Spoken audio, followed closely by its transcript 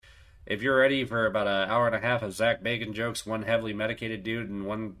If you're ready for about an hour and a half of Zach Bacon jokes, one heavily medicated dude, and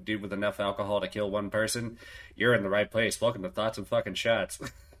one dude with enough alcohol to kill one person, you're in the right place. Welcome to Thoughts and Fucking Shots.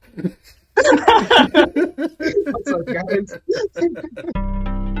 What's up, guys?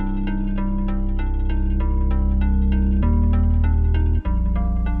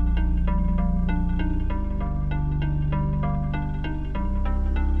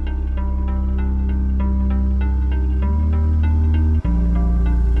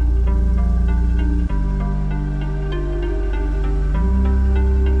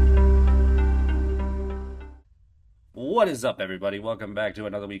 What is up, everybody? Welcome back to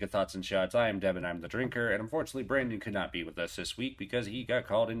another week of Thoughts and Shots. I am Devin, I'm the drinker, and unfortunately Brandon could not be with us this week because he got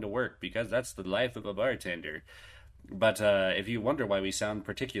called into work, because that's the life of a bartender. But if you wonder why we sound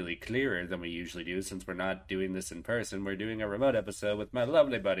particularly clearer than we usually do, since we're not doing this in person, we're doing a remote episode with my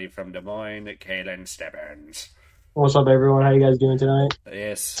lovely buddy from Des Moines, Kalen Stebbins. What's up, everyone? How you guys doing tonight?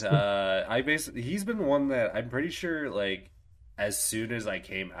 Yes, he's been one that I'm pretty sure, like, as soon as I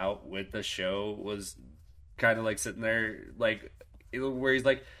came out with the show, was kind of like sitting there, like, where he's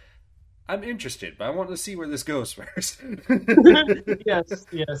like, I'm interested, but I want to see where this goes first. Yes,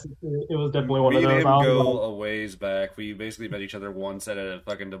 it was definitely one Me of and those. him go a ways back. We basically met each other once at a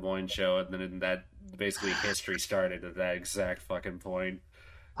fucking Des Moines show, and then that basically history started at that exact fucking point.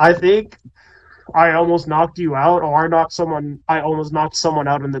 I think I almost knocked you out, or I almost knocked someone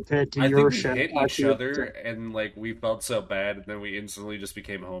out in the pit to I your think we show. hit each other, and like we felt so bad, and then we instantly just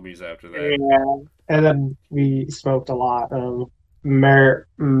became homies after that. Yeah, and then we smoked a lot.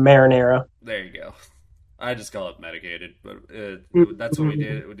 Marinara. There you go. I just call it medicated, but that's what we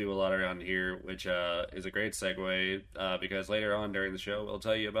did. We do a lot around here, which is a great segue because later on during the show, we'll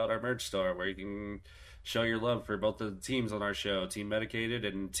tell you about our merch store where you can show your love for both the teams on our show, Team Medicated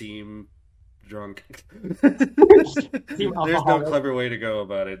and Team Drunk. Team There's no clever way to go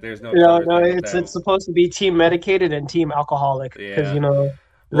about it. There's no. No, clever thing it's supposed to be Team Medicated and Team Alcoholic because Yeah. the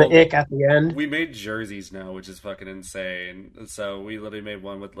Well, ick at the end. we made jerseys now, which is fucking insane. So we literally made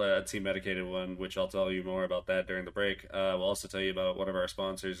one with a team medicated one, which I'll tell you more about that during the break. We'll also tell you about one of our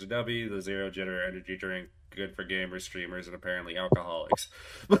sponsors, Dubby, the Zero Jitter energy drink, good for gamers, streamers, and apparently alcoholics.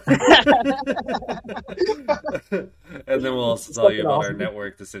 And then we'll also tell you about our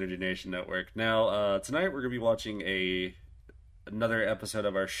network, the Synergy Nation Network. Now, tonight we're going to be watching another episode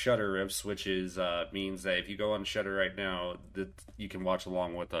of our Shudder Riffs, which is means that if you go on Shudder right now, that you can watch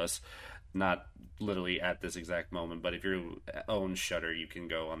along with us. Not literally at this exact moment, but if you own Shudder, you can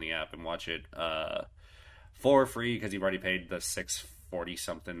go on the app and watch it for free because you've already paid the $6.40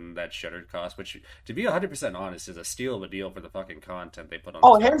 something that Shudder costs. Which, to be 100% honest, is a steal of a deal for the fucking content they put on.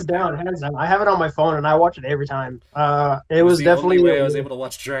 Oh, hands down. I have it on my phone and I watch it every time. It was definitely the only way I was able to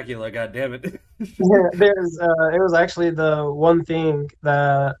watch Dracula. God damn it! it was actually the one thing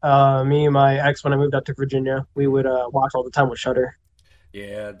that me and my ex, when I moved out to Virginia, we would watch all the time with Shudder.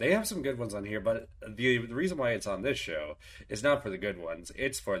 Yeah, they have some good ones on here, but the reason why it's on this show is not for the good ones.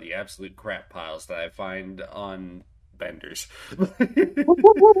 It's for the absolute crap piles that I find on benders. So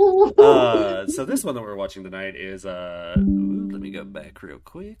this one that we're watching tonight is let me go back real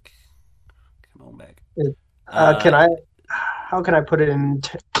quick. Come on back. How can I put it in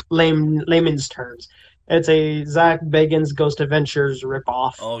layman's terms? It's a Zach Bagans Ghost Adventures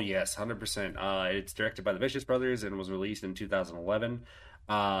ripoff. Oh yes, 100%. It's directed by the Vicious Brothers and was released in 2011.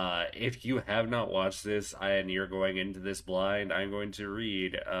 If you have not watched this and you're going into this blind, I'm going to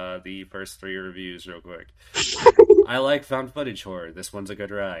read the first 3 reviews real quick. I like found footage horror. This one's a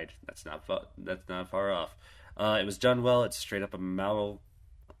good ride. That's not far off. It was done well. It's straight up amalgam.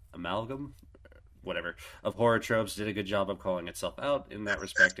 Whatever, of horror tropes, did a good job of calling itself out in that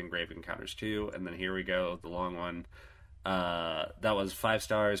respect in Grave Encounters 2. And then here we go, the long one. That was 5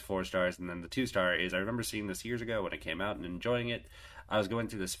 stars, 4 stars, and then the 2-star is, I remember seeing this years ago when it came out and enjoying it. I was going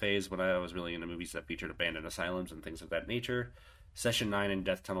through this phase when I was really into movies that featured abandoned asylums and things of that nature. Session 9 and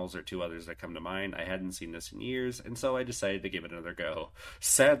Death Tunnels are 2 others that come to mind. I hadn't seen this in years, and so I decided to give it another go.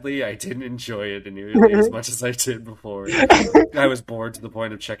 Sadly, I didn't enjoy it nearly as much as I did before. I was bored to the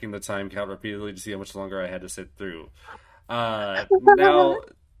point of checking the time count repeatedly to see how much longer I had to sit through. Now,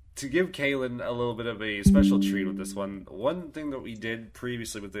 to give Kalen a little bit of a special treat with this one thing that we did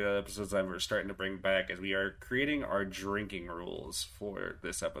previously with the episodes that we're starting to bring back is we are creating our drinking rules for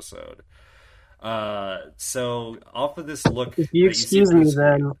this episode. So off of this look, if you excuse me,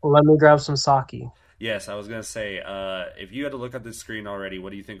 then let me grab some sake. Yes, I was gonna say, if you had to look at this screen already, what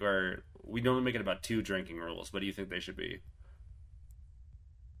do you think we normally make it about 2 drinking rules. What do you think they should be?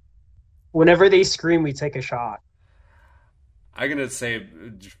 Whenever they scream, we take a shot. I'm gonna say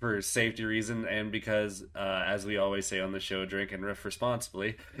for safety reason and because, as we always say on the show, drink and riff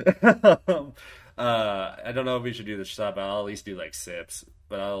responsibly. I don't know if we should do the shot, but I'll at least do like sips.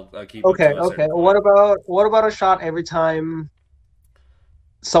 But I'll keep it Okay, to a okay. certain point. What about a shot every time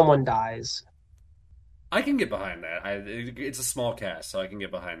someone dies? I can get behind that. It's a small cast, so I can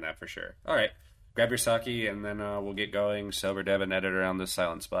get behind that for sure. All right, grab your sake, and then we'll get going. Sober Devin, edit around this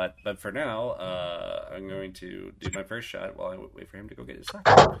silent spot. But for now, I'm going to do my first shot while I wait for him to go get his sake.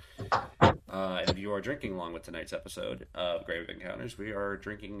 And if you are drinking along with tonight's episode of Grave Encounters, we are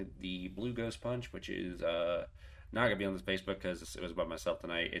drinking the Blue Ghost Punch, which is not gonna be on this Facebook because it was by myself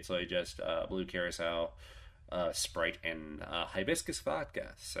tonight. It's like just blue curacao, Sprite, and hibiscus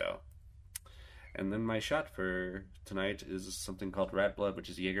vodka. So. And then my shot for tonight is something called Rat Blood, which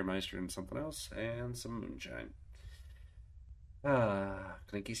is Jägermeister and something else, and some moonshine.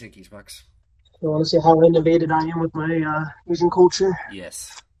 Clinky Sinky Smucks. You want to see how innovative I am with my Asian culture?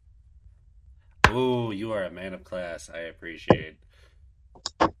 Yes. Ooh, you are a man of class. I appreciate.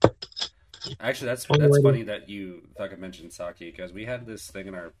 Actually, that's funny that you fucking mentioned sake, because we had this thing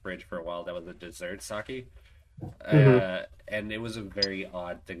in our fridge for a while that was a dessert sake. And it was a very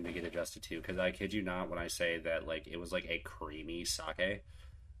odd thing to get adjusted to, because I kid you not when I say that, like, it was like a creamy sake.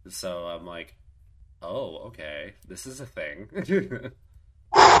 So I'm like, oh, okay, this is a thing.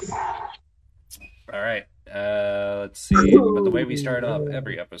 All right, let's see. But the way we start off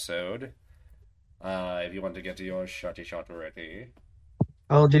every episode, if you want to get to your shotty shot already.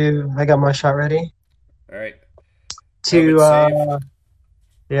 I got my shot ready. All right. To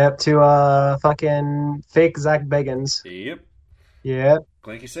fucking fake Zach Bagans. Yep. Yep.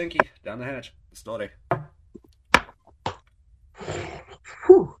 Clanky Sinky, down the hatch. Story.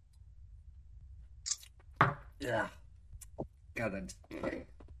 Whew. Yeah. God,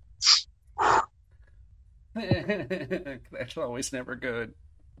 that's always never good.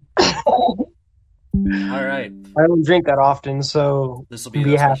 All right. I don't drink that often, so this will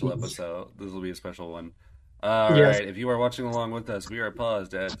be a special episode. This will be a special one. All right. If you are watching along with us, we are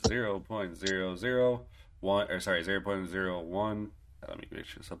paused at 0.001. Or sorry, 0.01. Let me make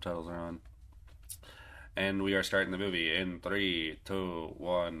sure subtitles are on. And we are starting the movie in 3, 2,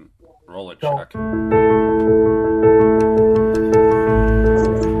 1. Roll it, Chuck.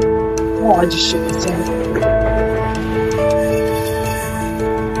 Oh, I just shit myself.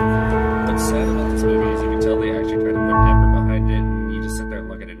 What's sad about this movie is you can tell they actually tried to put effort behind it, and you just sit there and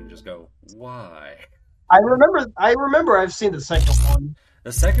look at it and just go, why? I remember I've seen the second one.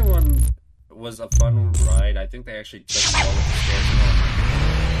 The second one was a fun ride. I think they actually took all of the stairs.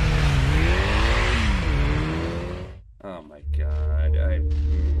 Oh my god.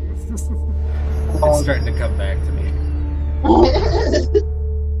 It's starting to come back to me.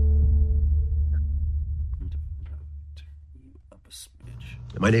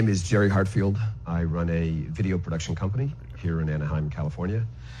 My name is Jerry Hartfield. I run a video production company here in Anaheim, California.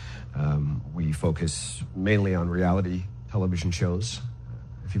 We focus mainly on reality television shows.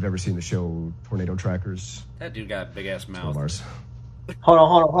 If you've ever seen the show Tornado Trackers, that dude got a big ass mouth. Hold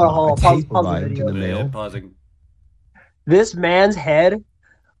on. Pause the video. In the mail. Pausing. This man's head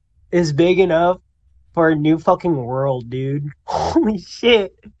is big enough for a new fucking world, dude. Holy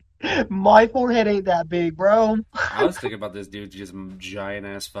shit. My forehead ain't that big, bro. I was thinking about this dude's just giant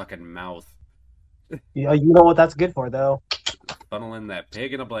ass fucking mouth. You know what that's good for, though. Funneling that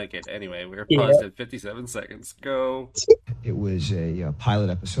pig in a blanket. Anyway, we're paused at 57 seconds. Go. It was a pilot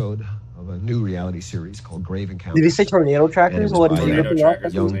episode of a new reality series called Grave Encounters. Did he say Tornado Trackers? What Tornado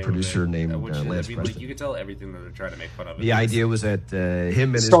Trackers? Young producer named Lance Preston. Preston. You can tell everything that they're trying to make fun of. The idea was that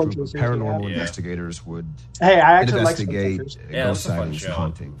him and his group of paranormal investigators would investigate ghost sightings and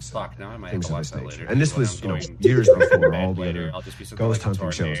hauntings. Fuck, now I might have to watch that later. And this was years before all the other ghost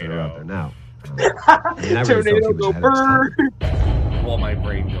hunting shows that are out there now. Tornado go burn. Well, my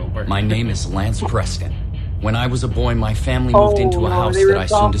brain go burn. My name is Lance Preston. When I was a boy, my family moved into a house that I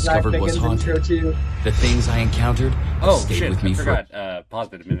soon discovered was haunted. The things I encountered stayed with me for...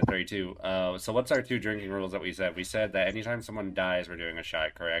 Paused at minute 32. So what's our 2 drinking rules that we said? We said that anytime someone dies, we're doing a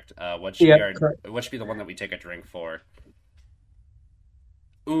shot, correct? What should be the one that we take a drink for?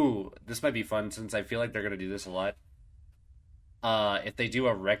 Ooh, this might be fun since I feel like they're going to do this a lot. If they do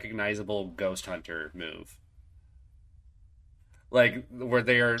a recognizable ghost hunter move. Like, where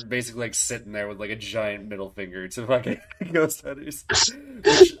they are basically, like, sitting there with, like, a giant middle finger to fucking ghost hunters.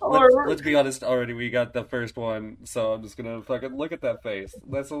 Which, let's be honest, already we got the first one, so I'm just gonna fucking look at that face.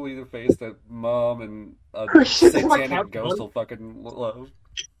 That's only the face that Mom and a satanic ghost will fucking love.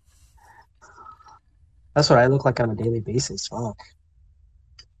 That's what I look like on a daily basis, fuck.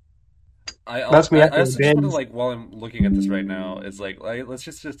 That's me. I also just want to, like, while I'm looking at this right now, it's like let's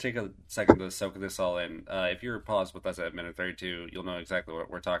just take a second to soak this all in. If you're paused with us at minute 32, you'll know exactly what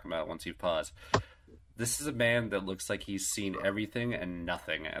we're talking about once you've paused. This is a man that looks like he's seen everything and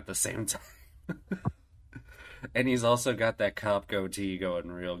nothing at the same time. And he's also got that cop goatee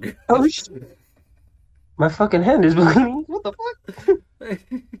going real good. Oh, shit. My fucking hand is bleeding. What the fuck?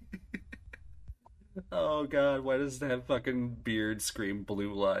 Oh, God. Why does that fucking beard scream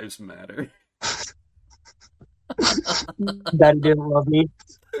Blue Lives Matter? Daddy didn't love me.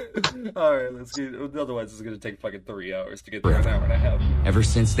 Alright, let's get... Otherwise, it's going to take fucking 3 hours to get through an hour and a half. Ever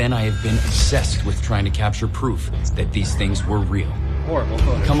since then, I have been obsessed with trying to capture proof that these things were real. Horrible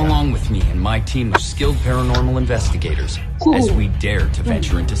photo. Come along with me and my team of skilled paranormal investigators as we dare to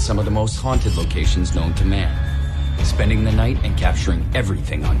venture into some of the most haunted locations known to man, spending the night and capturing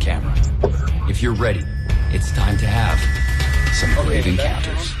everything on camera. If you're ready, it's time to have some grave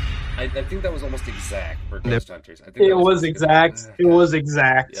encounters. I think that was almost exact for Ghost Hunters. I think It was exact. It was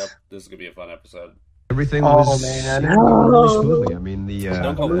exact. Yep, this is going to be a fun episode. Everything was really smoothly. I mean,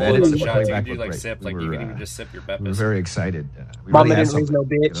 don't go the edits edits and were shots. coming You back can do, like, great. sip. Like, you can even just sip your We were Beppis. very excited. We Mama really had didn't raise no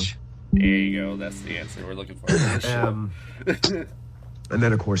something, bitch. There you go. That's the answer we're looking for. And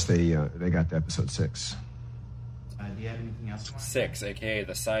then, of course, they got to episode 6. Do you have anything else? 6, a.k.a.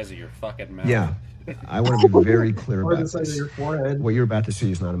 the size of your fucking mouth. Yeah. I want to be very clear Or about the size of this. your forehead. What you're about to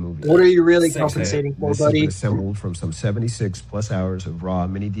see is not a movie. What are you really 6, compensating for, This has buddy? been assembled from some 76 plus hours of raw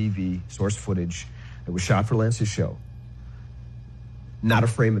mini DV source footage that was shot for Lance's show. Not a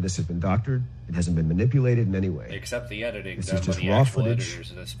frame of this has been doctored. It hasn't been manipulated in any way. Except the editing This done is by just the raw actual footage.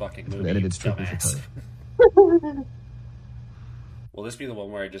 editors of this fucking It's been movie. edited strictly for Dumbass. time. Will this be the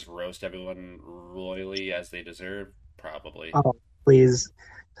one where I just roast everyone royally as they deserve? Probably. Oh, please.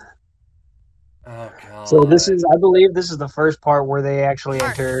 Oh, God. So this is, I believe, this is the first part where they actually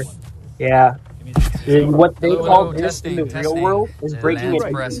enter. Yeah. What they call this in the real world is breaking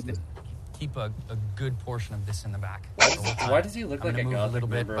it. Preston. Keep a good portion of this in the back. Why does he look like a gothic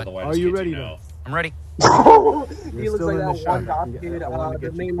member of the White Kids You Know? I'm ready. He looks like that one goth dude,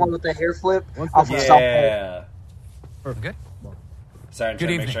 the main one with the hair flip. Off of South Park. Yeah. Good. Sorry, I'm Good trying to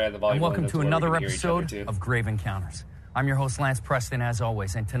make evening, sure I have the volume and welcome up to where we another can hear each other, episode too. of Grave Encounters. I'm your host, Lance Preston, as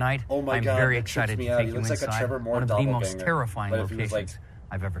always, and tonight Oh my I'm God, very that trips excited me to out. take He you looks like a inside Trevor Moore one of the most doppelganger, terrifying but if he was, locations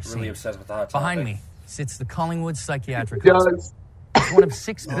like, I've ever Really seen. obsessed with the Hot Behind Topic. me sits the Collingwood Psychiatric Does. Hospital. It's one of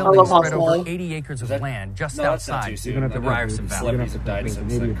 6 love buildings spread hospital. over 80 acres of that- land just No, that's not outside too soon. the Ryerson Valley. Celebrities have died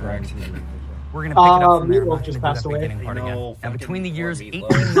since then, correct? We're going to pick it up from there. I'm Meatloaf not just gonna passed do that away. beginning part I know, again. Now, fucking between the years poor Meatloaf.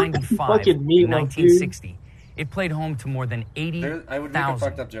 1895 Fucking and Meatloaf, 1960, it played home to more than I would make a 80,000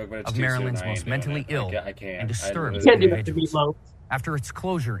 fucked up joke, but it's of too Maryland's soon. I ain't most doing mentally it. ill I can't. and disturbed You can't do that to individuals. Meatloaf. After its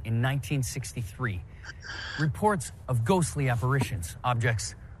closure in 1963, reports of ghostly apparitions,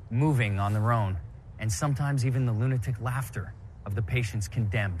 objects moving on their own, and sometimes even the lunatic laughter of the patients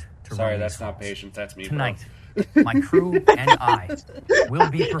condemned to Sorry, roam that's these not halls. patience. That's me, Tonight, my crew and I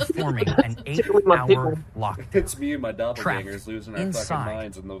will be performing an 8-hour lockdown. It's me and my Trapped doppelgangers losing our fucking inside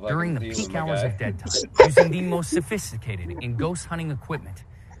minds in the fucking during the field, peak my hours guy. of dead time, using the most sophisticated in ghost hunting equipment.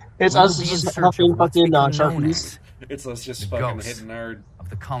 It's We will us be in just search of huffing what's fucking become known Sharpies. as It's us just the fucking ghosts hitting our of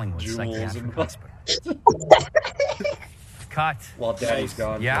the Collingwood jewels Psychiatric and Hospital. Cut. while Daddy's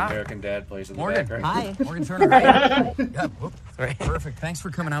gone. Yeah? American Dad plays in the Morgan. background. Hi. Morgan Turner. Right? Yeah, whoop. Perfect. Thanks for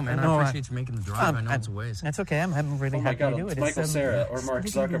coming out, man. No, I appreciate you making the drive. I know it's a ways. That's okay. I'm really Oh my happy God, to do it's it. Michael Cera or Mark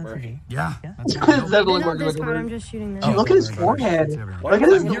it's a big deal for Zuckerberg. me. Yeah. Yeah. That's It's definitely Not Mark this part, I'm Zuckerberg. just shooting this. Dude, look at his forehead. Why Look at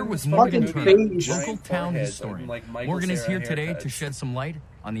does his he I'm here have with this Morgan fucking Turner, face? giant local town forehead historian. and, like, Michael Morgan is Cera here today haircuts? to shed some light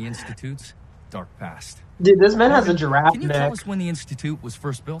on the Institute's dark past. Dude, this man has a giraffe Can you tell neck. us when the Institute was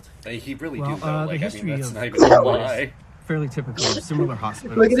first built? He really Well, do though. the Like, I history mean, that's of not even a lie. Fairly typical of similar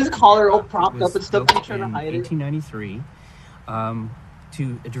hospitals. Look at his collar all propped It was up and stuff. built He's trying to in hide it. 1893,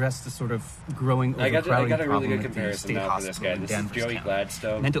 to address the sort of growing I got overcrowding a really problem good at the comparison state now for this hospital guy. in This is Danvers Joey Town.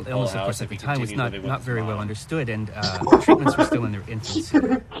 Gladstone. Mental Full illness, of House, course, if at the he time was continued living with not his very well mom. understood, and treatments were still in their infancy.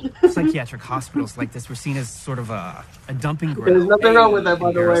 Psychiatric hospitals like this were seen as sort of a dumping ground. There's nothing wrong with that,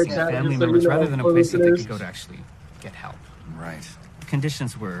 by the way, embarrassing chat. family Just so you members know, rather than a for place that they listeners. could go to actually get help. Right.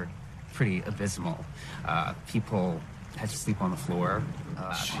 Conditions were pretty abysmal. People had to sleep on the floor,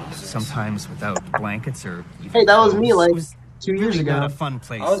 sometimes without blankets or even Hey, that was clothes. me, like, It was 2 years really ago. not a fun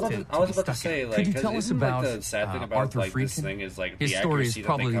place. I was about to to be stuck in. say, like, Could you 'cause tell us isn't, about like, the sad thing about Arthur like this Friedkin? thing is like His the story is accuracy that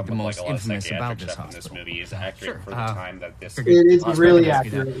probably they come the with, most like, a lot of infamous psychiatric about this stuff in this hospital. movie is accurate Sure. for the time that this. It is hospital really has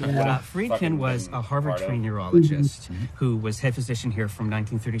accurate. been Yeah. fucking Friedkin was been a part Harvard-trained of. neurologist who was head physician here from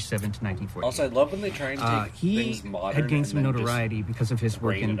 1937 to 1940. Also, I love when they try and take He things modern had gained and some then just notoriety because of his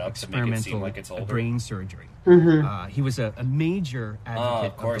work brain in it up to make it seem experimental like it's older. brain surgery. Mm-hmm. He was a major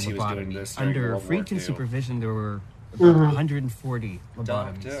advocate of course the he was doing lobotomy. this during Under World War II. Friedkin's supervision, there were about 140 lobotomies.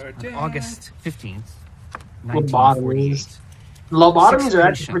 Dr. On Death. August 15th, Lobotomies. 1948. Lobotomies Six are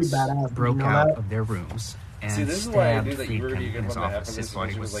actually pretty patients badass. Did broke you know out that? of their rooms and See, this is why I stabbed knew that you were going to Friedkin get in one his to have office. for His this, body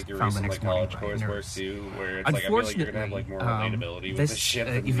which was was like your found the recent next like morning college by a coursework nurse. too, where it's like I feel like you're going to have like more Unfortunately, relatability with this this shit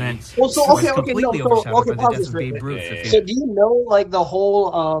than event me. Well, so was okay, completely no, so overshadowed okay, by the pause death this of real Babe quick. Ruth. Yeah. So do you know like the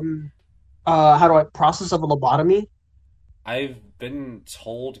whole how do I process of a lobotomy? I've been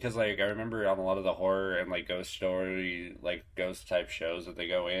told because like I remember on a lot of the horror and like ghost story, like ghost type shows that they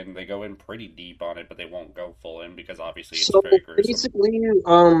go in pretty deep on it, but they won't go full in because obviously it's So very gruesome. basically,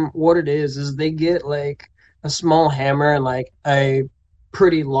 what it is they get like a small hammer and like a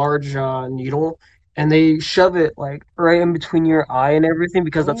pretty large needle, and they shove it like right in between your eye and everything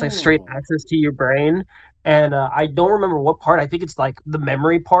because that's like straight Ooh. access to your brain. And I don't remember what part. I think it's like the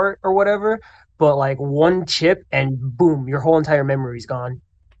memory part or whatever. But like one chip and boom, your whole entire memory's gone.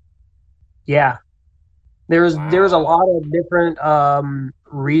 Yeah. There's a Wow. lot of different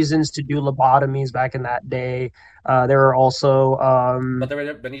reasons to do lobotomies back in that day. There are also But there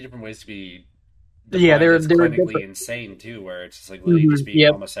were many different ways to be yeah, defined there as there are clinically different. insane too, where it's just like literally just being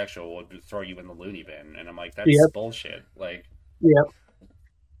Yep, homosexual would throw you in the loony bin, and I'm like, that's yep, bullshit. Like, yep.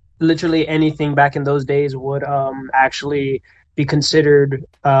 Literally anything back in those days would actually be considered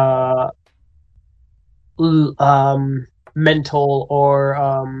mental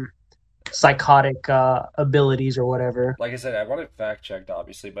or psychotic abilities or whatever. like I said, I want it fact checked,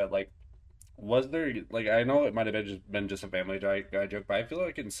 obviously, but like, was there like I know it might have been just a family joke, but I feel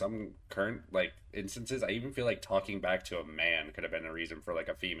like in some current like instances, I even feel like talking back to a man could have been a reason for like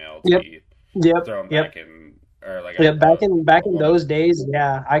a female to Yep, be yep, thrown yep. back in, or like Yeah, back a in woman. those days,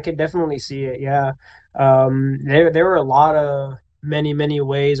 yeah, I could definitely see it. Yeah, there were a lot of many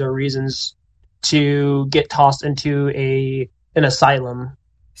ways or reasons to get tossed into an asylum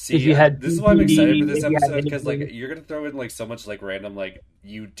if See, you had this is why I'm excited for PTSD, this if you had episode because like anything. you're gonna throw in like so much like random like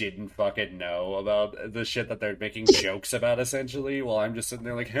you didn't fucking know about the shit that they're making jokes about essentially, while I'm just sitting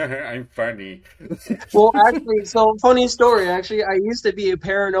there like I'm funny. Well, actually, so funny story. Actually, I used to be a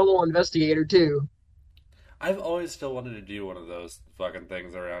paranormal investigator too. I've always still wanted to do one of those fucking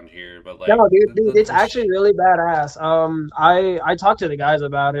things around here, but like No, dude, it's the actually really badass. I talked to the guys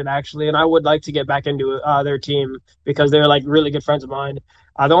about it actually, and I would like to get back into their team because they're like really good friends of mine.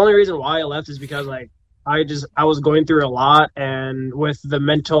 The only reason why I left is because like I was going through a lot, and with the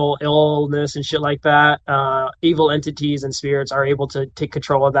mental illness and shit like that, evil entities and spirits are able to take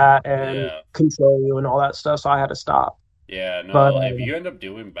control of that and yeah. control you and all that stuff. So I had to stop. Yeah, But no, if you end up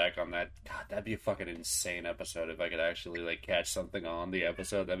doing back on that, God, that'd be a fucking insane episode if I could actually like catch something on the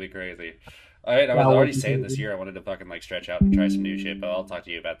episode. That'd be crazy. All right, I was that already would saying this be. year I wanted to fucking like stretch out and try some new shit, but I'll talk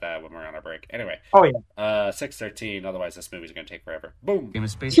to you about that when we're on our break. Anyway, Oh yeah. 6:13. Otherwise, this movie's gonna take forever. Boom.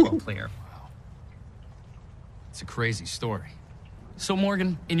 Famous baseball player. It's a crazy story. So,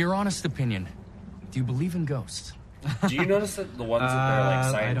 Morgan, in your honest opinion, do you believe in ghosts? Do you notice that the ones that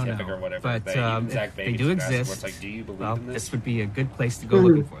are like I don't scientific know, or whatever, but that even Zach if they Bagans do would ask, where it's exist, like, do you believe well, in this? this would be a good place to go Mhm.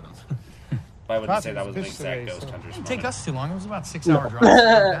 looking for them. I wouldn't say that was an Fish exact today, ghost so- hunter's Didn't moment. take us too long. It was about 6 No. hour drive. Something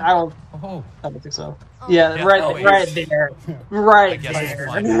like that. Oh, I don't think so. Oh, Yeah, Yeah, right, oh, right it's- there, I right guess it's there.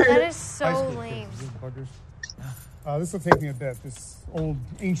 fine. that is so lame. This will take me a bit. This old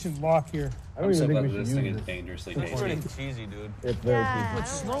ancient lock here. I'm so glad that this thing is dangerously tasty. cheesy, dude. It's very Yeah. But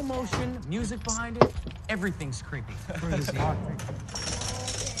slow motion, music behind it, everything's creepy. Crazy.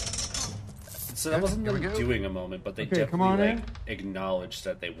 So that wasn't them doing a moment, but they Okay, come on definitely like in. acknowledged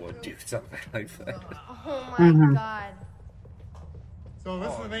that they would do something like that. Oh my Mhm. god. So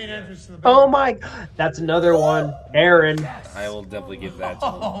this is the main entrance to the Oh building. my, that's another one, Aaron. I will definitely give that to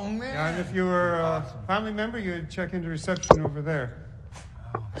them. Oh, man. Yeah, and if you were a family member, you'd check into reception over there.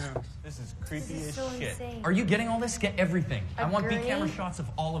 Yeah. This is creepy This is as so shit. insane. are you getting all this? Get everything. I want Agree. big camera shots of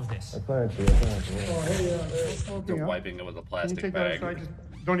all of this. They're Smoking up. wiping it with a Can you plastic take that bag. outside?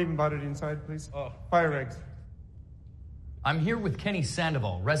 Just don't even butt it inside, please. Oh. Fire eggs. I'm here with Kenny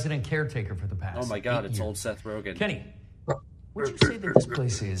Sandoval, resident caretaker for the past. Oh my god, 8 it's years. old Seth Rogen. Kenny, would you say that this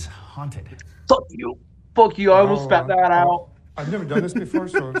place is haunted? Fuck you. Fuck you. I almost spat that out. I've never done this before,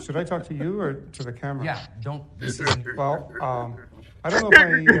 so should I talk to you or to the camera? Yeah, don't. This isn't. Well, I don't know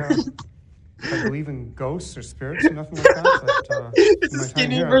if if I believe in ghosts or spirits or nothing like that. But It's in a my time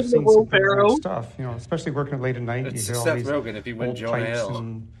skinny here, I've version seen of Will some pretty Ferrell. weird stuff. You know, especially working late at night. It's you hear all Seth these Rogen if he went old Jonah pipes Hill.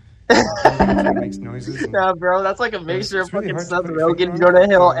 and it makes noises. And Nah, bro, that's like a mixture of it's really fucking hard to Seth put your finger Rogen, on Jonah it,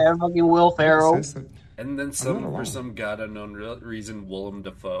 Hill, but, and fucking Will Ferrell. it's that And then I'm not alone. for some god unknown reason, Willem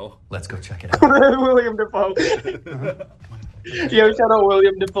Dafoe. Let's go check it out. William Dafoe. Yo, shout out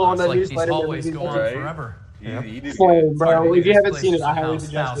William Dafoe on It's that like new these Spider-Man hallways movie. go on Right. forever. He did Flame, good. bro. If you haven't This seen it, place I highly housed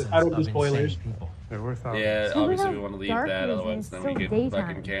suggest it. thousands I don't do of insane spoilers. people. They're worth thousands. Yeah, See, obviously how we want to leave dark that, it is, otherwise it's then still we get daytime.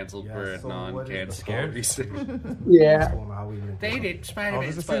 fucking canceled Yeah, for so non what is can the scare story? reason. Yeah. They did Oh, Spider-Man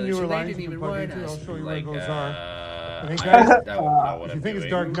there's a few spoilers, newer so they lines didn't you even can plug warn into. us. I'll show you Like, where those are. I think, don't know what if I'm you think it's doing.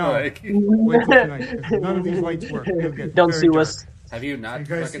 dark now, Like, wait till tonight. 'Cause none of these lights work. It'll get Don't very sue dark. us. have you not You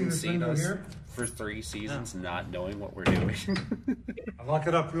guys see fucking this seen window us here? for 3 seasons not knowing what we're doing? I lock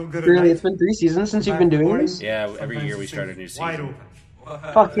it up real good at Really, night. it's been 3 seasons since you've been doing this? Yeah, every Sometimes year we this start a thing's new wide season.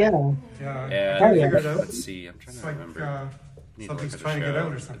 open. Fuck yeah. Yeah, Yeah, Hell yeah. figure it out. let's see. I'm trying It's to like remember. Need to something's look at trying to the get show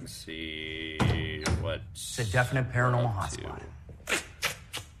out or something. and see what. It's a definite paranormal hotspot.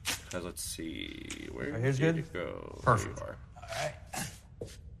 Let's see. Where Right here's did good? it go? Perfect. There you are.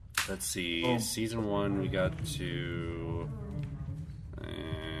 Let's see. Season 1, we got to.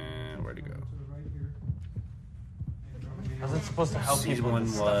 Where'd it go? How's it supposed to help Season people? 1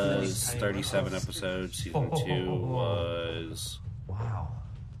 with stuff in was these tiny 37 little episodes. Season 2 was Wow.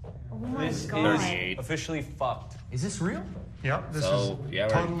 Oh my This god. is 38. officially fucked. Is this real? Yeah, this So, is yeah,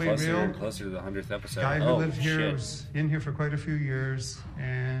 we're totally closer real. and closer to the 100th episode. Guy who Oh, lived here shit. was in here for quite a few years,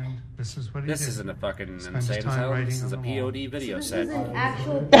 and this is what he This did. isn't a fucking Spent his insane time asylum. writing This is a on the wall. POD video This set. is an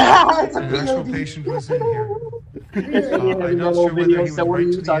actual. An actual patient was in here. It's I'm not another sure whether video he was set. What are right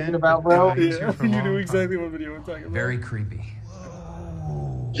you to the talking end, about, but, bro? he was here for a long time. what video I'm talking about. Very creepy.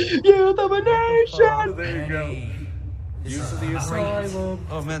 Youth of a nation! There you go. Use of the asylum.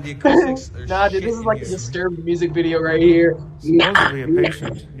 Oh man, the acoustics are Nah, dude, this is like a disturbed music video right here. Supposedly a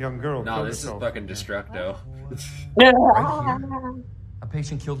patient, young girl. No, killed this is herself. fucking Destructo. Right here, a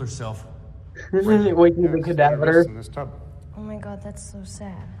patient killed herself. Waking Yeah, the it's there cadaver. in this tub. Oh my god, that's so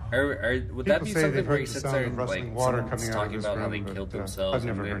sad. Would that People be say something they've where heard he the sits sound there of and rustling like water someone's coming out of talking this about how room, they but, killed I've themselves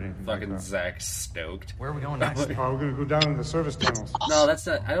never and heard then anything like fucking that. Zach's stoked? Where are we going next? Oh, we're gonna go down in the service tunnels. No, that's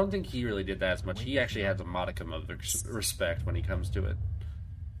not. I don't think he really did that as much. He actually has a modicum of respect when he comes to it.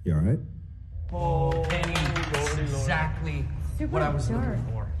 You alright? Penny, exactly Super what I was dark. looking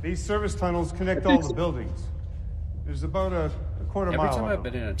for. These service tunnels connect all the buildings. There's about a quarter Every mile. time of I've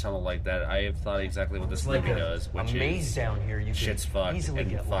them. been in a tunnel like that, I have thought exactly what this like movie a- does, a which maze is down here. You could shit's fucked easily and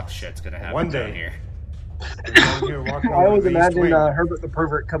get fuck lost. shit's gonna happen One down day. here. We're down here walking I always over the east imagine wing, Herbert the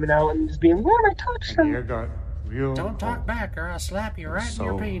pervert coming out and just being, "What I touched and the him." air got real. Don't talk back or I'll slap you right in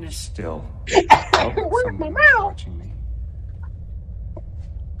your penis. Still. Where's my mouth? Watching me.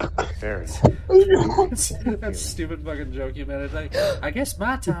 There it is. That stupid fucking joke you made. It's like, I guess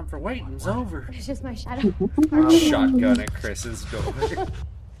my time for waiting's over. It's just my shadow. Shotgun at Chris's door.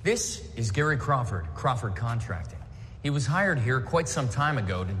 This is Gary Crawford, Crawford Contracting. He was hired here quite some time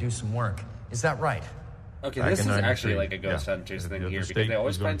ago to do some work. Is that right? Okay, Back this is in actually 93, like a Ghost yeah. Hunters The thing here because state they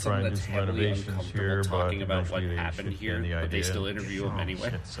always was gonna find try someone and do that's some heavily renovations uncomfortable here, talking but about what eventually they happened shit here, canned the but they idea. still interview him Oh, anyway.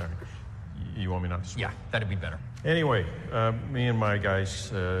 shit, sorry. You want me not to swear? Yeah, that'd be better. Anyway, me and my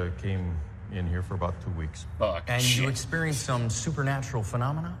guys came in here for about 2 weeks. Fuck. And shit. you experienced some supernatural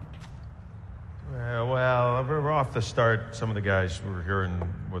phenomena? Well, off the start, some of the guys were hearing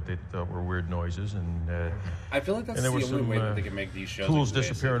what they thought were weird noises, and I feel like that's and the there was only some way that they can make these shows. tools exist.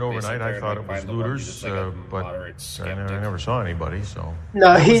 disappearing They sit overnight. there I and, thought like, it was find the one who's looters, just, like, a but moderate I skeptic. never saw anybody. So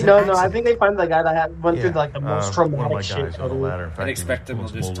No, was an I accident. think they find the guy that had went through like the most one of traumatic my shit guys on the ever. ladder. In fact, And he expect them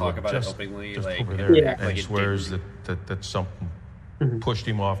was to just pulled talk over about it just openly, over like, there, and Yeah. act and like he it swears didn't. that something pushed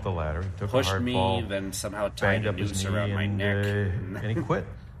him off the ladder. He took a Pushed hard me, fall, then somehow tied banged a up his noose knee, around my neck. and he quit.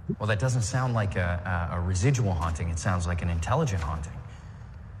 Well, that doesn't sound like a residual haunting. It sounds like an intelligent haunting.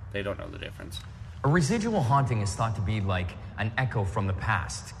 They don't know the difference. A residual haunting is thought to be like an echo from the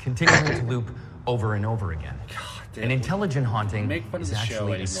past, continuing to loop over and over again. damn, An intelligent haunting make fun of is the show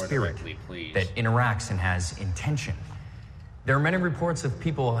actually any a more spirit directly, please. that interacts and has intention. There are many reports of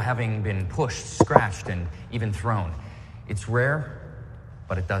people having been pushed, scratched, and even thrown. It's rare,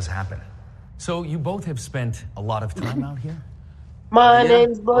 but it does happen. So you both have spent a lot of time out here? My Yeah.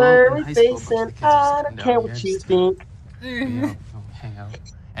 name's Well, Blurry in high school, Face, a bunch and of the kids were I sitting don't down care here what you just think. Hang out.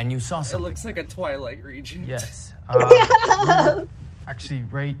 And you saw It something. looks like a Twilight region. Yes. We're actually,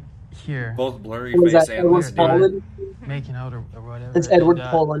 right here, Both Blurry Was Face that and Edward Liz do it. Cullen? making out or whatever. It's Edward and,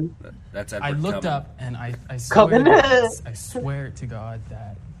 Cullen. That's Edward I looked Cullen. up and I swear, Cullen. I swear to God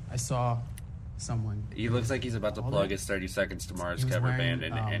that I saw someone. He looks like he's about to All plug that? his 30 Seconds to Mars He was cover wearing, band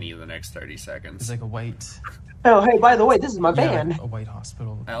in any of the next 30 seconds. It's like a white. Oh, hey, by the way, this is my band. Like a white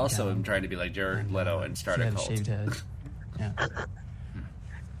hospital. I also gown. am trying to be like Jared Leto and start He a had cult. shaved head. Yeah.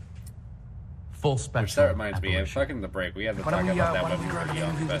 Full spectrum. Which that reminds me of apparition. fucking the break. We had to Why talk don't we, about why that don't when we we run were an young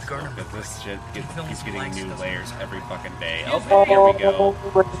interview with festival, Garner? because this shit Film keeps some getting blanks, new doesn't layers every fucking day. Oh, Oh, here we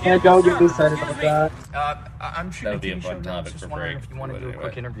go. don't get me excited about that. I'm That shooting would be a TV fun show now. I was topic just for wondering break, if you want to but do a quick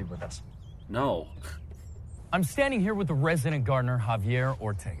anyway. interview with us. No. I'm standing here with the resident gardener, Javier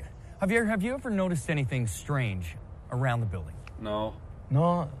Ortega. Javier, have you ever noticed anything strange around the building? No.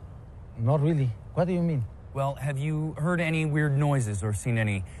 No, not really. What do you mean? Well, have you heard any weird noises or seen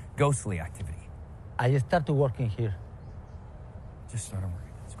any ghostly activity? I started working here. Just started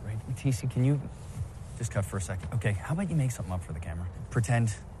working. That's great. TC, can you just cut for a second? Okay, how about you make something up for the camera?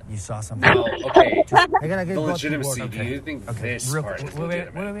 Pretend you saw something. No, okay. I gotta get The back to work. legitimacy, do you think this Real, part is wait,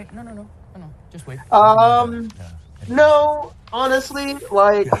 legitimate? wait. No. Just wait. No, honestly,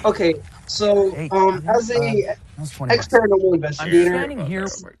 like, okay, so, as a ex-paranormal investigator, standing here.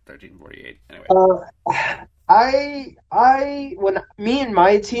 1348. Anyway. when me and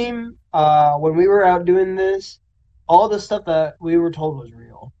my team, when we were out doing this, all the stuff that we were told was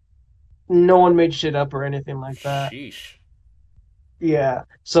real. No one made shit up or anything like that. Sheesh. Yeah.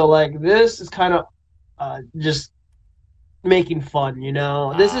 So, like, this is kind of just making fun, you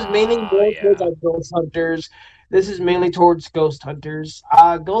know? This is mainly more towards like ghost hunters. This is mainly towards ghost hunters.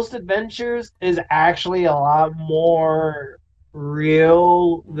 Ghost Adventures is actually a lot more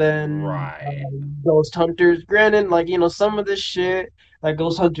real than Ghost Hunters. Granted, like, you know, some of this shit, like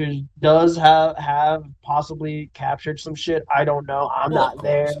Ghost Hunters does have possibly captured some shit. I don't know. I'm not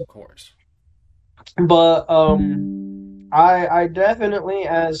there. Of course. But I definitely,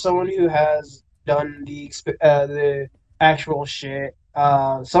 as someone who has done the actual shit,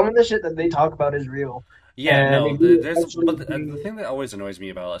 some of the shit that they talk about is real. Yeah, And no, if you but the thing that always annoys me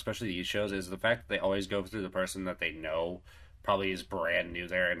about, especially these shows, is the fact that they always go through the person that they know probably is brand new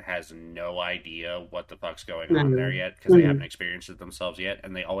there and has no idea what the fuck's going on there yet, because they haven't experienced it themselves yet,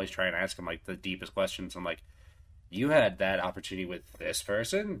 and they always try and ask them, like, the deepest questions. I'm like, you had that opportunity with this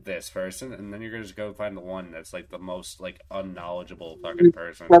person, and then you're going to just go find the one that's, like, the most, like, unknowledgeable fucking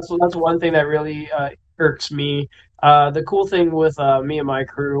person. That's one thing that really irks me. The cool thing with me and my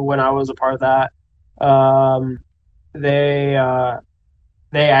crew, when I was a part of that,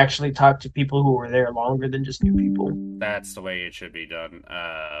 they actually talked to people who were there longer than just new people. That's the way it should be done.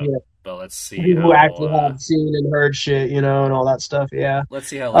 But let's see People who actually have seen and heard shit, you know, and all that stuff. Yeah. Let's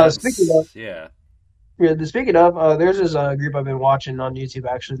see how speaking of, speaking of, there's this group I've been watching on YouTube.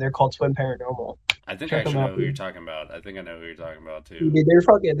 Actually, they're called Twin Paranormal. I think Check I them actually out, know who you're dude. talking about. I think I know who you're talking about too. Dude,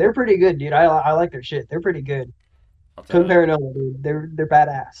 they're pretty good, dude. I like their shit. They're pretty good. Twin Paranormal, dude. They're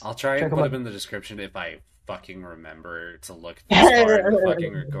badass. I'll try Check and them put out. them in the description if I fucking remember to look this far in the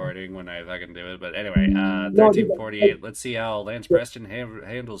fucking recording when I fucking do it. But anyway, 1348. Let's see how Lance Preston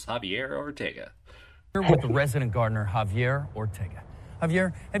handles Javier Ortega. Here with the resident gardener, Javier Ortega.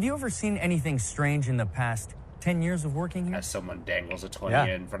 Javier, have you ever seen anything strange in the past 10 years of working here? As someone dangles a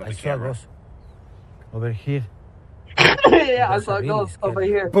 20 in front of the saw camera. ghosts over here. Yeah, I saw ghosts over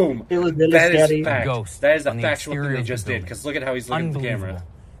here. Boom. It was really That scary. is fact. Ghost That is a on the factual thing exterior they of the just did. building. Because look at how he's looking at the camera. Unbelievable.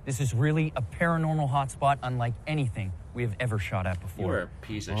 This is really a paranormal hotspot unlike anything we have ever shot at before. You are a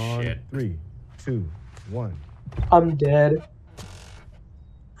piece of On shit. 3, 2, 1. I'm dead.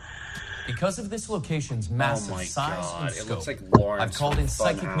 Because of this location's massive Oh my size God, and it scope, looks like Lawrence I've called from in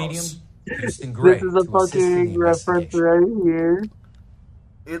psychic Funhouse. medium Houston Gray This is a to assist in fucking the reference investigation. right here.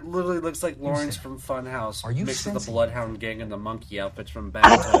 It literally looks like Lawrence from Funhouse Are you mixed with the sensing- Bloodhound Gang and the monkey outfits from Bad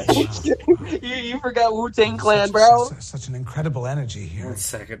Touch. You forgot Wu-Tang Clan, bro. Such an incredible energy here. 1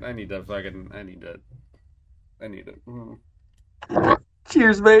 second, I need to.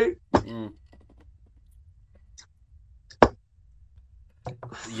 Cheers, mate.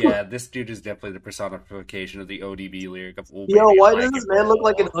 Yeah, this dude is definitely the personification of the ODB lyric of "Oh, Yo, baby, why I does like this it man look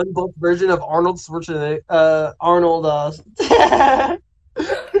like raw." an unbooked version of Arnold Schwarzenegger?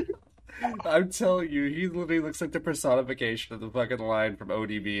 I'm telling you, he literally looks like the personification of the fucking line from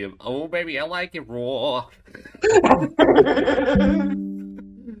ODB of "Oh baby, I like it raw."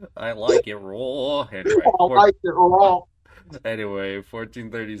 I like it raw. Anyway, I like it raw. Anyway,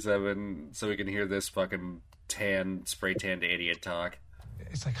 1437, so we can hear this fucking spray tanned idiot talk.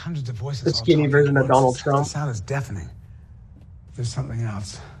 It's like hundreds of voices. The all skinny talking version at of once. Donald The Trump. sound is deafening. There's something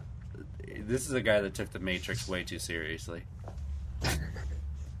else. This is a guy that took The Matrix way too seriously.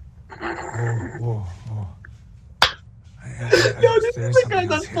 Whoa. Yo, this is the guy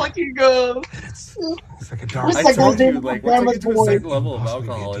that's fucking It's like a dark. I told you, like, once I get to a certain level of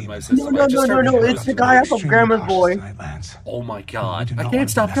alcohol in my system, I just start No, it's the guy off of Grandma's Boy. Oh my god, I can't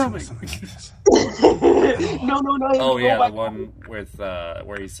stop coming. No. Oh yeah, the one with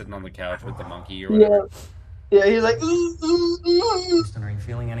where he's sitting on the couch with the monkey or whatever. Yeah, he's like, Houston, are you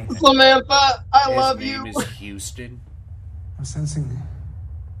feeling anything? Samantha, I love His you. name is Houston. I'm sensing a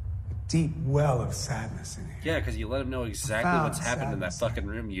deep well of sadness in here. Yeah, because you let him know exactly what's happened in that fucking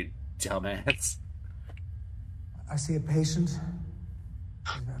room, you dumbass. I see a patient,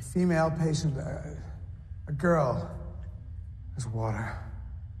 a female patient, a girl. There's water.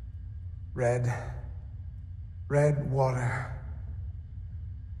 Red water.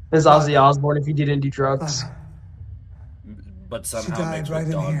 This is Ozzy Osbourne if he didn't do drugs. But She somehow died makes right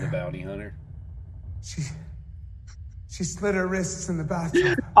with in Dog here. the Bounty Hunter. She slit her wrists in the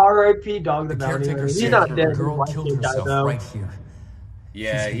bathtub. R.I.P. Dog the Bounty Caretaker Hunter. He's said not her dead. His girl wife killed did die, herself though. right here.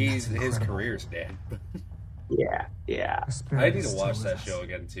 Yeah, his career's dead. Yeah. I need to watch that show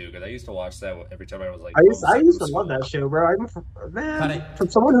again too, because I used to watch that every time I was like. I used to love that show, bro. Man, from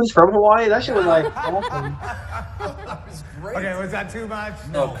someone who's from Hawaii, that shit was like awesome. Okay, was that too much?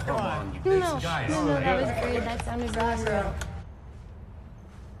 No, come on, you No, that was great. That sounded really real.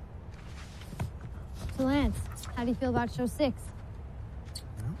 So Lance, how do you feel about show 6?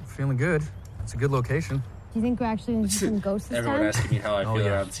 Feeling good. It's a good location. Do you think we're actually going to see some ghosts this Everyone time? asking me how I feel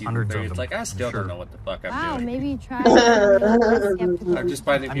around season hundreds 3. of It's them, like, I still I'm sure. don't know what the fuck I'm Wow, doing. maybe try. Skeptical. I'm just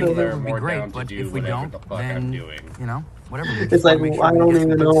finding I people mean, that it are would be more great, down to but do if we whatever don't, the fuck then, I'm doing. you know, whatever. It's like, I don't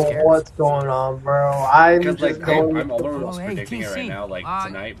even know what's going on, bro. I'm Because just like going. I'm almost hey, predicting it right TC, now. Like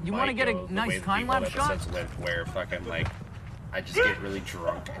tonight, you want to get a the nice way the time people lapse that shot? episodes went, where fucking like I just get really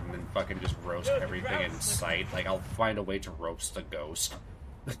drunk and then fucking just roast everything in sight. Like I'll find a way to roast the ghost.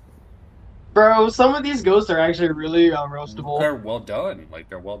 Bro, some of these ghosts are actually really roastable. They're well done. Like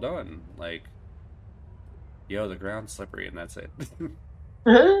they're well done. Like, yo, the ground's slippery, and that's it.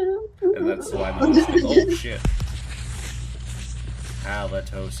 And that's why I'm just like, oh shit.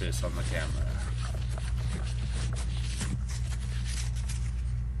 Halitosis on the camera.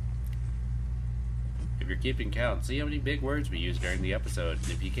 If you're keeping count, see how many big words we use during the episode.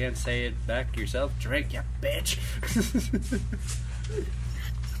 And if you can't say it back to yourself, drink, you bitch.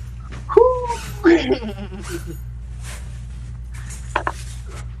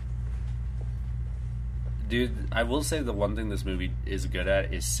 Dude, I will say the one thing this movie is good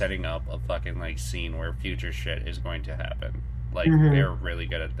at is setting up a fucking like scene where future shit is going to happen. Like they're really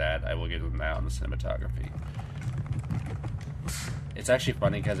good at that. I will give them that on the cinematography. It's actually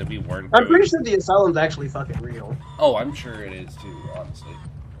funny because if we weren't, I'm pretty sure the asylum's actually fucking real. Oh, I'm sure it is too. Honestly,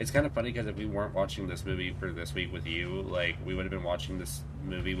 it's kind of funny because if we weren't watching this movie for this week with you, like we would have been watching this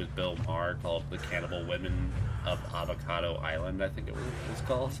movie with Bill Maher called "The Cannibal Women of Avocado Island." I think it was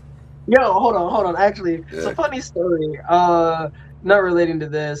called. Yo, hold on. Actually, it's a funny story. Not relating to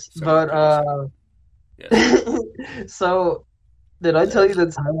this, but so did I tell you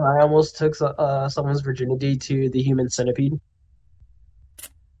the time I almost took someone's virginity to the Human Centipede?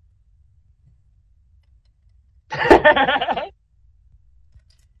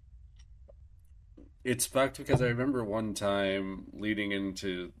 It's fucked because I remember one time leading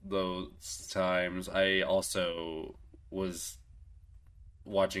into those times, I also was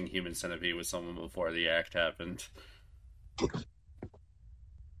watching Human Centipede with someone before the act happened.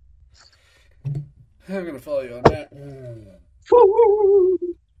 I'm gonna follow you on that.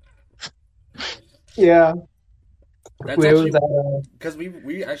 Yeah. That's Where actually was that, because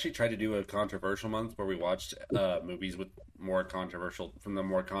we actually tried to do a controversial month where we watched movies with from the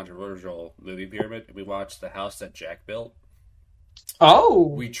more controversial movie pyramid. We watched The House That Jack Built. Oh.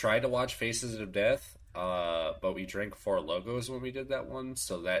 We tried to watch Faces of Death, but we drank 4 Logos when we did that one,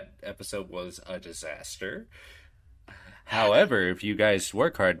 so that episode was a disaster. However, if you guys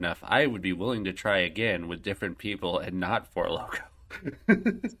work hard enough, I would be willing to try again with different people and not 4 Logos.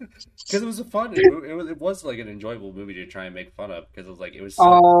 Because it was it was like an enjoyable movie to try and make fun of, because it was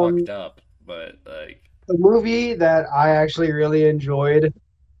so fucked up, but like the movie that I actually really enjoyed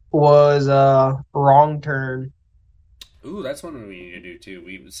was Wrong Turn. Ooh, that's one we need to do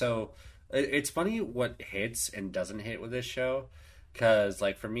too. So it's funny what hits and doesn't hit with this show, because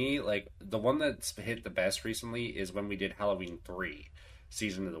like for me, like the one that's hit the best recently is when we did Halloween 3.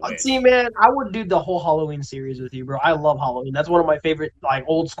 Season of the Witch. See, man, I would do the whole Halloween series with you, bro. I love Halloween. That's one of my favorite, like,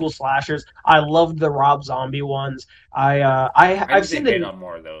 old school slashers. I loved the Rob Zombie ones. I've seen hit on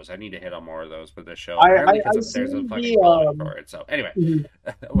more of those. I need to hit on more of those for this show. There's a fucking following for it. So anyway,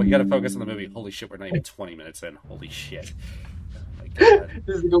 we got to focus on the movie. Holy shit, we're not even 20 minutes in. Holy shit. Oh my god.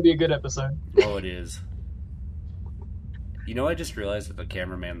 This is gonna be a good episode. Oh, it is. You know, I just realized that the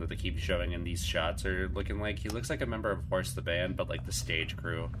cameraman that they keep showing in these shots are looking like he looks like a member of Horse the Band, but like the stage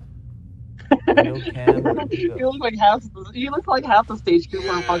crew. You look like half the stage crew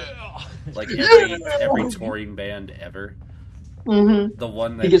for a fucking. Like every touring band ever. Mm-hmm. The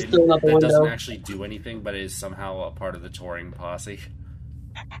one that, doesn't actually do anything, but is somehow a part of the touring posse.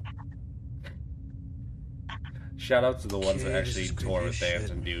 Shout out to the ones that actually tour with bands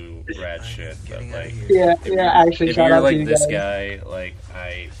and do rad shit. But like, actually, if shout you're out like to you this guys. guy, like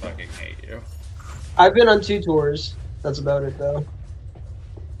I fucking hate you. I've been on 2 tours. That's about it, though.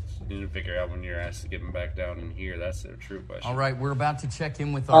 You need to figure out when your ass is getting back down in here. That's the true question. All right, we're about to check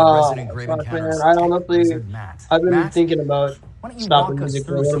in with our resident Grave Encounters. I honestly, I've been thinking about why don't you stopping walk us music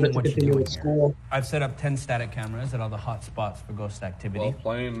for a through little some bit of to what you're continue doing with here? school. I've set up 10 static cameras at all the hot spots for ghost activity. Well,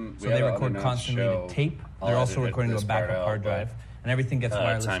 playing, so they record constantly to tape. They're also recording to a backup hard drive. And everything gets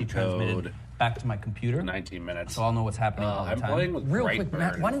wirelessly transmitted back to my computer. 19 minutes. So I'll know what's happening all the I'm time. playing with Real quick, Brightburn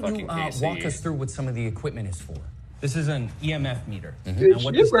Matt, why and don't you fucking walk KC. us through what some of the equipment is for? This is an EMF meter. Good And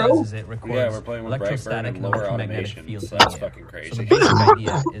what shit, this bro. does is it records Yeah, we're playing with Brightburn electrostatic and and lower electromagnetic automation, fields. so that's in the air. fucking crazy. So the basic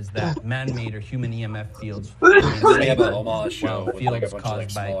idea is that man-made or human EMF fields We have a Omaha show while with, like, a fields bunch of, caused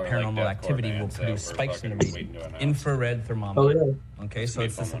like, by smaller, like, paranormal deathcore activity will bands that produce we're spikes in the fucking reading. waiting to announce. Infrared thermometer. Oh, yeah. Okay, so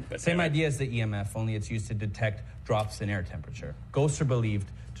it's the same idea as the EMF, only it's used to detect drops in air temperature. Ghosts are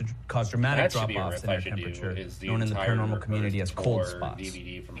believed to cause dramatic That should be a drop-offs riff in I air should do, temperature, is the known in the entire paranormal community as cold Earth spots.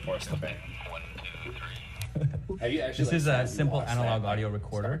 DVD from Force the Band. This is a simple analog audio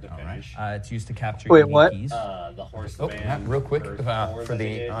recorder. It's used to capture Wait, what? EVPs. The Horse the Oh, Band. Matt, real quick, for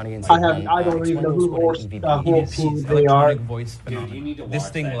the audience. I don't even know who EVPs, they are. electronic voice you phenomenon. need to This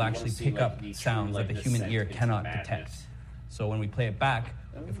watch thing that. will You actually wanna see, pick like, up the sounds true, that the like, human descent ear into cannot madness. detect. So when we play it back,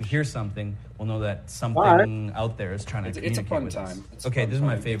 if we hear something, we'll know that something out there is trying to It's a communicate fun with us. time. It's a Okay, fun this is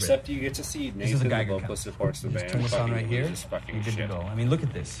my time. favorite. Except you get to see This is a Nathan, the Geiger vocalist counter. of Force the You Band. just turn this on fucking right here. loses fucking You're good to shit. go. I mean, look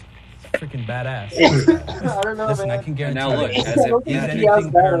at this. Freaking badass. I don't know, Listen, man. I can guarantee now look, you, as if- if yeah, there's he has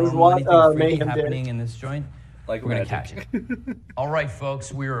anything that is paranormal, what, anything freaky Mayhem did. happening in this joint, Like we're gonna magic. catch it. All right,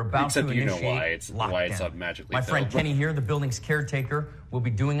 folks, we are about Except to you know initiate why it's lockdown. up magically My friend filled. Kenny here, the building's caretaker, will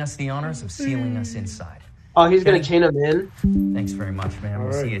be doing us the honors of sealing us inside. Oh, he's gonna chain him in. Thanks very much, man. We'll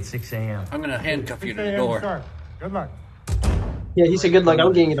All see you right. at 6 a.m. I'm gonna handcuff you to 6 the a.m. door. start. Good luck. Yeah, he said, "Good luck.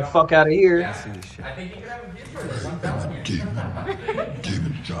 I'm getting you the fuck out of here." I think you can have a gift for this.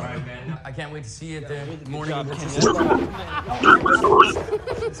 I can't wait to see you at the morning of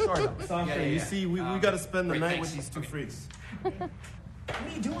You see, we got to spend the night with these two freaks. What are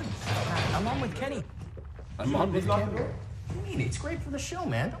you doing? I'm on with Kenny. I'm on with Kenny. What do you mean? It's great for the show,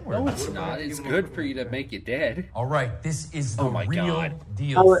 man. Don't worry No, about it's it. not. It's good for you to make you dead. All right, this is the Oh my real God.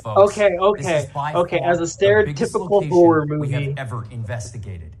 deal, Oh, folks. okay, This is by okay. far As a the biggest stereotypical location horror we movie, have ever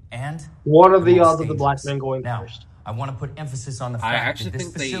investigated, and what are the most odds of the black dangerous. man going now, first? I want to put emphasis on the I fact actually that this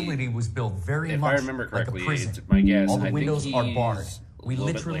think they- facility was built very if much I remember like correctly, a prison. it's my guess. All the I think windows are he's barred. We a little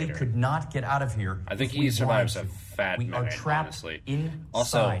bit literally later. could not get out of here. I think if he we survives wanted a to. fat We are minute, trapped honestly. inside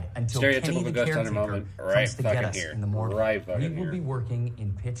Also, until Kenny stereotypical the Ghost Hunter caretaker moment, right comes to get fucking us here. in the morning. Right We fucking will here. be working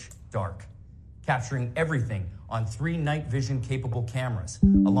in pitch dark, capturing everything on 3 night vision capable cameras,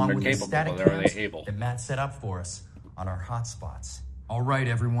 along They're with capable, the static but are they cams able? that Matt set up for us on our hotspots. All right,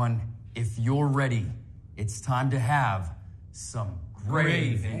 everyone, if you're ready, it's time to have some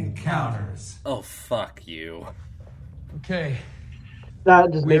grave encounters. Oh, fuck you. Okay.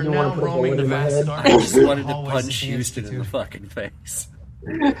 That just We made are me now want to put a roaming bullet the in my vast head. dark I just wanted to hallways punch of the Houston in the Institute. fucking face.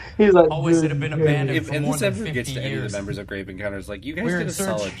 He's like, Hallways that have dude, been dude. abandoned If for more this than ever 50 gets to any of years. the members of Grave Encounters, like, you guys We're did in a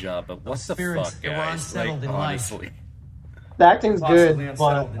search solid job, but what of the spirits fuck, that were guys? unsettled Like, in life. honestly. The acting's Possibly good,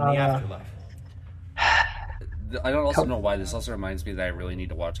 but unsettled in the afterlife. I don't also know why. This also reminds me that I really need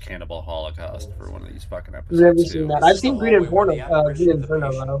to watch Cannibal Holocaust for one of these fucking I've episodes, never too. seen that. I've seen Green Inferno. Green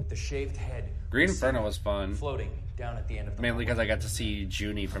Inferno though. The shaved head Green Inferno was fun. floating down at the end of the Mainly because I got to see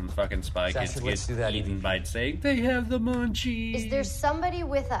Junie from fucking Spy Kids Sasha, let's do that get eaten by saying, they have the munchies. Is there somebody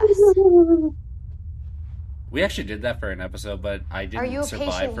with us? We actually did that for an episode, but I Are didn't you a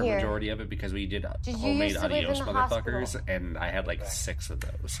survive patient for here? majority of it because we did Did you homemade used to live in adios the motherfuckers, hospital? and I had like 6 of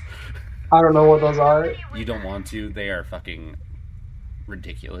those. I don't know what those are. You don't want to. They are fucking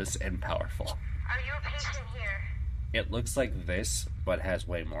ridiculous and powerful. Are you a patient here? It looks like this, but has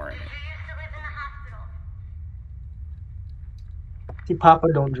way more in it. See, Papa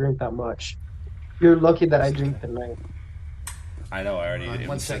don't drink that much. You're lucky that I drink tonight. I know, I already it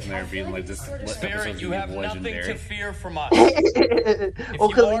was sitting there being like, this episode's you gonna have be nothing to legendary. fear from us. Well, you are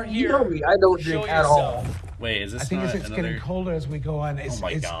because you here, know me, I don't show drink at all. Wait, is this I think not as it's another... getting colder as we go on, it's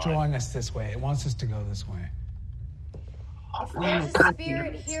my God. drawing us this way. It wants us to go this way. If there's a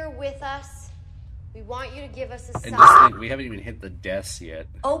spirit here with us, We want you to give us a And sign. just think, we haven't even hit the deaths yet.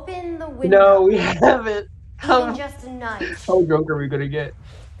 Open the window. No, we haven't. Even just a nudge. How drunk are we gonna get?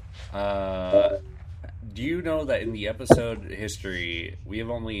 Do you know that in the episode history, we have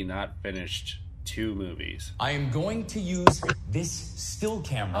only not finished 2 movies? I am going to use this still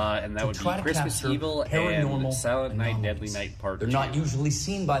camera. And that would be Christmas Evil and Silent Night, Deadly Night Part 2. They're not usually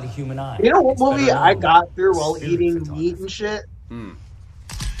seen by the human eye. You know what movie I got through while eating meat and shit?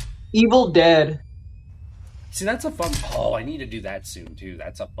 Evil Dead. See, that's a fun. Oh, I need to do that soon too.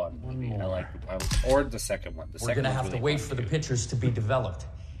 That's a fun movie. Or the second one. We're gonna have to wait for the pictures to be developed.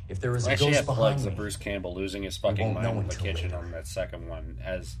 If there is a actually ghost have behind plugs me, of Bruce Campbell losing his fucking mind in the kitchen on that second one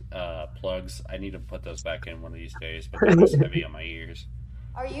as plugs. I need to put those back in one of these days, but they're just heavy on my ears.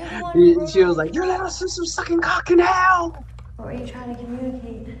 Are you the one who She was like, "Your little sister's sucking cock in hell." What were you trying to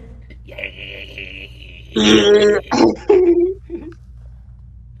communicate?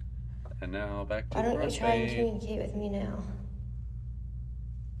 And now back to Why don't you try and Crossfade. communicate with me now?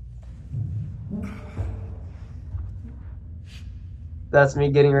 That's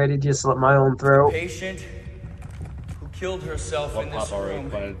me getting ready to slit my own throat. patient who killed herself in this Papa room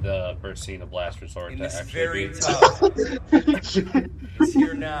wanted the first scene of Last Resort in to this actually very be. tub is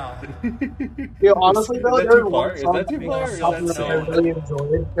here now. Yo, honestly though, Is that there too was far? one Is song that too far? Is that that I so- really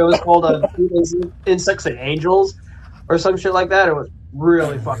enjoyed. It was called Insects and Angels or some shit like that. It was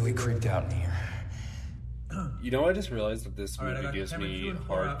really fucking creeped out in here. You know, I just realized that this Alright, I movie got gives me temperature and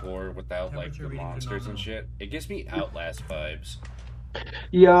core up. hardcore without like Temperature the reading to monsters and nominal. shit. It gives me Outlast vibes.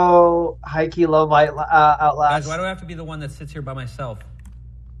 Yo, high key love Outlast. Guys, why do I have to be the one that sits here by myself?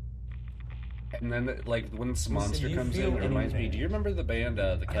 And then, like, when this monster you comes feel in, it reminds me. Do you remember the band,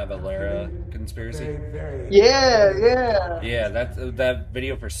 the Cavalera Conspiracy? Yeah. Yeah, that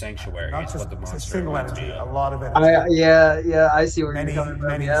video for Sanctuary Not is just what the it's a monster single reminds energy, me a of. lot of energy. Yeah, I see where Many, you're coming from.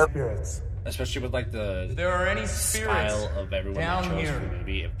 many Yep. spirits. Especially with like the If there are any spirits style of everyone that down chose here, for the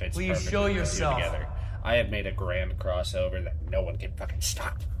movie, it fits please perfectly show with the two yourself. together. I have made a grand crossover that no one can fucking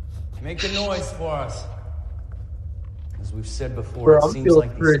stop. Make a noise for us. As we've said before, Bro, it I'm seems feeling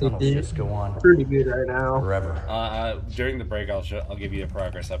like these pretty tunnels deep. just go on Pretty good right now. forever. During the break, I'll give you a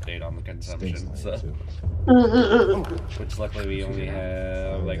progress update on the consumption. So, which luckily we only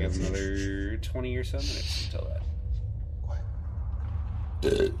have like another 20 or so minutes until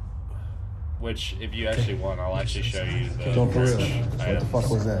that. Which, if you actually want, I'll actually show you the. Don't for real. items. What the fuck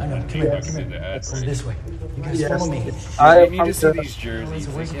was that? I don't know if I can do the ad break. This way. You guys Yes. follow me. You need to see these jerseys.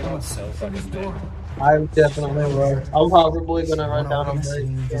 They came out so fucking big. I definitely will. I'm probably gonna run down on break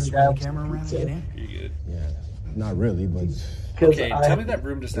and grab some pizza. You're good. Yeah, not really, but. Okay, tell me that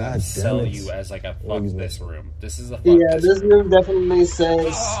room does not God sell damn it. you as like a fuck this room. This is a fuck Yeah, this this room definitely says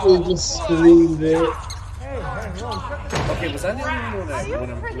it just screams it. Okay, was that the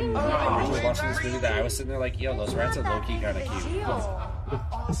only one when we were watching this movie that I was sitting there like, yo, those rats are low-key kind of cute.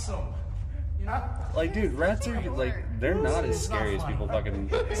 Awesome. Like, dude, rats are, like, they're not as scary as people fucking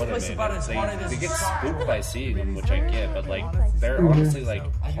put them place in. about as haunted as They get a soccer spooked by seeing them, which I get, but, like, they're honestly, like,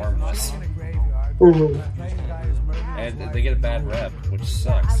 harmless. And they get a bad rep, which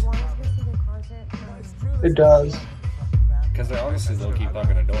sucks. It does. Because they're honestly low-key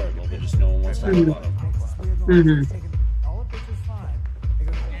fucking adorable, but just no one wants to talk about them.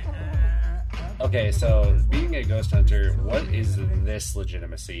 Okay, so being a ghost hunter, what is this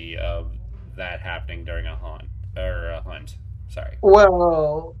legitimacy of that happening during a hunt? Sorry.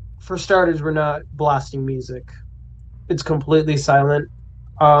 Well, for starters, we're not blasting music. It's completely silent.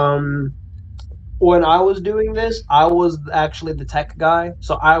 When I was doing this, I was actually the tech guy,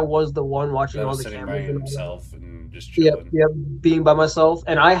 so I was the one watching That all was the sitting cameras. by and all that. himself and just chilling. Yep, being by myself,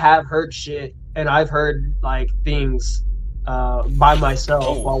 and I have heard shit, and I've heard like things by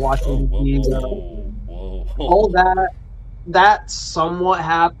myself while watching these. All that somewhat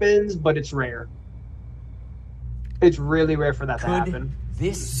happens, but it's rare. It's really rare for that to happen.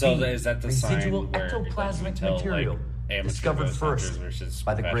 Is that the sign residual where you ectoplasmic tell, material like, amateur discovered ghost first hunters versus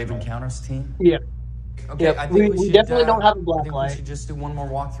by the Grave professional? Encounters team? Yeah. Okay, Yep. I think We should, definitely don't have a black I think light. we should just do one more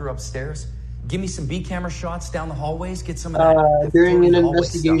walkthrough upstairs. Give me some B camera shots down the hallways. Get some of that. During an floaty hallway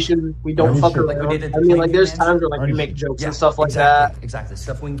investigation, we don't fuck Like we around. did at the I mean, like Playing there's Mansion. times where like we make jokes Yeah, and stuff like exactly, that. Exactly.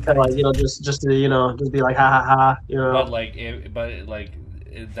 Stuff we can And, cut. like, you know, just to just be like ha ha ha, you know.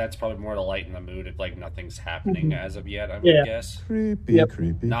 That's probably more to lighten the mood if like nothing's happening as of yet. I would Yeah. guess. Creepy.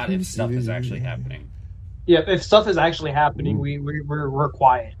 Not if stuff is actually happening. Yeah, if stuff is actually happening, we're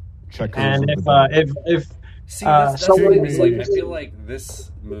quiet. Check And those if over there. if See, that's the thing is, like, I feel like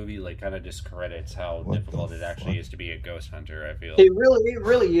this movie like kind of discredits how difficult it actually is to be a ghost hunter. I feel it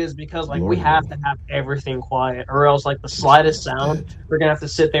really is, because like we have to have everything quiet, or else like the slightest sound, we're gonna have to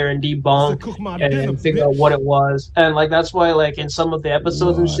sit there and debunk and figure out what it was. And like that's why like in some of the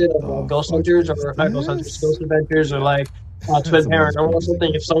episodes and shit of Ghost Hunters, or not Ghost Hunters, Ghost Adventures, or like Twin Paranormal or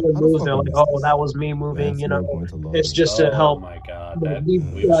something, if someone moves, they're like, "Oh, that was me moving," you know. It's just to help. Oh my god,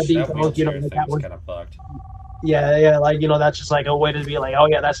 debunk, you know, like that was kind of fucked. Yeah, like, you know, that's just like a way to be like, oh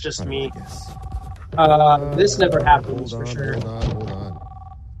yeah, that's just me. This never happens for sure. Hold on.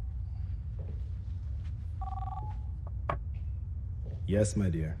 Yes,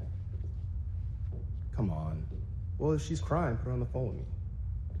 my dear. Come on. Well, if she's crying, put her on the phone with me.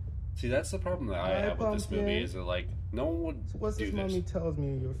 See, that's the problem that I have with this movie, is that like no one would So what's do this this. mommy tells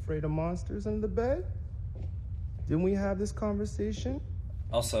me? You're afraid of monsters under the bed? Didn't we have this conversation?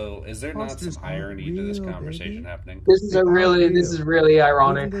 Also, is there not some irony to this conversation happening? This is really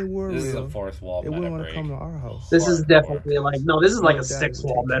ironic. This is a fourth wall meta wouldn't want to break. come to our house. This is definitely like, no, this is like a sixth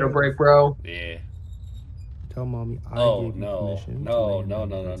wall meta break, bro. Yeah. Tell mommy I Oh gave you no, permission. no,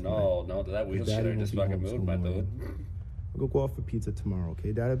 that wheel shit I just fucking moved, my dude. We'll go out for pizza tomorrow,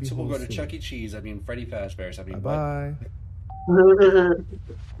 okay? Dad'll be So home we'll go to soon. Chuck E. Cheese. Freddy Fazbear's. Bye.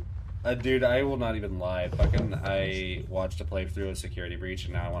 Dude, I will not even lie. I watched a playthrough of Security Breach,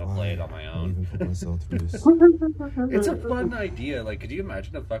 and now I want to play it on my own. It's a fun idea. Like, could you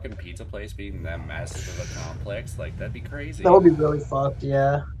imagine a fucking pizza place being that massive of a complex? Like, that'd be crazy. That would be really fucked,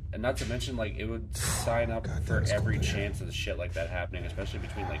 yeah. And not to mention, like, it would sign up for every chance of shit like that happening, especially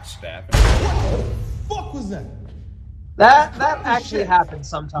between, like, staff and... What the fuck was that? That actually happens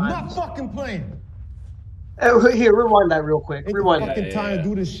sometimes. I'm not fucking playing. Here, rewind that real quick. Rewind fucking that. time to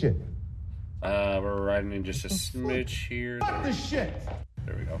do this shit. We're riding in just a smidge here. Fuck this shit.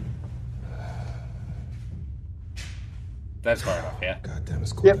 There we go. That's far enough, yeah? God damn,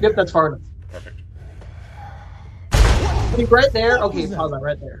 it's cool. Yep, that's far enough. Perfect. Right there. Okay, pause that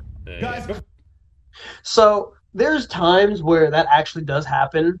right there. Guys, So there's times where that actually does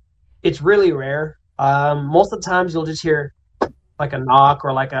happen. It's really rare. Most of the times you'll just hear like a knock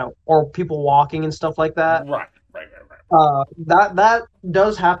or people walking and stuff like that. Right. That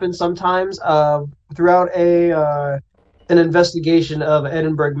does happen sometimes. Throughout an investigation of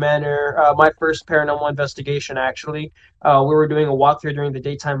Edinburgh Manor, my first paranormal investigation actually, we were doing a walkthrough during the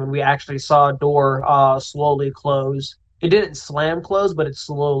daytime, and we actually saw a door slowly close. It didn't slam close, but it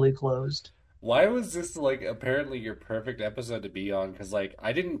slowly closed. Why was this, like, apparently your perfect episode to be on? Because, like,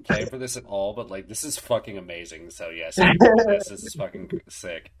 I didn't plan for this at all, but, like, this is fucking amazing. So, yes, this is fucking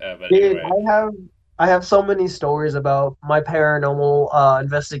sick. But Dude, anyway. I have so many stories about my paranormal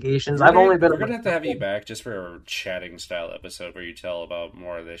investigations. I've only been... We're going to have you back just for a chatting style episode where you tell about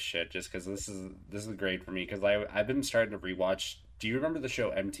more of this shit, just because this is great for me, because I've been starting to rewatch... Do you remember the show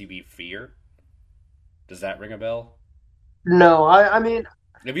MTV Fear? Does that ring a bell? No, I mean...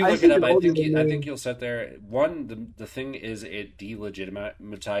 If you look it up, I think you'll sit there. One, the thing is, it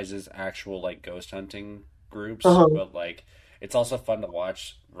delegitimizes actual like ghost hunting groups, but like it's also fun to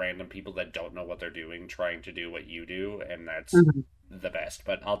watch random people that don't know what they're doing trying to do what you do, and that's the best.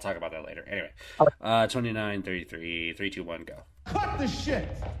 But I'll talk about that later. Anyway, 29, 33, 3, 2, 1, go. cut this shit.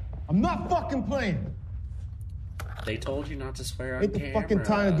 I'm not fucking playing. They told you not to swear on Ain't the camera. fucking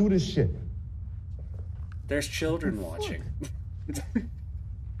time to do this shit. There's children watching.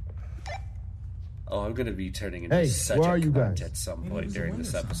 Oh, I'm going to be turning into such a cunt at some point during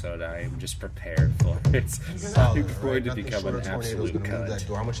this episode. I am just prepared for it. I'm going to become an absolute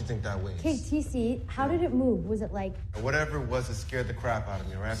cunt. How much you think that weighs? Okay, TC, how did it move? Was it like... Whatever it was, it scared the crap out of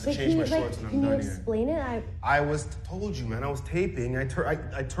me. I have to But change my shorts and I'm can you done here. explain it? I was told you, man. I was taping. I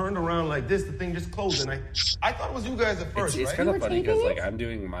turned around like this. The thing just closed, and I thought it was you guys at first. It's kind of funny because like I'm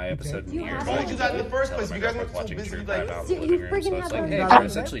doing my episode in here. I told you that in the first place. You guys were so watching busy. True Like, Crime out in the living room, so it's like, hey, we're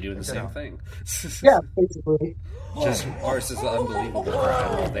essentially doing the same thing. Yeah, basically. Just ours is the unbelievable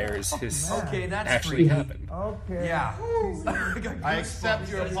crime, while theirs is actually happened. Okay. Yeah. I accept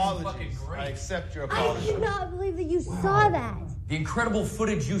your apologies. I accept your I apologies. cannot believe that you saw that. The incredible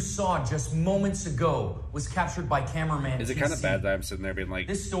footage you saw just moments ago was captured by cameraman Is it TC. kind of bad that I'm sitting there being like,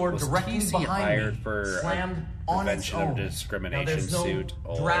 This door was directly TC behind hired me for slammed a on its prevention of own. discrimination Now, there's no suit?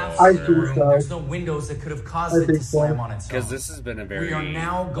 drafts I in the think room. so. There's no windows that could have caused it to slam on its own. Because this has been a very We are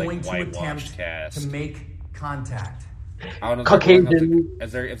now going like, to attempt cast. to make contact. I don't know Caucasian.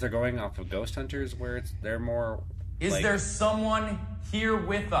 if they're going off of Ghost Hunters, where they're more. Is like, there someone here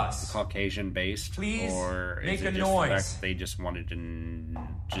with us? Caucasian based, Please or make is it a just noise. the fact that they just wanted to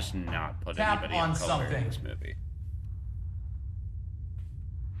just not put Tap anybody on of color something. in this movie?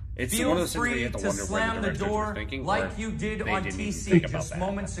 It's Feel one of those things where you free have to to wonder slam where the the directors door were thinking, like or you did they on didn't even TC think about just that.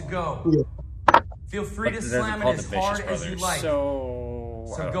 moments ago. Yeah. Feel free But to they're slam it called as the Vicious hard as you Brothers, like.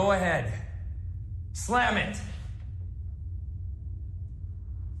 So I don't go know. ahead. Slam it.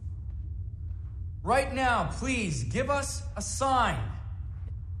 Right now, please give us a sign.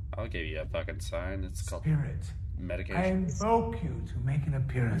 I'll give you a fucking sign. It's called Spirit, medication. I invoke you to make an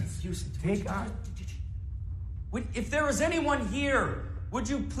appearance. Take on. If there is anyone here, would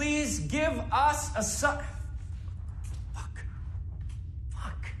you please give us a sign? Fuck.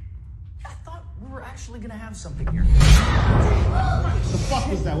 I thought we were actually gonna have something here. What the fuck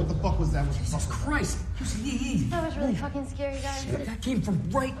was that? What the fuck was that? What the fuck Jesus was Christ! That was really fucking scary, guys. That came from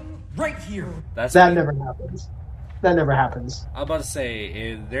right here. That never happens. That never happens. I'm about to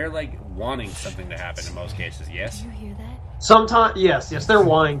say they're like wanting something to happen in most cases. Yes. Did you hear that? Sometimes, yes, they're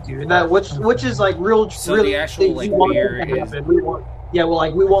wanting to. That which is like real. So really, the actual like fear is. We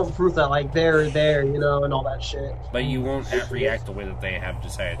want proof that like they're there, and all that shit. But you won't react the way that they have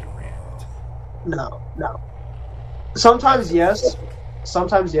decided to react. No. Sometimes yes.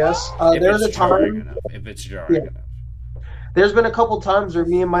 There's a time. If it's jarring enough. There's been a couple times where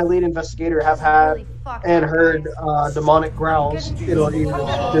me and my lead investigator have had and heard demonic growls, during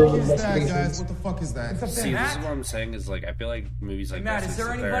investigations. What the fuck is that? See, this is what I'm saying is like I feel like movies like Matt, this is there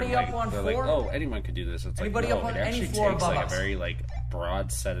sit there anybody and, up on they're floor? like, oh, anyone could do this. It's Anybody like, up no, on it any actually floor takes above like us? a very like broad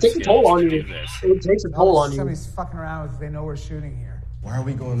set of Takes a toll skills on to you. do this. It takes a toll on you. Somebody's fucking around if they know we're shooting here. Why are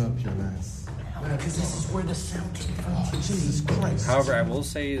we going up here, Lance? Because this is where the sound came from. Jesus Christ. However, I will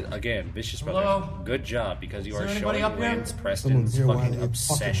say again, Vicious Brothers, Hello? good job because you are Is there anybody showing up here? Lance Preston's Someone's here, fucking why are they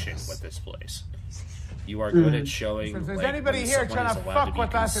obsession fucking us? with this place. You are good at showing. If there's like, anybody when here someone trying is to allowed fuck to be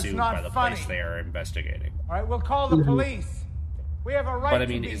with us, it's consumed not by the funny. place they are investigating. All right, we'll call the police. We have a right But I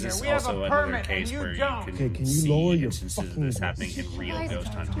to mean, be is here. this We have also a another permit, case and where you you don't. can, Okay, can you see lower your instances of fucking this voice? happening in real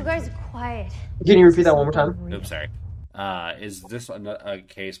ghost hunting? You guys are quiet. Can you repeat that one more time? Oops, sorry. Is this a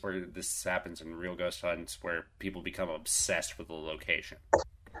case where this happens in real ghost hunts where people become obsessed with the location?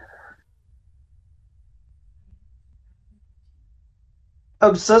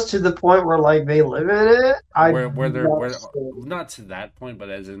 Obsessed to the point where like they live in it. Where they're not to that point, but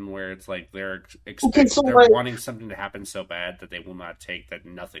as in where it's like they're they're like, wanting something to happen so bad that they will not take that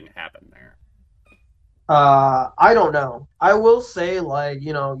nothing happened there. I don't know. I will say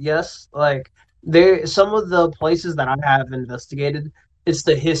yes, like some of the places that I have investigated, it's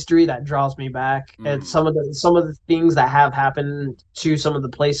the history that draws me back, and some of the things that have happened to some of the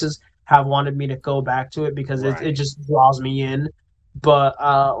places have wanted me to go back to it because it just draws me in. But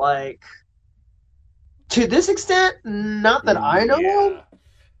like to this extent, not that I know of.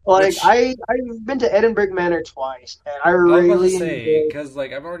 Like I've been to Edinburgh Manor twice, and I really because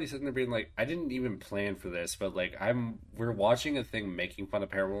like I'm already sitting there being like I didn't even plan for this, but like we're watching a thing making fun of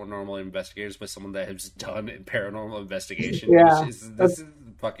paranormal investigators with someone that has done paranormal investigation. Yeah, this is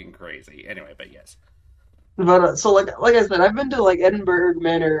fucking crazy. Anyway, but yes. But so like I said, I've been to like Edinburgh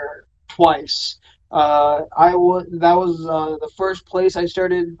Manor twice. That was the first place I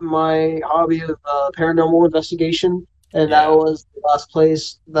started my hobby of paranormal investigation. And that was the last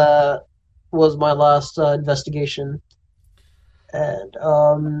place that was my last investigation. And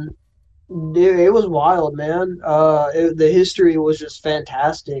it was wild, man. The history was just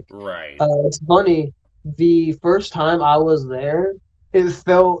fantastic. Right. It's funny. The first time I was there, it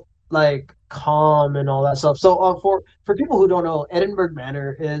felt like calm and all that stuff. So for people who don't know, Edinburgh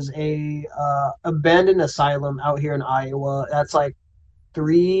Manor is a abandoned asylum out here in Iowa. That's like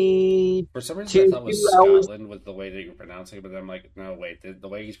For some reason, I thought it was Scotland with the way that you're pronouncing it, but then I'm like, no, wait, the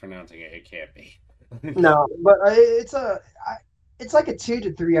way he's pronouncing it, it can't be. No, but it's like a 2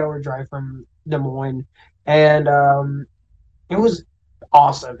 to 3 hour drive from Des Moines, and it was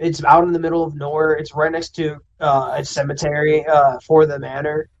awesome. It's out in the middle of nowhere. It's right next to a cemetery for the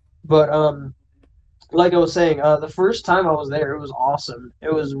manor. But like I was saying, the first time I was there, it was awesome.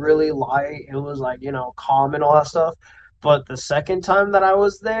 It was really light. It was like calm and all that stuff. But the second time that I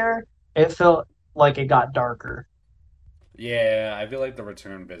was there, it felt like it got darker. Yeah, I feel like the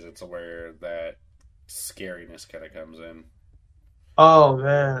return visits are where that scariness kind of comes in. Oh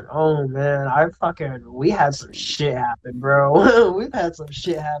man, we had some shit happen, bro. We've had some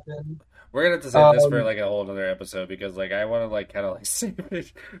shit happen. We're gonna have to save this for like a whole other episode because like I want to like kind of like save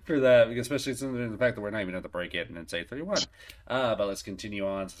it for that, because especially since the fact that we're not even at the break yet and it's 8:31. But let's continue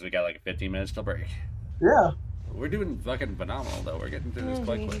on since we got like 15 minutes till break. Yeah. We're doing fucking phenomenal though. We're getting through this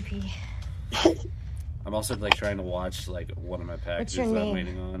quite quick. I'm also like trying to watch like one of my packages that I'm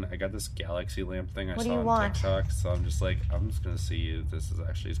waiting on. I got this galaxy lamp thing I saw on TikTok, so I'm just gonna see if this is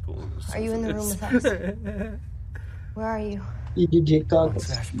actually as cool as Are you in the room with us? Where are you? You do TikTok.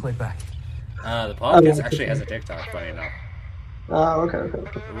 Smash, play back. The podcast actually has a TikTok, funny enough. Oh, okay.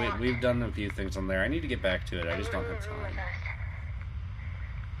 We've done a few things on there. I need to get back to it. I just don't have time.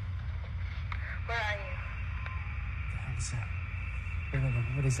 Where are you? What is that?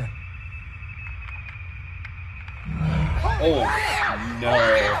 Wait, what is that? Oh,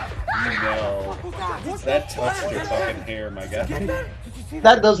 no. That touched your fucking hair, my guy.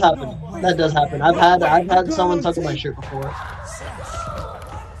 That does happen. I've had someone tuck in my shirt before. Please,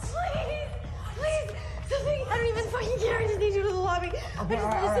 something. I don't even fucking care. I just need you to the lobby. Something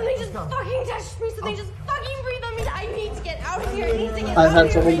just fucking touched me. Something just fucking breathed on me. I need to get out of here. I need to get I've out had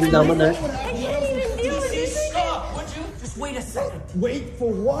of someone here. be down my neck. I can't even deal with this. Stop, would you? Just wait a second. Wait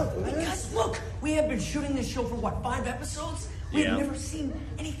for what? Because look, we have been shooting this show for what, 5 episodes? We've Yeah. never seen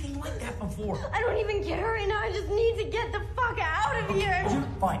anything like that before. I don't even care right now. I just need to get the fuck out of here.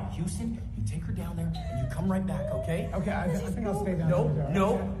 Fine, Houston, you take her down there and you come right back, okay? Okay, I think I'll stay down there.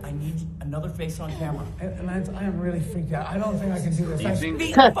 No, I need another face on camera. Lance, I am really freaked out. I don't think I can do this. Do you think?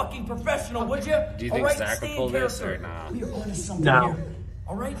 Be fucking professional, would you? Do you think All right, Zach stay would in pull this or character. nah? We are onto something No. here.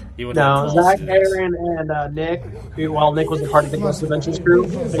 All right? He would No, have Zach, to do this. Aaron, and Nick. While Nick was a part of the Ghost Adventures crew,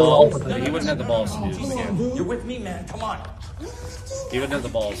 they were all with He him. wouldn't have the balls to do this again. You're with me, man. Come on. He wouldn't have the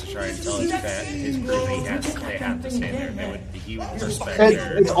balls to try and tell his crew they have to stay there. He would respect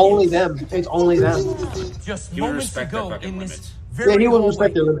It's only them. It's only them. Just He would moments respect their ago fucking in this limits. very Yeah, he would hallway,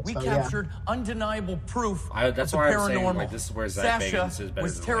 respect their limits, we though, yeah. captured undeniable proof That's of the why I'm paranormal. saying, like, this is where Zach Sasha Bagans is better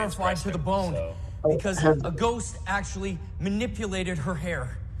was than terrified Lance to the Preston, bone so. because a ghost actually manipulated her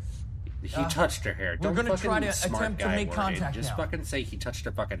hair. He touched her hair. we're Don't gonna fucking try to smart attempt to guy make word contact it. Just now. fucking say he touched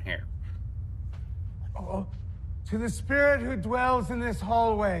her fucking hair. Oh, to the spirit who dwells in this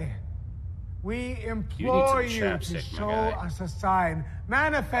hallway, we implore some you to chapstick, my show guy. us a sign.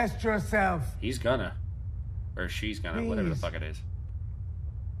 Manifest yourself. He's gonna. Or she's gonna, whatever the Please. fuck it is.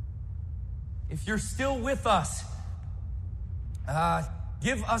 If you're still with us,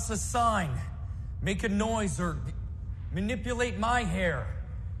 give us a sign. Make a noise or manipulate my hair.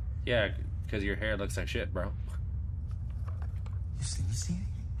 Yeah, because your hair looks like shit, bro. You see anything?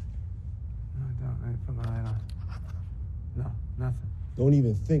 No, don't. Let me put my light on. No, nothing. Don't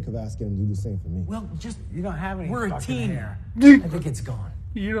even think of asking him to do the same for me. Well, just You don't have any we're a fucking team. hair. I think it's gone.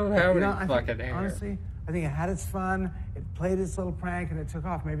 You don't have You any know, I fucking think, hair. honestly, I think it had its fun. It played its little prank and it took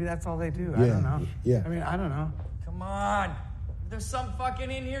off. Maybe that's all they do. I Yeah, don't know. yeah. I mean, I don't know. Come on. There's some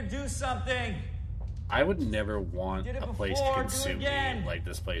fucking in here. Do something. I would never want Did it a place before, to do it consume me again. like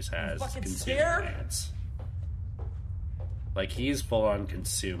this place has fucking consumed scared? Lance. Like, he's full on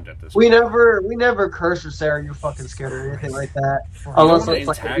consumed at this We point. never curse or say, "Are you fucking scared?" or anything like that. You Unless don't it's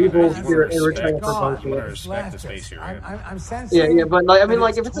like an antagonize, evil you spirit in wanna return respect- for you wanna bullshit. respect the space you're in. I'm sensing. Yeah, but like I mean,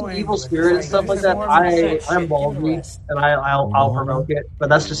 like if it's an toying evil with it. spirit and stuff like that, I'm ballsy and I'll provoke it. But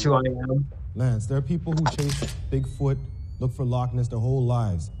that's just who I am. Lance, there are people who chase Bigfoot, look for Loch Ness their whole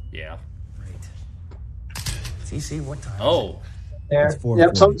lives. Yeah. CC, what time? Oh. There. It's 4:40.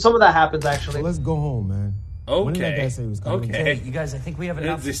 Yep. Some of that happens actually. So let's go home, man. When did that guy say he was coming? Okay. You guys, I think we have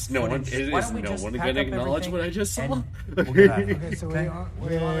enough. Is no one footage. Why don't we just gonna pack up acknowledge everything what I just saw? and we'll get out of here. Okay, so what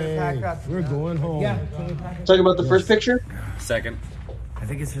do you want me to pack up? We're going home. Yeah. Can we pack up? Talking about the first picture. Second. I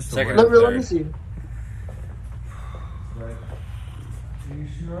think it's just a Second. word. Let me see.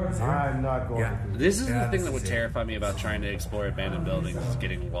 I'm not going Yeah. to do This is the Yeah, thing this that would is it. terrify me about trying to explore abandoned buildings is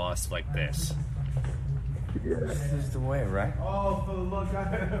getting lost like this. This is the way, right? Oh, for the look,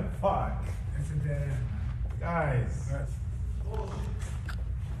 fuck. It's a dead end. Guys.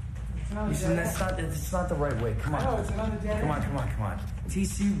 Listen, it's not the right way. Come on. No, it's another dead end. Come on.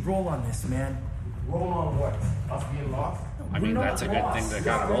 TC, roll on this, man. Roll on what? Us being lost? I mean, We're that's a not good lost. thing to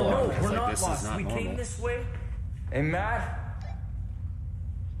kind of roll on. No, Because we're like not this lost. is not We normal. came this way. Hey, Matt.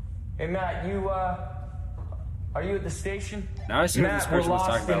 Hey, Matt, you, are you at the station? Now I see what Matt, this person we're was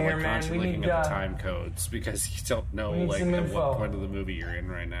talking lost in about, here, like man. constantly We looking need, at the time codes because you don't know we need like some at info. what point of the movie you're in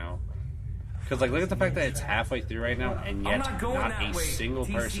right now. Because like look at the fact that it's halfway through right now, and I'm yet not going not that a way, single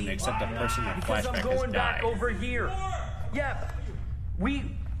TC. person except a person in Because I'm flashback has going back died. over here. Yeah,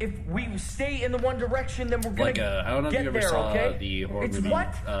 if we stay in the one direction, then we're gonna Like I don't know if get you ever there, saw okay? the horror It's movie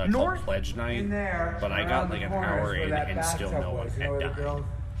what? called North? Pledge Night, In there, but I got like an hour in and still no one had died.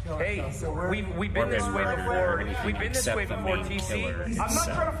 Hey, we've been this way before. We've been this way before, TC. I'm not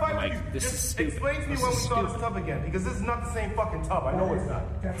trying to fight with you. Like, this is Just stupid. explain to me This when we is saw this stupid. tub again, because this is not the same fucking tub. I know it's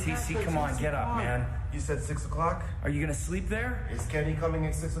not. TC, come on, get up, man. You said 6 o'clock? Are you gonna sleep there? Is Kenny coming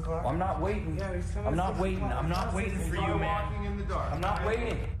at 6 o'clock? I'm not waiting. Yeah, he's coming I'm at not 6 waiting. o'clock. I'm not waiting for you, You're man. walking in the dark. I'm not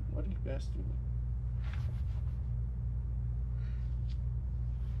waiting. What do you guys do?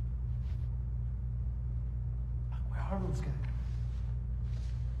 Where are Harvard's guy.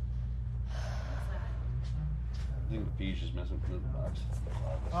 I think the Beach is messing with the box.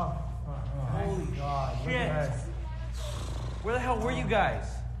 Holy God! Shit! Where the hell were you guys?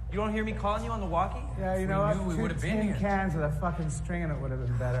 You don't hear me calling you on the walkie? Yeah, you know what? We would have been here. Cans with a fucking string in it would have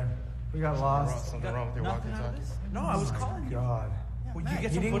been better. We got lost. Something wrong with your walkie-talkie? No, I was calling you. God. Well, you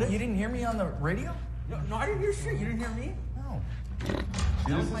get some footage? You didn't hear me on the radio? No, I didn't hear shit. You didn't hear me? No. See,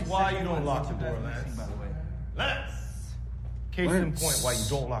 this is why you don't lock the door, Lance. By the way. Lance! Case in point, why you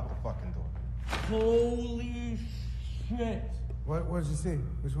don't lock the fucking door. Holy shit. What did you see?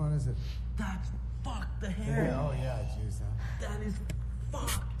 Which one is it? That's fucked the hair. Yeah, oh yeah, jeez. That is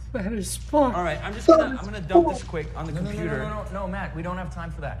fucked. That is fucked. All right, I'm gonna dump this quick on the computer. No, Matt, we don't have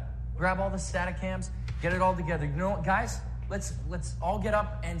time for that. Grab all the static cams, get it all together. You know what, guys? Let's all get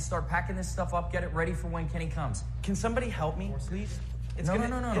up and start packing this stuff up, get it ready for when Kenny comes. Can somebody help me, please? No.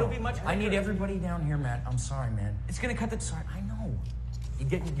 It'll be much I need everybody down here, Matt. I'm sorry, man. It's gonna cut the... Sorry, I know. You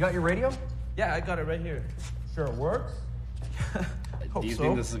got your radio? Yeah, I got it right here. Sure it works? Do you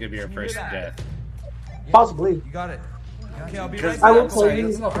think this is gonna be our first death? Possibly. You got it. Okay, I'll be right back. I will tell you,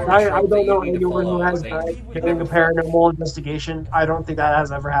 I don't know anyone who has died doing a paranormal investigation. I don't think that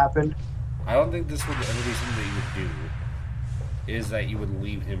has ever happened. I don't think this would ever be something that you would do, is that you would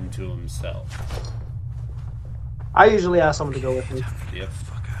leave him to himself. I usually ask someone to go with me. Yep.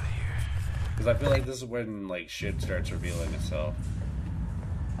 Fuck out of here. Because I feel like this is when, like, shit starts revealing itself.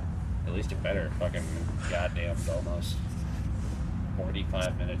 At least it better. Fucking goddamn almost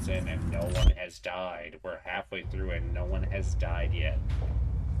 45 minutes in and no one has died. We're halfway through and no one has died yet.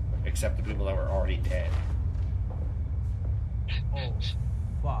 Except the people that were already dead. Oh,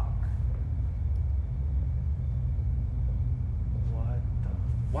 fuck. What the...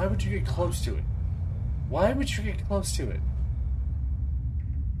 Why would you get close to it? Why would you get close to it?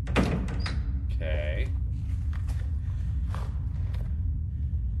 Okay.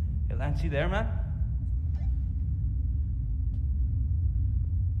 Hey, Lance, you there, man?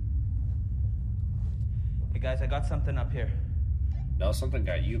 Hey, guys, I got something up here. No, something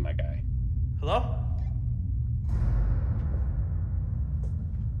got you, my guy. Hello?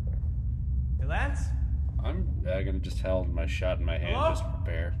 Hey, Lance? I'm gonna just hold my shot in my hand. Hello? Just to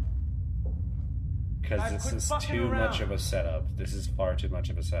prepare. Because this is too much of a setup. This is far too much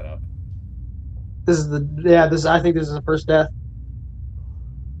of a setup. I think this is the first death.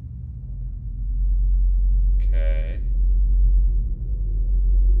 Okay.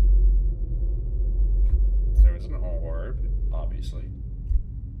 There was an orb, obviously.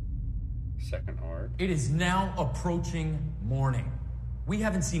 Second orb. It is now approaching morning. We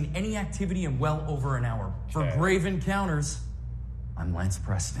haven't seen any activity in well over an hour. For grave encounters, I'm Lance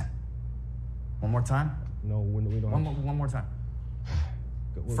Preston. One more time? No, we don't. One more time.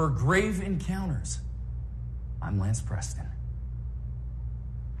 For grave encounters, I'm Lance Preston.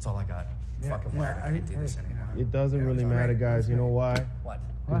 That's all I got. Fucking I didn't do this anymore. It doesn't really matter, guys. You know why? What?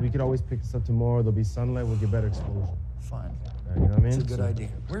 Because we could always pick this up tomorrow. There'll be sunlight. We'll get better exposure. Fine. You know what I mean? It's a good idea.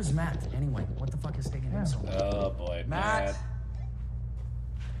 Where's Matt, anyway? What the fuck is taking him so long? Oh, boy. Matt!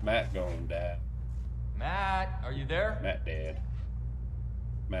 Matt going dead. Matt, are you there? Matt dead.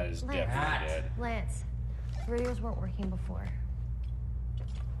 Matt is Lance. definitely dead. Lance, the radios weren't working before.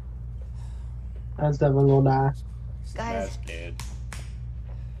 That's definitely gonna die. Guys, Matt's dead.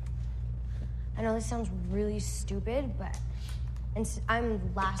 I know this sounds really stupid, but I'm the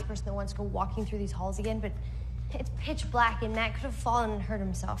last person that wants to go walking through these halls again, but it's pitch black and Matt could have fallen and hurt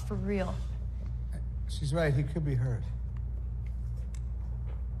himself for real. She's right, he could be hurt.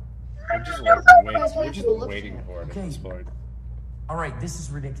 We're just waiting for it at this point. All right, this is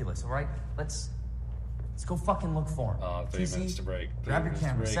ridiculous, all right? Let's go fucking look for him. 3 minutes to break. Grab your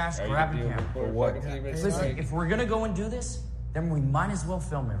camera. Sash, grab your camera. For what? Listen, if we're gonna go and do this, then we might as well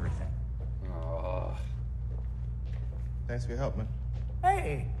film everything. Thanks for your help, man.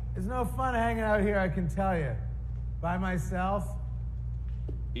 Hey, it's no fun hanging out here, I can tell you. By myself.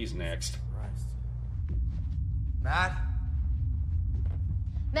 He's next. Christ. Matt?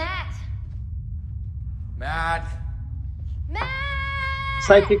 Matt! Matt? Matt!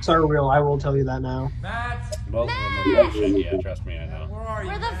 Psychics are real, I will tell you that now. Matt! Most of them are bullshit, yeah, trust me, I know. Where are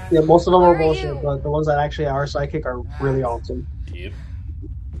you, Yeah, most of them are bullshit, but the ones that actually are psychic are really awesome. Yep.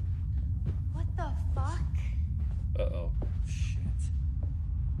 What the fuck? Uh-oh. Shit.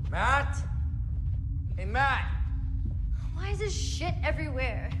 Matt? Hey, Matt! Why is this shit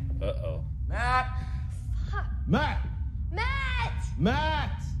everywhere? Uh-oh. Matt! Fuck. Matt! Matt!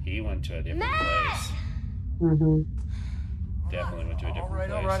 Matt! He went to a different Matt! place. Mm-hmm. Definitely went to a different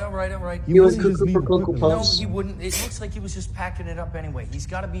place. All right. He was cuckoo for Cocoa No, Puffs. he wouldn't. It looks like he was just packing it up anyway. He's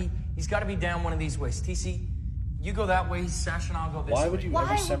got to be down one of these ways. TC, You go that way, Sash and I'll go this way. Why would you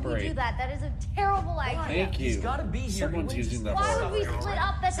ever separate? Why would we do that? That is a terrible idea. Thank you. He's got to be here. Someone's using the Why word. would we split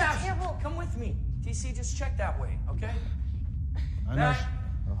up? That's a Sash, terrible... come with me. TC, just check that way, okay? Matt.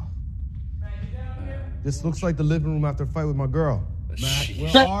 This looks like the living room after a fight with my girl. Matt,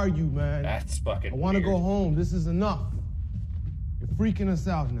 where are you, man? That's fucking I want to weird. go home. This is enough. You're freaking us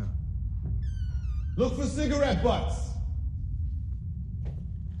out now. Look for cigarette butts.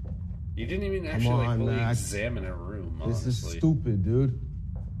 You didn't even actually on, fully Max. examine a room, This honestly. is stupid, dude.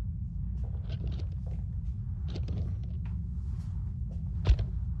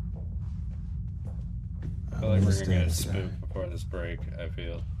 I feel like we're gonna get a spook before this break, I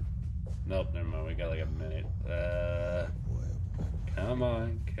feel. Nope, never mind. We got like a minute. Come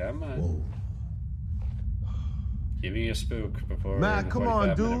on. Whoa. Give me a spook before Matt, the come on,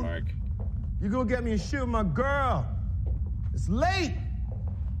 45-minute dude. mark. You gonna get me a shit with my girl. It's late.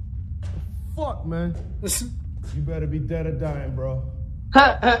 Fuck, man. You better be dead or dying, bro.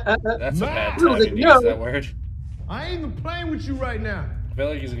 That's a bad time to use that word. I ain't even playing with you right now. I feel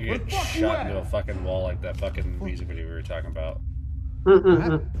like he's gonna Where get the fuck you shot at? into a fucking wall like that fucking music video we were talking about.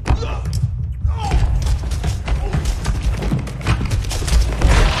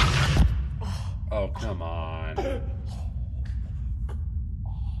 Oh, come on.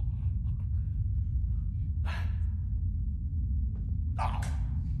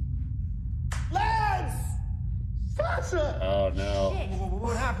 Lads! Sasha! Oh, no.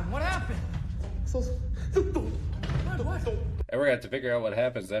 What happened? What happened? And we're gonna have to figure out what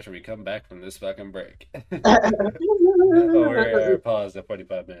happens after we come back from this fucking break. We're paused at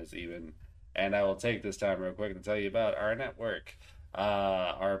 45 minutes even. And I will take this time real quick to tell you about our network,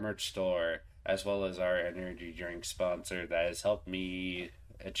 our merch store, as well as our energy drink sponsor that has helped me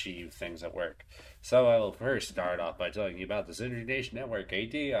achieve things at work. So I will first start off by telling you about the Synergy Nation Network, a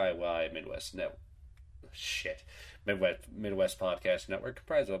DIY Midwest podcast network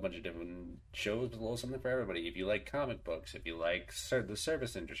comprised of a bunch of different shows with a little something for everybody. If you like comic books, if you like the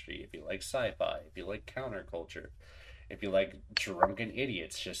service industry, if you like sci-fi, if you like counterculture, if you like drunken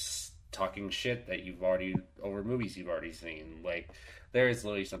idiots just talking shit that you've already over movies you've already seen, like there is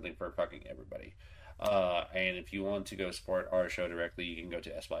literally something for fucking everybody. And if you want to go support our show directly, you can go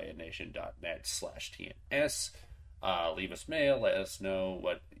to synnation.net/TNS. Leave us mail, let us know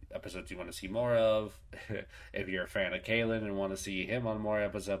what episodes you want to see more of. If you're a fan of Kalen and want to see him on more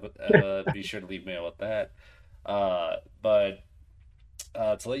episodes, be sure to leave mail with that. But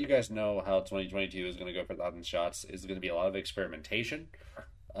to let you guys know how 2022 is going to go for Thoughts and Shots is going to be a lot of experimentation.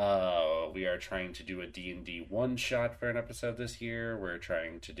 We are trying to do a D&D one-shot for an episode this year. We're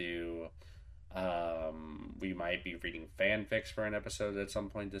trying to do... we might be reading fanfics for an episode at some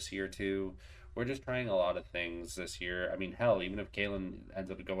point this year, too. We're just trying a lot of things this year. I mean, hell, even if Kalen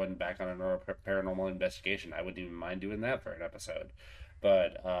ends up going back on a paranormal investigation, I wouldn't even mind doing that for an episode.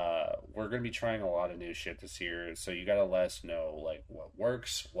 But we're going to be trying a lot of new shit this year, so you got to let us know like what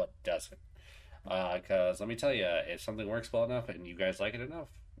works, what doesn't. Because let me tell you, if something works well enough and you guys like it enough,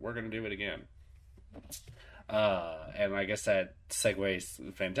 we're going to do it again. And I guess that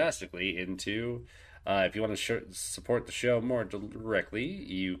segues fantastically into... if you want to support the show more directly,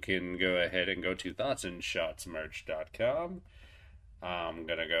 you can go ahead and go to thoughtsandShotsmerch.com. I'm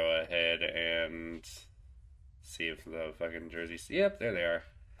going to go ahead and see if the fucking jerseys... Yep, there they are.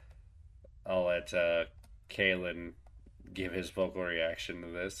 I'll let Kalen give his vocal reaction to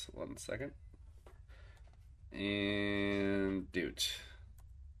this. 1 second. And... dude.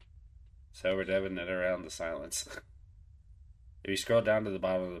 Sober Devin and around the silence. If you scroll down to the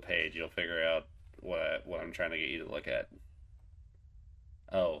bottom of the page, you'll figure out what I'm trying to get you to look at.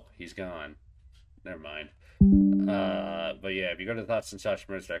 Oh, he's gone. Never mind. But yeah, if you go to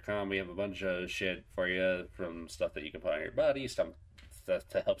thoughtsandshotsmerch.com, we have a bunch of shit for you, from stuff that you can put on your body, stuff that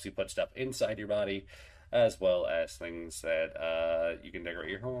helps you put stuff inside your body, as well as things that you can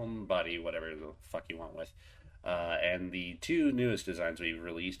decorate your home, body, whatever the fuck you want with. And the two newest designs we've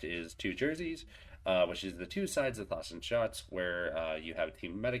released is 2 jerseys, which is the 2 sides of Thoughts and Shots, where you have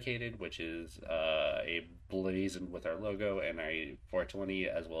Team Medicated, which is a blazoned with our logo, and a 420,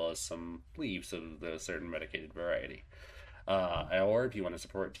 as well as some sleeves of the certain medicated variety. Or if you want to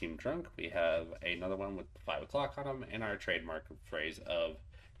support Team Drunk, we have another one with 5 o'clock on them, and our trademark phrase of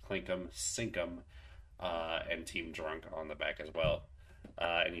Clinkum, Sinkum, and Team Drunk on the back as well.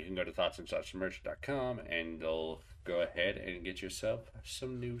 And you can go to thoughtsandsuchmerch.com and you'll go ahead and get yourself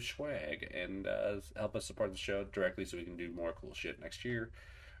some new swag and help us support the show directly so we can do more cool shit next year,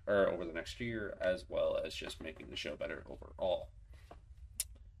 or over the next year, as well as just making the show better overall.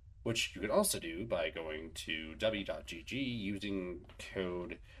 Which you can also do by going to w.gg using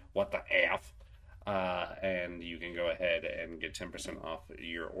code WhatTheF and you can go ahead and get 10% off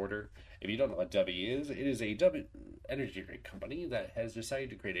your order. If you don't know what W is, it is a W energy drink company that has decided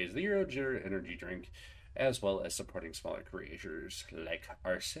to create a zero-sugar energy drink, as well as supporting smaller creators like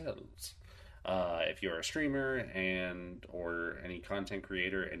ourselves. If you're a streamer or any content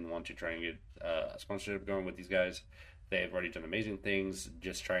creator and want to try and get a sponsorship going with these guys, they've already done amazing things.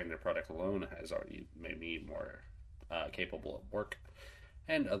 Just trying their product alone has already made me more capable of work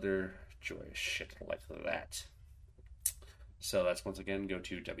and other joyous shit like that. So that's, once again, go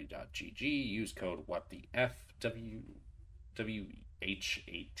to w.gg, use code WHATTHEF,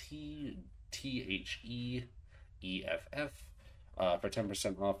 WHATTHEFF, for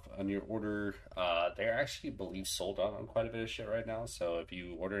 10% off on your order. They're actually, believe, sold out on quite a bit of shit right now, so if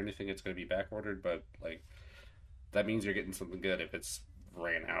you order anything, it's going to be back ordered, but like, that means you're getting something good if it's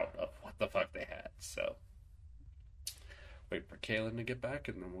ran out of what the fuck they had. So wait for Kaylin to get back,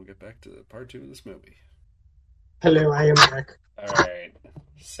 and then we'll get back to part 2 of this movie. Hello, I am back. Alright,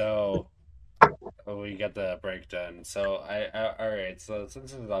 so we got the break done. So alright, so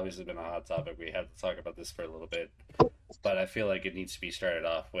since this has obviously been a hot topic, we have to talk about this for a little bit, but I feel like it needs to be started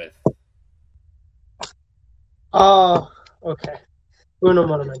off with okay. Uno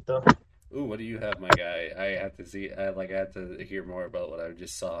momento. Ooh, what do you have, my guy? I have to hear more about what I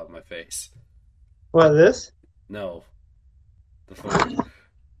just saw on my face. What, this? No. The food.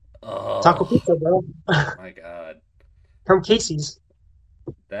 Oh, Taco pizza, bro. My God. From Casey's.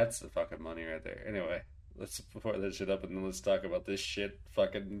 That's the fucking money right there. Anyway, let's pour that shit up and then let's talk about this shit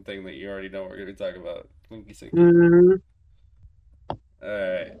fucking thing that you already know we're going to be talking about. Clinky Sinky. Mm-hmm.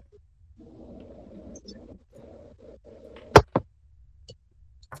 Alright.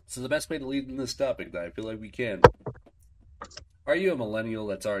 So the best way to lead in this topic that I feel like we can. Are you a millennial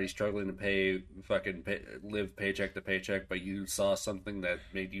that's already struggling to live paycheck to paycheck, but you saw something that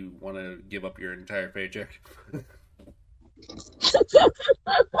made you want to give up your entire paycheck?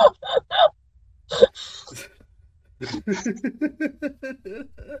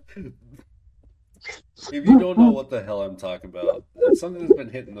 If you don't know what the hell I'm talking about, something that's been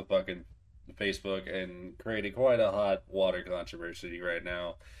hitting the fucking Facebook and creating quite a hot water controversy right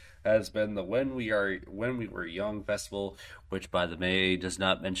now has been the When We Were Young festival, which, by the way, does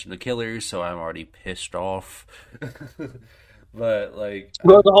not mention the Killers, so I'm already pissed off. But, like...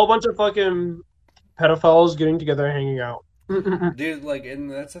 Bro, it's a whole bunch of fucking pedophiles getting together hanging out. Dude, like, and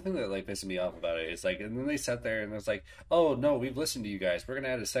that's the thing that, like, pissed me off about it. It's like, and then they sat there and it's like, oh, no, we've listened to you guys. We're gonna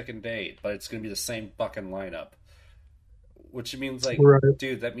add a second date, but it's gonna be the same fucking lineup. Which means, like, right.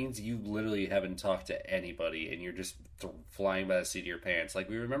 Dude, that means you literally haven't talked to anybody and you're just flying by the seat of your pants. Like,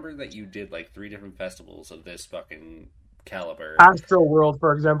 we remember that you did, like, 3 different festivals of this fucking caliber. Astroworld,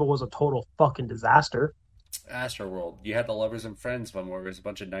 for example, was a total fucking disaster. Astroworld. You had the Lovers and Friends one where it was a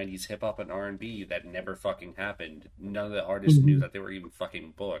bunch of 90s hip-hop and R&B that never fucking happened. None of the artists knew that they were even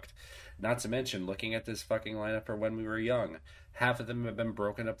fucking booked. Not to mention, looking at this fucking lineup for When We Were Young, half of them have been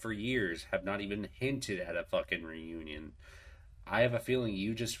broken up for years, have not even hinted at a fucking reunion. I have a feeling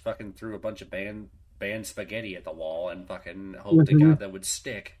you just fucking threw a bunch of band spaghetti at the wall and fucking hoped to God that would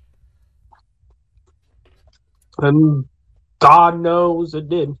stick. And God knows it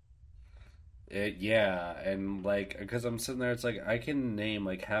did. Yeah, and, like, because I'm sitting there, it's like, I can name,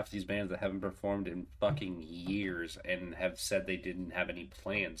 like, half these bands that haven't performed in fucking years and have said they didn't have any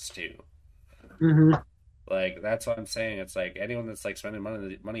plans to. Mm-hmm. Like, that's what I'm saying. It's like, anyone that's, like, spending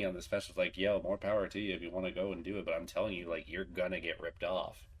money on this festival is like, yo, more power to you if you want to go and do it, but I'm telling you, like, you're gonna get ripped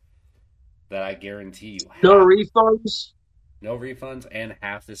off. That I guarantee you. No refunds? No refunds, and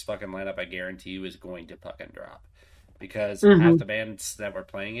half this fucking lineup, I guarantee you, is going to fucking drop. Because half the bands that were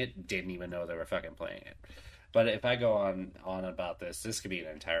playing it didn't even know they were fucking playing it. But if I go on about this could be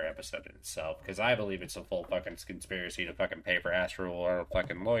an entire episode in itself. Because I believe it's a full fucking conspiracy to fucking pay for Astral or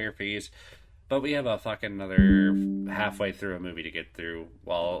fucking lawyer fees. But we have a fucking another halfway through a movie to get through.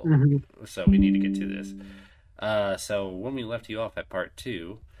 So we need to get to this. So when we left you off at part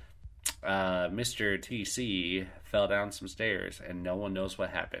 2, Mr. TC fell down some stairs and no one knows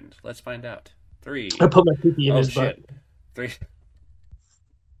what happened. Let's find out. 3. I put my cookie in his butt. 3.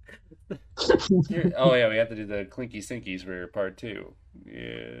 Oh yeah, we have to do the Clinky Sinkies for part 2.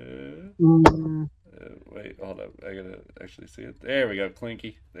 Yeah. Wait, hold up. I gotta actually see it. There we go,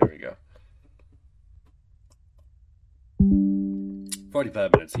 Clinky. There we go.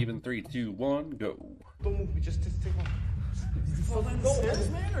 45 minutes. Even 3, 2, 1, go. Don't move. Just take one. Did you fall down the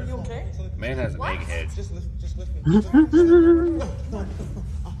stairs, man? Are you okay? Man has an egghead. Just lift me.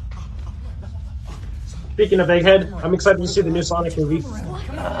 Speaking of Egghead, I'm excited to see the new Sonic movie.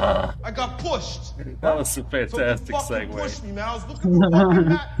 I got pushed. That was a fantastic segue. Pushed me, man. I was looking for fucking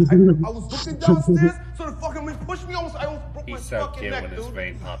Matt. I was looking downstairs, so the fucking wind pushed me. I almost broke my He's so fucking cute neck, when his dude.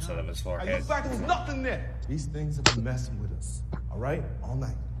 vein pops out of his I forehead. look back, there was nothing there. These things have been messing with us, all right? All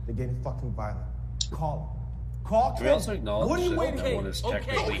night. They're getting fucking violent. Call them. Call Do we also acknowledge What are you that waiting no one has for?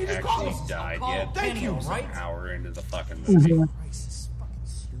 technically Okay, just call actually us. died Call yet? Thank you, It's right? an hour into the fucking movie.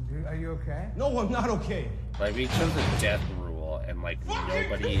 Are you okay? No, I'm not okay. Like, we chose the death rule, and, like,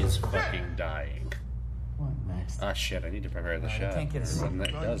 nobody is fucking dying. Ah, shit, I need to prepare the shot can't get for when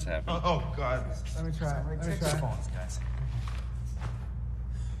that does happen. Oh, God. Let me try. Let me Take the try. phones, guys.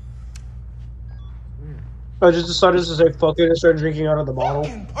 I just decided to say fuck it and start drinking out of the bottle.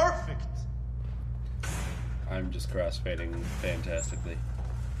 Fucking perfect. I'm just crossfading fantastically.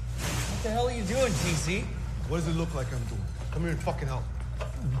 What the hell are you doing, TC? What does it look like I'm doing? Come here and fucking help.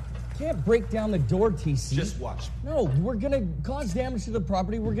 Can't break down the door, TC. Just watch. No, we're gonna cause damage to the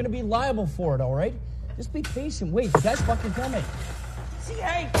property. We're gonna be liable for it, all right? Just be patient. Wait, the guy's fucking coming. See,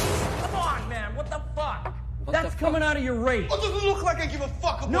 hey, come on, man. What the fuck? That's coming out of your rate. What does it look like I give a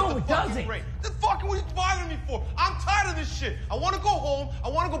fuck about No, the it fucking doesn't. rate? The fucking what are you bothering me for? I'm tired of this shit. I want to go home. I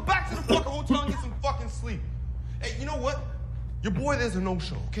want to go back to the fucking hotel and get some fucking sleep. Hey, you know what? Your boy there's a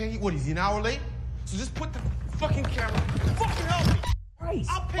no-show, okay? What, is he an hour late? So just put the fucking camera. Fucking help me. Christ.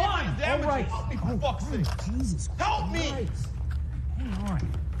 I'll pay for the damages. All right. Help me, for fuck's sake. Jesus. Help me. Christ. Hang on.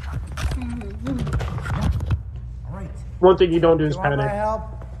 All right. One thing you don't do is You want my panic. help?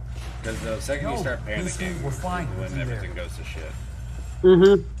 Because the second you start panicking, we're fine. when everything goes to shit.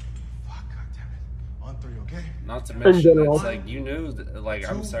 Mm-hmm. Fuck, goddammit. On three, okay? Not to mention, general. it's like, you knew, like,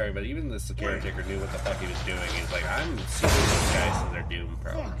 I'm sorry, but even the caretaker knew what the fuck he was doing. He's like, I'm seeing these guys to their doom,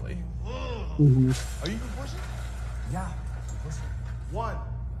 probably. Mm-hmm. Are you pushing? Yeah. 1,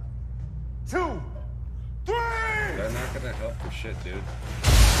 2, 3! They're not gonna help for shit, dude.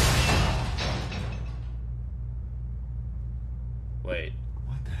 Wait.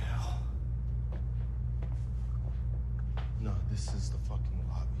 What the hell? No, this is the fucking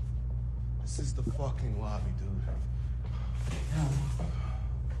lobby. This is the fucking lobby, dude. Yeah.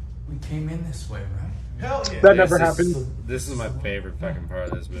 We came in this way, right? Hell yeah. That never happened. This is my favorite fucking part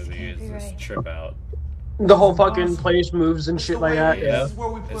of this movie, is this right. trip out. The whole fucking place moves and shit like that. Yeah. This is where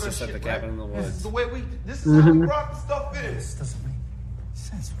we put It's our just at shit, the cabin in the right? This woods. is the way this is how we brought the stuff in. This doesn't make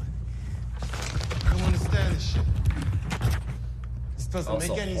sense. I don't understand this shit. This doesn't Also,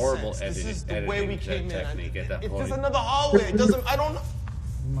 make any horrible sense. This is the editing way we came in. technique at that If point. there's another hallway, it doesn't, I don't know.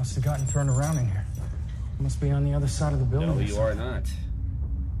 We must have gotten turned around in here. Must be on the other side of the building. No, or you something. are not.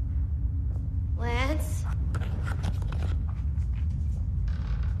 Lance?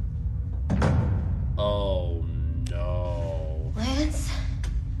 Oh, no. Lance?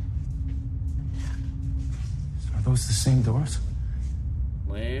 Are those the same doors?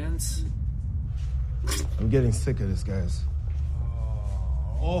 Lance? I'm getting sick of this, guys.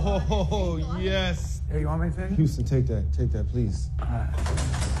 Oh, yes. Hey, you want anything? Houston, take that, please.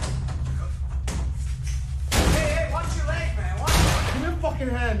 Hey, watch your leg, man. Give me a fucking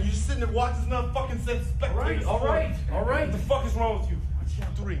hand. You just sitting there watching, not fucking set spectators. All right. What the fuck is wrong with you?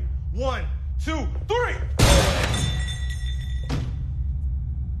 3. 1, 2, 3.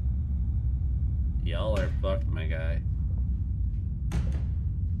 Y'all are fucked, my guy.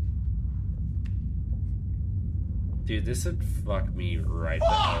 Dude, this would fuck me right the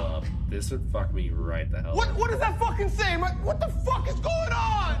hell up. This would fuck me right the hell up. What does that fucking say? What the fuck is going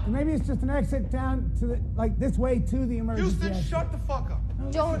on? Maybe it's just an exit down to the, like, this way to the emergency Houston, exit. shut the fuck up.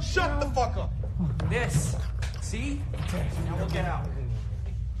 Don't. Shut the fuck up. This. See? Now we'll get out.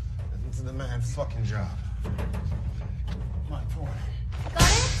 This is the man's fucking job. Come on, come on. Got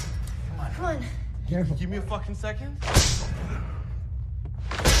it? Come on. Careful. Give me a fucking second.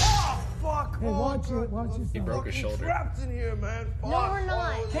 Oh, fuck. Hey, watch it. He broke his shoulder. Trapped in here, man. Fuck. No, we're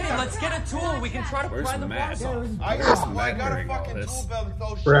not. Hey, let's get a tool. We can try to Where's pry the Matt? bars off. I Where's got Matt a during all fucking this? tool belt.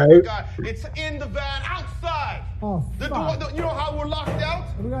 Oh, shit, Right. God. It's in the van outside. Oh, The fuck. door, you know how we're locked out?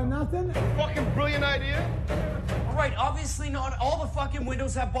 We got nothing? Fucking brilliant idea. All right, obviously not all the fucking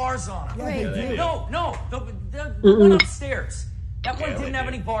windows have bars on them. Yeah, they do. No, the one upstairs. That one didn't have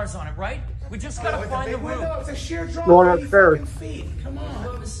any bars on it, right? We just gotta find the room. It's a sheer drop. Going 80 upstairs. fucking feet. Come on.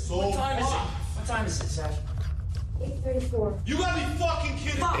 What time is it? What time is it, Sash? 8:34. You gotta be fucking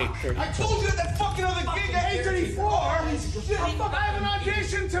kidding me. 8:30. I told you that fucking other gig at 8:34. Shit, I have an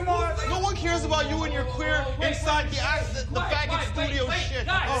audition tomorrow. No one cares about you and your queer inside the faggot studio shit.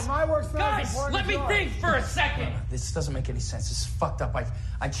 Guys, Oh, my work's not as guys, important let as me yours. think for a second. This doesn't make any sense. This is fucked up.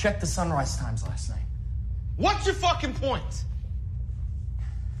 I checked the sunrise times last night. What's your fucking point?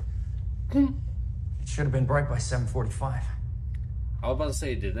 It Should have been bright by 7:45. I was about to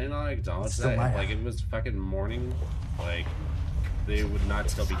say, did they not acknowledge that? Like, it was fucking morning. Like, they would not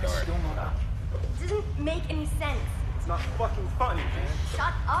still be dark. It doesn't make any sense. It's not fucking funny, man.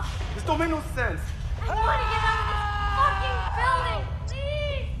 Shut up. This don't make no sense. I want to get out of this fucking building,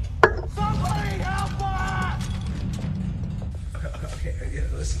 please! Somebody help us! Okay, yeah,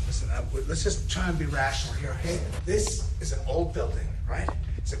 listen. Let's just try and be rational here, okay? This is an old building, right?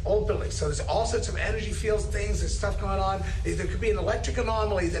 It's an old building, so there's all sorts of energy fields, things, there's stuff going on. There could be an electric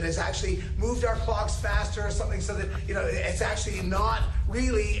anomaly that has actually moved our clocks faster or something so that, it's actually not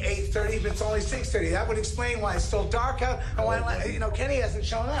really 8:30, but it's only 6:30. That would explain why it's still dark out and why, Kenny hasn't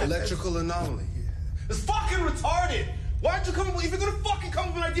shown up. Electrical anomaly. It's fucking retarded. Why don't you come up, if you're gonna fucking come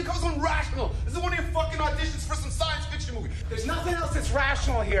up with an idea, come up with something rational. This is one of your fucking auditions for some science fiction movie. There's nothing else that's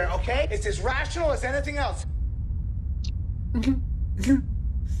rational here, okay? It's as rational as anything else.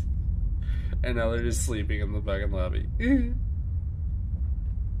 And now they're just sleeping in the fucking lobby.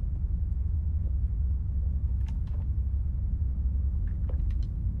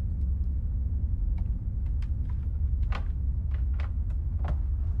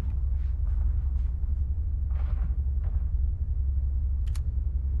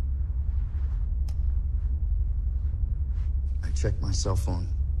 I checked my cell phone,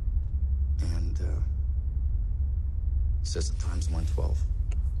 and it says the time's 1:12.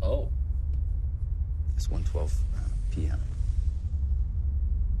 Oh. It's 1:12 p.m.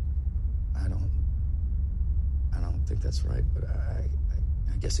 I don't think that's right, but I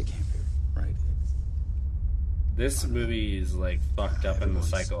guess it can't be right. This movie is like fucked up in the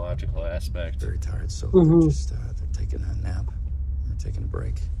psychological aspect. Very tired, so they're just they're taking a nap. They're taking a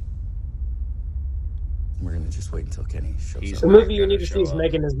break. We're gonna just wait until Kenny shows up. The movie you need to see is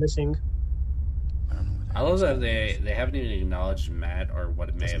Megan is Missing. I love that they haven't even acknowledged Matt or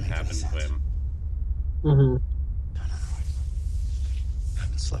what may have happened to him. Mm-hmm. I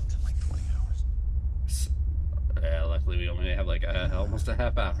haven't slept in like 20 hours. Yeah, luckily we only have like almost a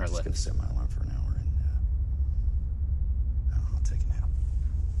half hour I'm just left. gonna set my alarm for an hour and I'll take a nap.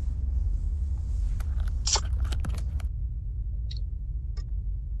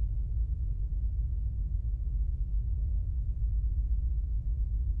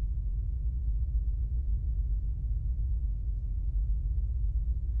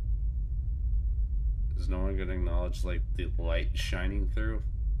 Is no one gonna acknowledge like the light shining through?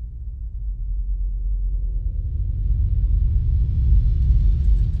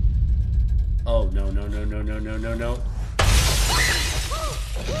 Oh no.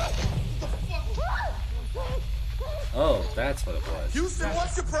 Oh, that's what it was. Houston,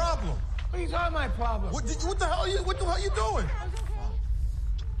 what's your problem? These are my problems. What the hell are you doing?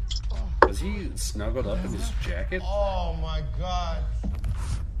 Was he snuggled up in his jacket? Oh my God.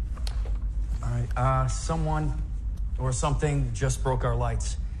 All right, someone or something just broke our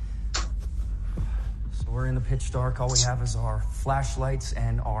lights. So we're in the pitch dark. All we have is our flashlights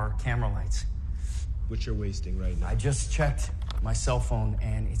and our camera lights. Which you're wasting right now. I just checked my cell phone,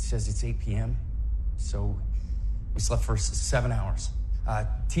 and it says it's 8 p.m., so we slept for 7 hours.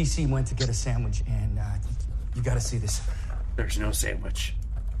 TC went to get a sandwich, and you gotta see this. There's no sandwich.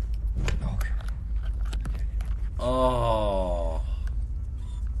 Okay. Oh.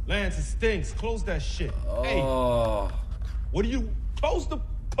 Lance, it stinks. Close that shit. Oh. Hey. What do you... Close the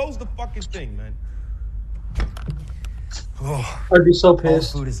fucking thing, man. Oh. I'd be so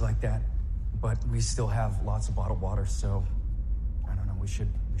pissed. All food is like that, but we still have lots of bottled water, so I don't know. We should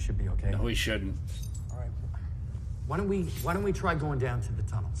be okay. No, we shouldn't. All right. Why don't we try going down to the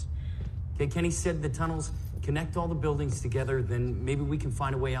tunnels? Okay, Kenny said the tunnels connect all the buildings together. Then maybe we can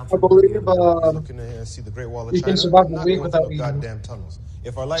find a way out. I believe Looking to see the Great Wall of you China. can survive the Not week going without through the eating. goddamn tunnels.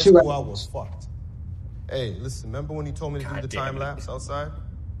 If our lights 2 go out, hours. we're fucked. Hey, listen. Remember when you told me to do the time lapse outside?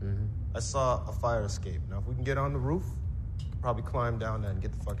 Mm-hmm. I saw a fire escape. Now, if we can get on the roof, probably climb down there and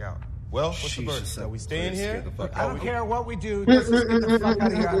get the fuck out. Well, what's the verdict? Are we staying here? I don't care what we do. Just get the fuck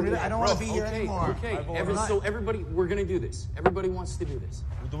out of here. I don't want to be here anymore. Okay. So everybody, we're gonna do this. Everybody wants to do this.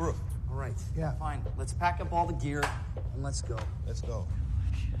 With the roof. All right. Yeah. Fine. Let's pack up all the gear and let's go. Let's go.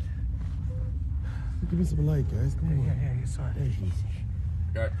 Give me some light, guys. Come on. Yeah, sorry.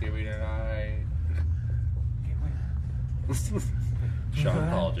 God, give me tonight. Sean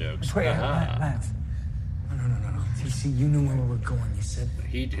Paul jokes. Wait, Aha. Lance. No. TC, you knew where we were going. You said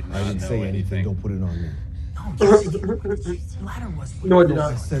He did not I didn't know say anything. anything. Don't put it on me. no. You said the ladder was. No, I did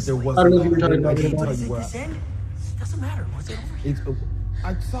not. I said there I wasn't. don't know if you were talking about I didn't it. tell Is you it where. this end? Doesn't matter. Was it over here?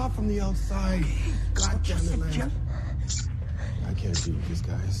 I saw it from the outside. God damn it, man. I can't do this,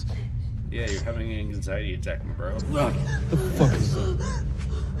 guys. Yeah, you're having an anxiety attack, bro. The fuck is that?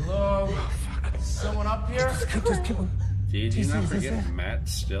 Hello? Someone up here? Did you not forget Matt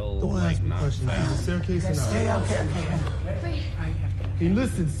still like not found? Staircase and Wait. Hey,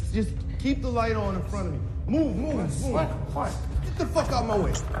 listen, just keep the light on in front of me. Move. What? Get the fuck out of my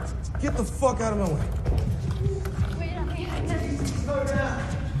way. Get the fuck out of my way.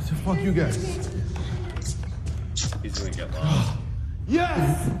 So fuck you guys. He's gonna get lost.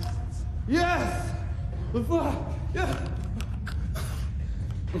 Yes! The fuck? Yeah!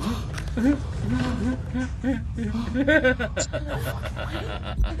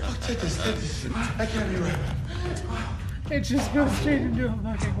 Take this. I can't be right. It just goes straight into a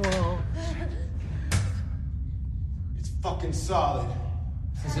fucking wall. It's fucking solid.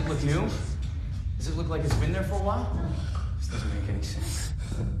 Does it look new? Does it look like it's been there for a while? This doesn't make any sense.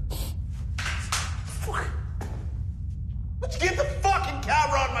 Fuck. Let's get the fucking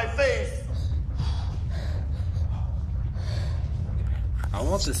camera on my face! I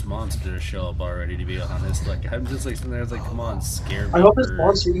want this monster to show up already, to be honest. Like, I'm just like sitting there, it's like, come on, scare me. I hope this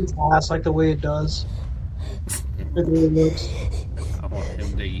monster eats ass like the way it does. It really looks. I want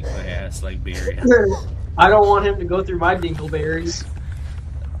him to eat my ass like Barry. I don't want him to go through my dingleberries.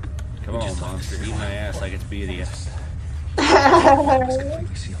 Come on, monster, eat my ass like it's Beauty. We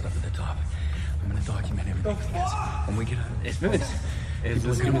sealed up at the top. I'm gonna document everything. When we get out, Is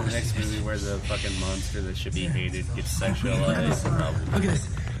this gonna be the next movie where the fucking monster that should be hated gets sexualized? Look at this.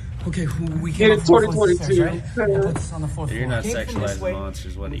 Okay, we can't. It's 2022. Right? Put this on the fourth You're floor. not sexualizing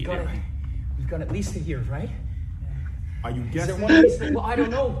monsters. What are you doing? We've got at least a year, right? Are you Is guessing? there one of these? Well, I don't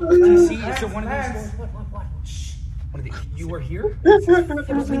know. DC, is there one of these? What? Shh. One of the, you were here? I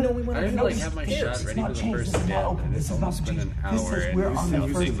didn't like have my shot ready for the first step, and it's almost been an hour, and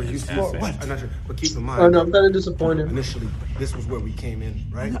nothing has happened. I'm not sure, but keep in mind. Oh no, I'm kind of disappointed. Initially, this was where we came in,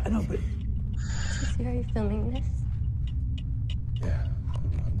 right? Are you filming this? Yeah,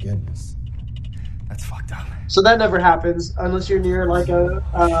 I'm getting this. That's fucked up. So that never happens unless you're near like a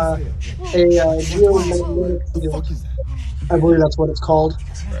geomagnetic field. I believe that's what it's called.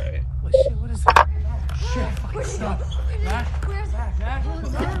 Right. What is that? Shit, fucking stop. Matt?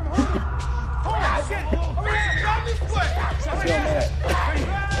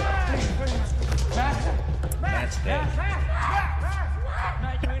 Matt's dead.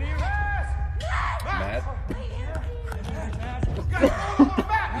 Matt?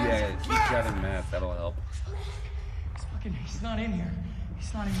 Yeah, keep shouting Matt, that'll help. He's not in here.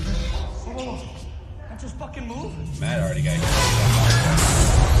 He's not in here. Whoa. That just fucking move? Matt already got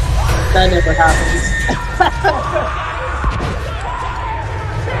That never happens.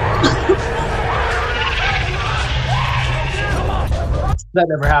 That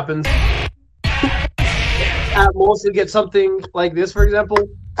never happens. At most, you get something like this, for example,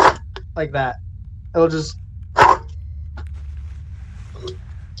 like that. It'll just. And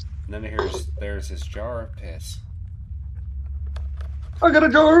then there's this jar of piss. I got a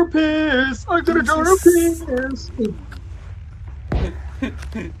jar of piss. I got a jar of piss.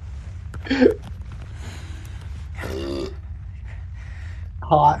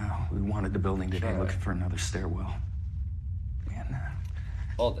 Hot. We wanted the building today, looking for another stairwell. Man,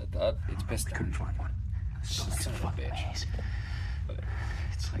 hold it, it's pissed. I couldn't find one. Son of a bitch.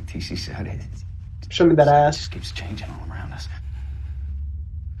 It's like TC said, it Show me that ass. just keeps changing all around us.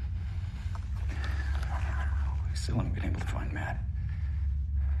 We still haven't been able to find Matt.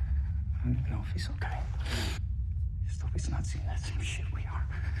 I don't even know if he's okay. Just hope he's not seeing that same shit we are.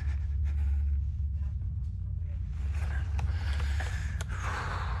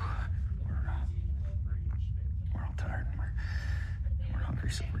 We're all tired and we're hungry,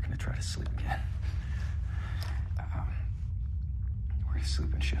 so we're gonna try to sleep again. We're gonna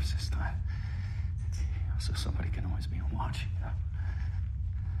sleep in shifts this time, so somebody can always be on watch. You know?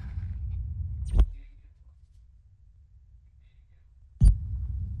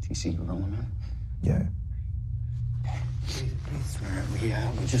 TC, you rolling, man? Yeah. Please,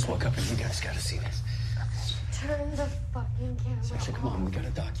 we just woke up and you guys gotta see this. Turn the fucking camera Sasha, come on, we gotta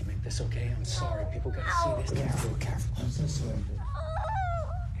document this, okay? I'm sorry, people gotta see this. Careful. I'm so sorry.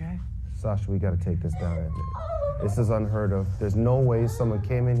 Okay. Sasha, we gotta take this down. This is unheard of. There's no way someone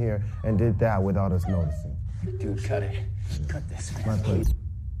came in here and did that without us noticing. Dude, cut it. Cut this. My place.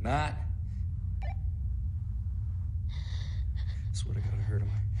 Matt. Swear to God, I heard him.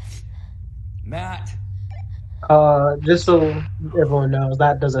 Matt. Just so everyone knows,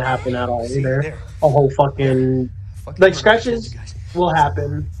 that doesn't happen at all either. A whole fucking like scratches will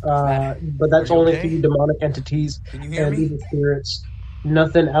happen, but that's only through demonic entities and evil spirits.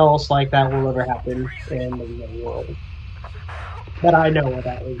 Nothing else like that will ever happen in the real world. That I know of,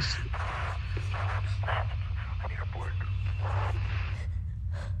 at least.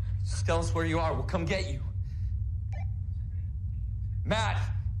 Just tell us where you are. We'll come get you. Matt!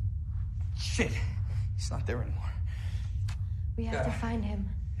 Shit. He's not there anymore. We have to find him.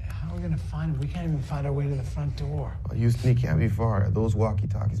 How are we gonna find him? We can't even find our way to the front door. Oh, you sneaky, can't be far. Those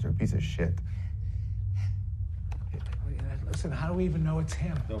walkie-talkies are a piece of shit. Listen, how do we even know it's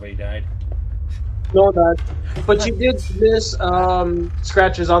him? Nobody died. No, that. But you did miss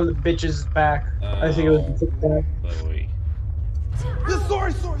scratches on the bitch's back. I think it was the back. Sorry.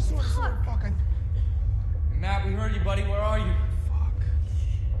 Fuck. Matt, we heard you, buddy. Where are you?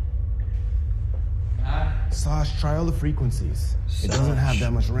 Sash, try all the frequencies. It doesn't have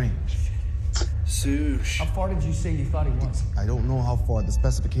that much range. Sush. How far did you say you thought he was? I don't know how far. The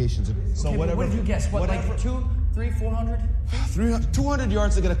specifications are... So okay, whatever... What did you guess? What, like 200, 300, 400? 200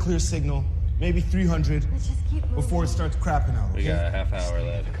 yards to get a clear signal. Maybe 300 before it starts crapping out. We got a half hour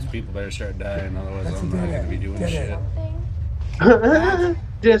left because people better start dying, otherwise I'm not going to be doing shit.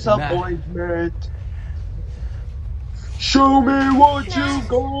 Disappointment. Show me what you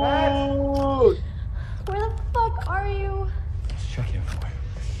got. Where the fuck are you? Let's check in for you.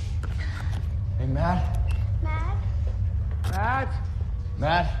 Hey, Matt.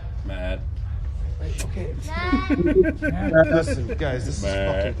 Matt. Okay. Listen, guys, this is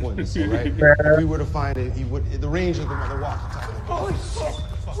fucking pointless, all right? If we were to find it, the range of the walkie-talkie. Holy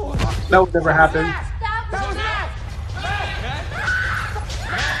fuck. That would never happen.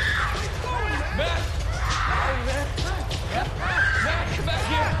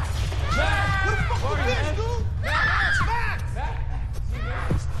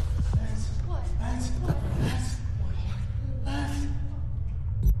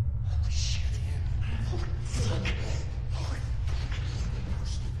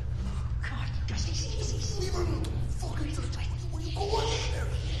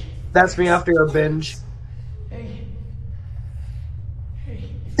 That's me after a binge.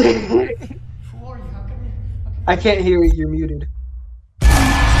 I can't hear you. You're muted.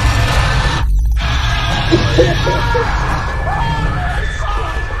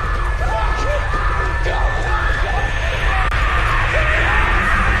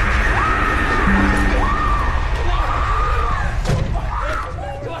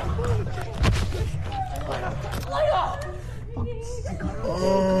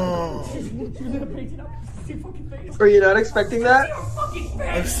 Were you not expecting that?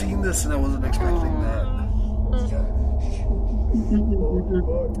 I've seen this and I wasn't expecting that.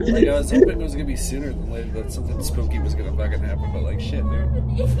 Like, I was hoping it was gonna be sooner than later, that something spooky was gonna fucking happen, but like shit, dude.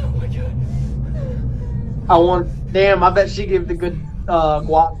 Oh my god. Damn, I bet she gave the good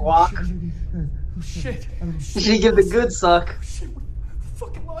guac. Shit. She give the good suck. Shit,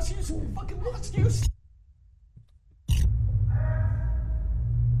 fucking lost you.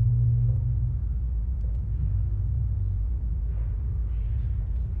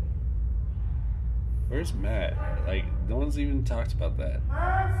 Where's Matt? Like, no one's even talked about that.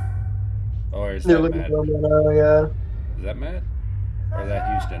 Or is They're that looking Matt? for him now, yeah. Is that Matt? Or is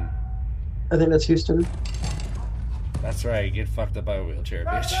that Houston? I think that's Houston. That's right, get fucked up by a wheelchair,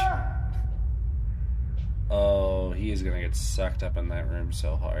 bitch. Oh, he is gonna get sucked up in that room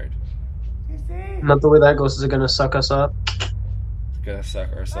so hard. Not the way that goes is it gonna suck us up. It's gonna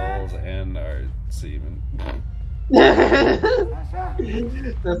suck our souls and our semen. The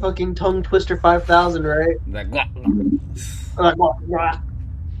fucking tongue twister 5000, right? That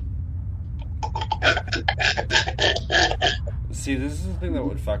See, this is the thing that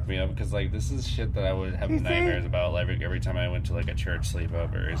would fuck me up, because like this is shit that I would have nightmares about like every time I went to like a church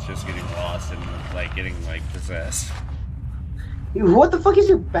sleepover. It's just getting lost and like getting like possessed. What the fuck is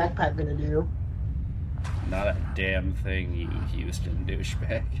your backpack gonna do? Not a damn thing, you Houston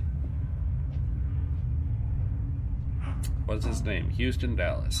douchebag. What's his name? Houston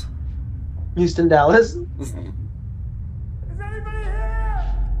Dallas. Houston Dallas? Is anybody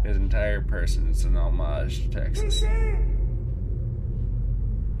here? His entire person is an homage to Texas.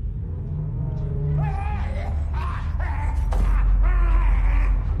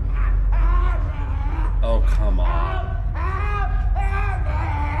 Oh, come on.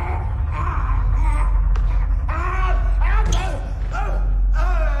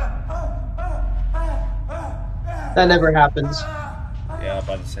 That never happens. Yeah, I'm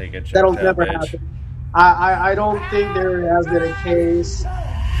about to say get That'll checked never out, bitch. happen. I don't think there has been a case.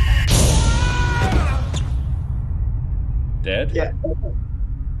 Dead? Yeah.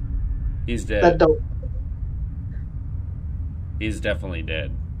 He's dead. That don't. He's definitely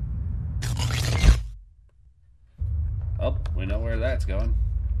dead. Oh, we know where that's going.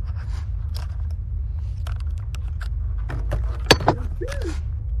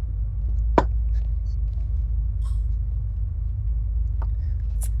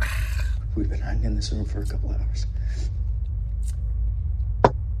 this room for a couple hours.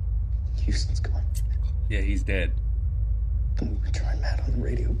 Houston's gone. Yeah, he's dead. I'm gonna try Matt on the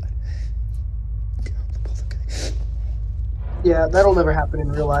radio, but they're both okay. Yeah, that'll never happen in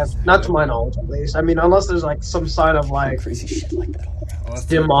real life. Not to my knowledge, at least. I mean, unless there's like some sign of like crazy shit like that all around.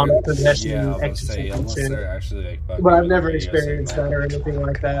 Demonic possession, Yeah, I was exorcism, unless shit. they're actually like fucking But I've with never the radio experienced signal. that or anything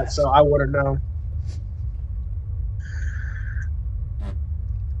like that, so I wouldn't know.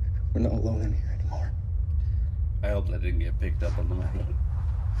 We're not alone in here anymore. I hope that didn't get picked up on the mic.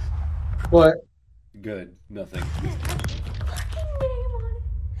 What? Good, nothing.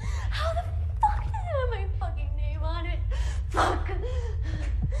 How the fuck did it have my fucking name on it? Fuck.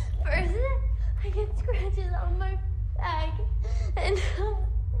 First, I get scratches on my back, and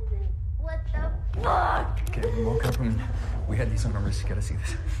what the fuck? Okay, we woke up and we had these on our wrists. You gotta see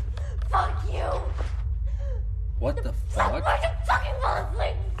this. Fuck you. What the Stop fuck? fucking fall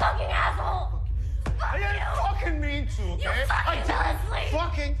asleep, fucking asshole. I didn't fucking mean to, okay? You fucking fell asleep.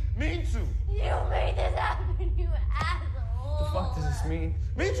 Fucking mean to. You made this happen, you asshole. What the fuck does this mean?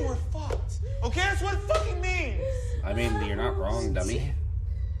 Means we're fucked. Okay, that's what it fucking means. I mean, you're not wrong, dummy.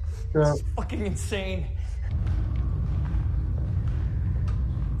 Yeah. It's fucking insane.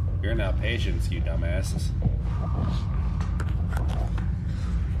 You're not patients, you dumbasses.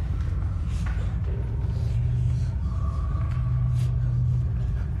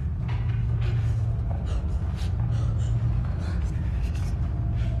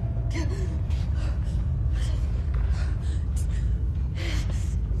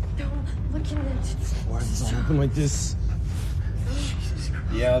 Don't look in it. Why is this all looking like this?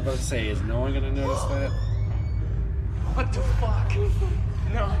 Yeah, I was about to say, is no one gonna notice that? What the fuck?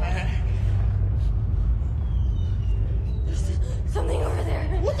 No, man. There's something over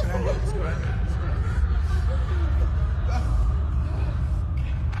there. What the fuck?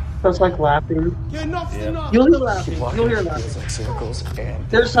 That's like laughing. Yeah, enough's enough. You'll hear laughing. You'll hear Feels laughing. like circles and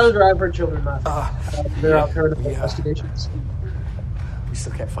There's tons of drive for children laughing. They're out there in yeah. investigations. we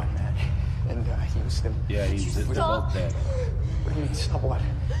still can't find Matt. And Houston. Yeah, he's they're both dead. What do you mean, stop what?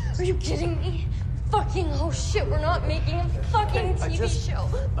 Are you kidding me? Fucking oh shit, we're not making a fucking TV show.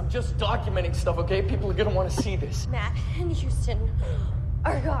 I'm just documenting stuff, okay? People are gonna want to see this. Matt and Houston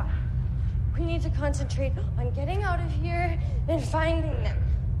are gone. We need to concentrate on getting out of here and finding them.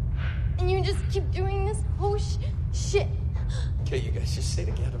 And you just keep doing this whole shit. Okay, you guys just stay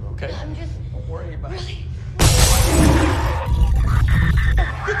together, okay? I'm just Don't worry about it. really.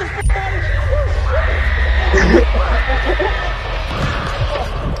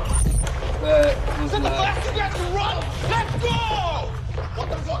 That was Set the not... flash, you got to run! Let's go! What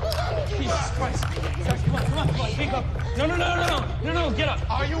the fuck is that? Jesus Christ. Guys, come on, speak up. No, get up.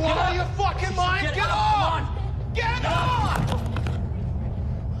 Are you out of your fucking mind? Get on! Get on!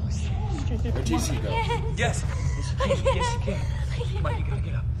 Where'd TC go? Yes, you can. Come on, you gotta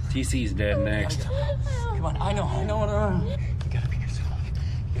get up. TC's dead next. Come on, I know. You gotta be yourself.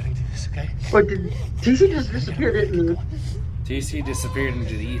 You gotta do this, okay? But did TC just disappear, didn't he? TC disappeared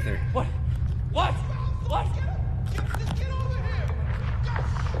into the ether. What? What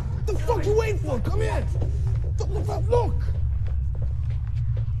the fuck you waiting for? Come in! Look!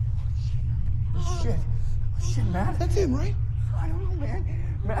 Shit, Matt. That's him, right? I don't know, man.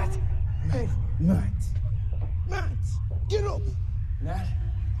 Matt. Hey. Matt, get up! Matt.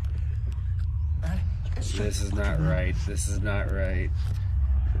 This is not right. This is not right.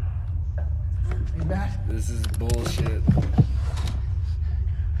 Hey, Matt. This is bullshit.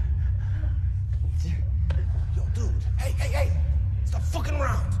 Yo, dude. Hey! Stop fucking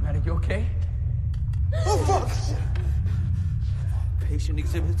around! Matt, are you okay? Oh, fuck! Patient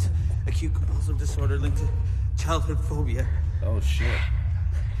exhibits acute compulsive disorder linked to childhood phobia. Oh, shit.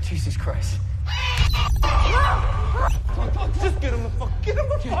 Jesus Christ. Just get him the fuck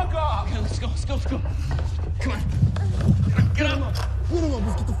off! Okay, let's go. Come on. Get up. Get him up,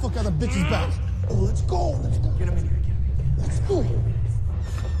 let's get the fuck out of bitch's back. Oh, let's go. Get him in here. Let's go.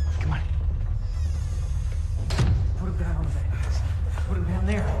 Come on. Put him down on the bed. Put him down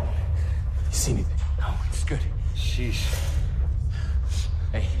there. You see anything? No, it's good. Sheesh.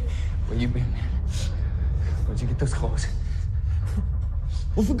 Hey, where you been, man? Where'd you get those clothes?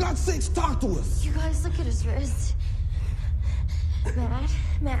 Well, for God's sakes, talk to us. You guys look at his wrist. Matt.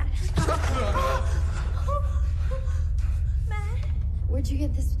 Matt. Where'd you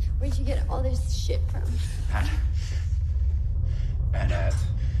get all this shit from? Matt.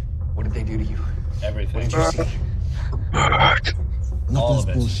 What did they do to you? Everything. What did you see? All Nothing's of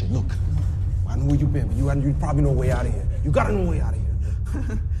it. bullshit. Look, I know where you've been, but you probably know a way out of here. You gotta know a way out of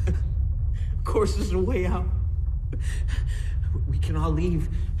here. Of course, there's a way out. We can all leave.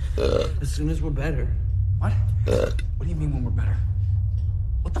 As soon as we're better. What? What do you mean when we're better?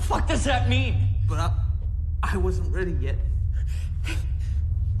 What the fuck does that mean? But I wasn't ready yet.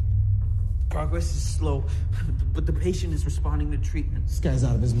 Progress is slow, but the patient is responding to treatment. This guy's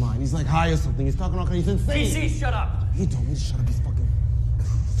out of his mind. He's like high or something. He's talking all kind of... He's insane. TC, shut up! He told me to shut up. He's fucking...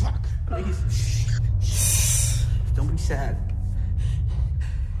 Fuck. Please. Don't be sad.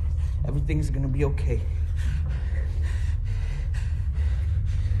 Everything's gonna be okay.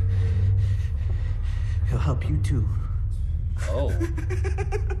 He'll help you too. Oh.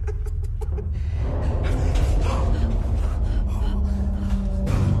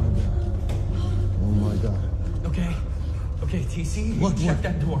 Okay, TC, check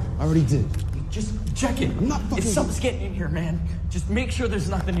that door. I already did. Just check it. I'm not fucking... If something's getting in here, man, just make sure there's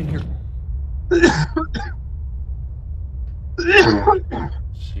nothing in here.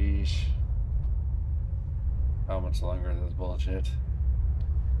 Sheesh. How much longer is this bullshit?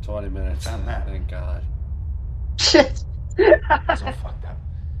 20 minutes. Thank God. Shit. He's all fucked up.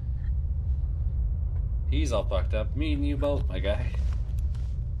 He's all fucked up. Me and you both, my guy.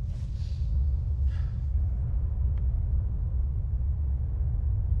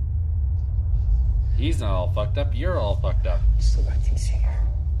 He's not all fucked up. You're all fucked up. You still got TC here.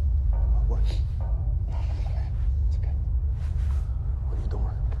 What? No, it's okay. What are you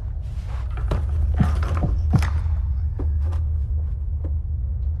doing?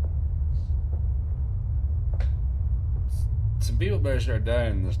 Some people better start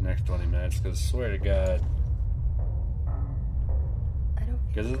dying in this next 20 minutes, because I swear to God.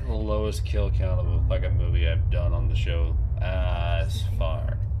 Because this is the lowest kill count of a fucking movie I've done on the show as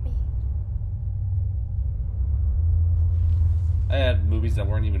far. I had movies that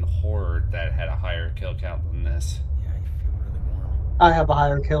weren't even horror that had a higher kill count than this. Yeah, you feel really warm. I have a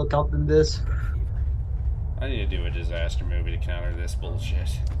higher kill count than this. I need to do a disaster movie to counter this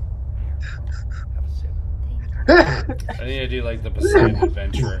bullshit. I need to do like the Poseidon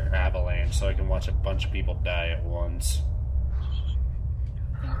Adventure Avalanche so I can watch a bunch of people die at once.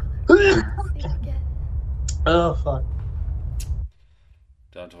 Oh, fuck.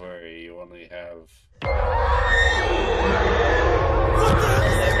 Don't worry, you only have...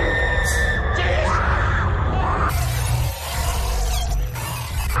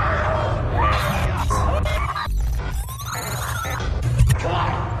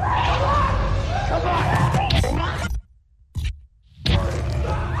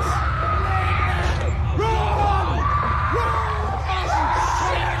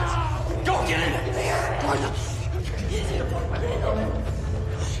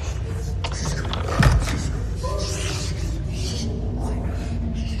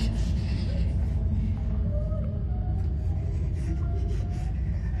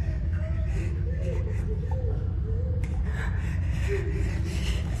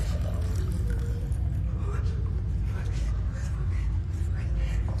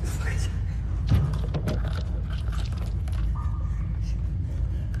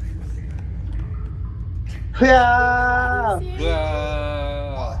 Yeah.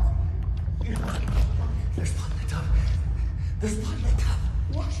 There's blood in the tub. There's blood in the tub.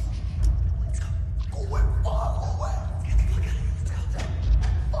 What? Let's go. Go away. Go away. Get the fuck out of here. Let's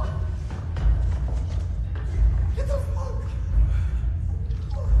go. Get the fuck.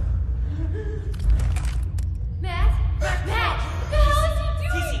 Matt? What the hell is he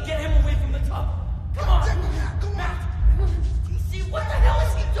doing? TC, get him away from the tub. Come on. Matt. TC, what the hell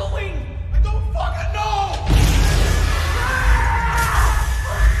is he doing? I don't fucking know!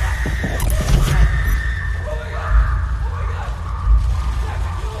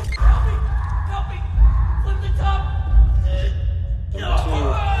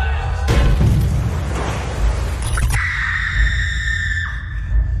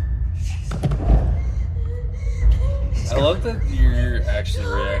 I love that you're actually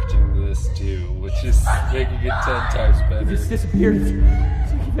reacting to this too, which is making it 10 times better. He just disappeared. It's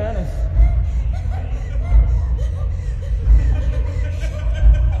like he vanished.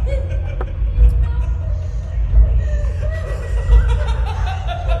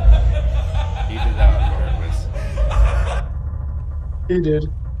 He did that on purpose. He did.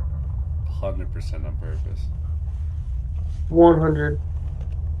 100% on purpose. 100.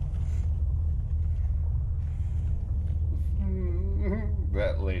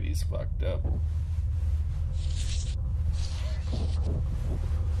 That lady's fucked up.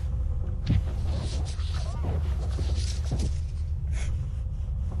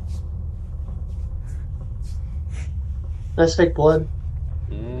 That's fake blood.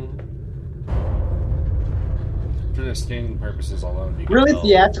 For the staining purposes alone, you can Really tell.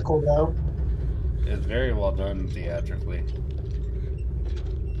 theatrical, though. It's very well done theatrically.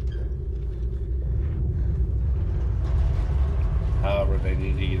 However, they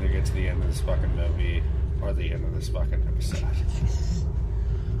need to either get to the end of this fucking movie or the end of this fucking episode.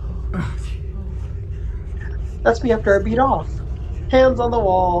 That's me after I beat off. Hands on the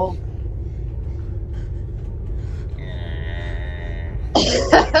wall.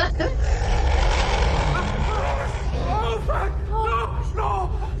 Oh, fuck! No!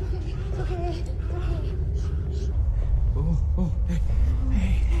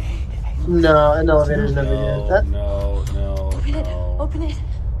 No! No, an elevator's never good. That... No. Open it.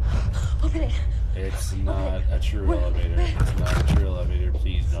 Open it. It's not a true elevator. It's not a true elevator.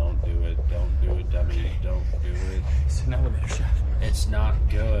 Please don't do it. Don't do it, dummy. Don't do it. It's an elevator shaft. It's not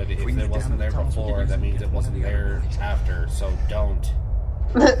good. If it wasn't there before, that means it wasn't there after. So don't.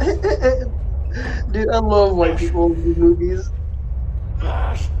 Dude, I love white people in these movies.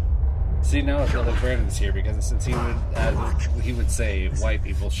 See, now it's another Brandon's here because since he would say white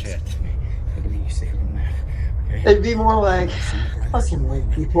people shit. It'd be more like fucking white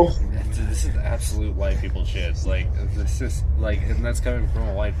people. This is absolute white people shit. Like, this is like, and that's coming from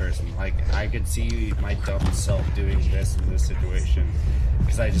a white person. Like, I could see my dumb self doing this in this situation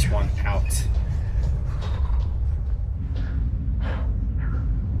because I just want out.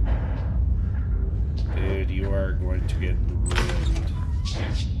 Dude, you are going to get ruined.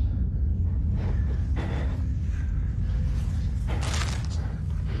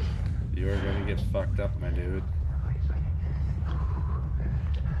 You are going to get fucked up, my dude.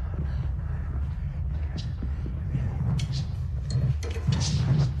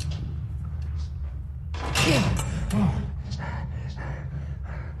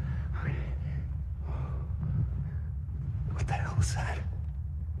 What the hell is that?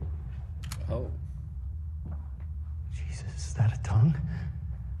 Oh. Jesus, is that a tongue?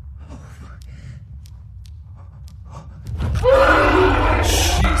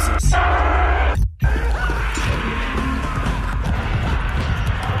 Jesus.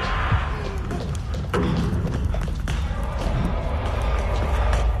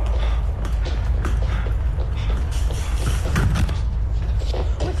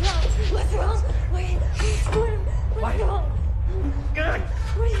 What's wrong? Wait, what's wrong? Good.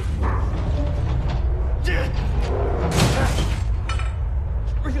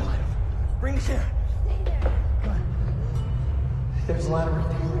 Bring the ladder. Bring the chair. There's a ladder right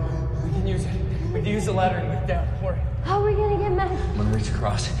there. We can use it. We can use the ladder and get down. Don't worry. How are we gonna get Matt? I'm gonna reach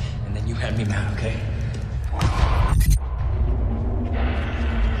across, and then you hand me Matt, okay?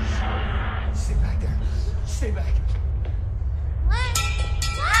 Stay back there. Stay back.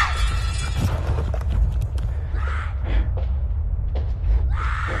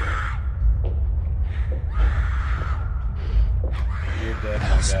 You're dead,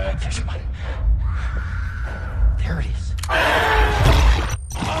 my guy. There it is.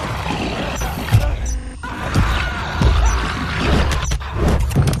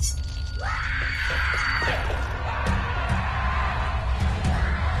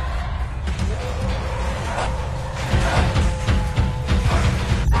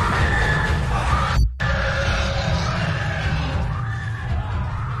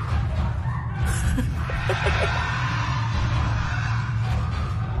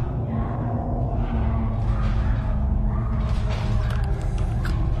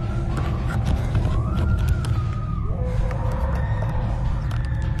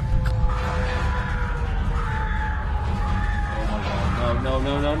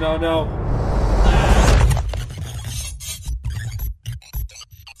 No.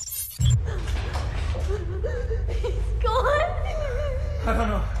 He's gone. I don't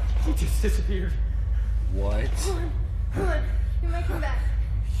know. He just disappeared. What? Come on. He might come back.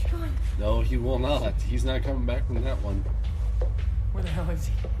 Come on. No, he will not. He's not coming back from that one. Where the hell is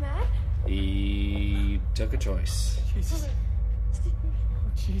he? Matt? He took a choice. Jesus. Oh,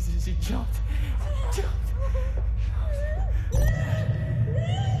 Jesus, he jumped.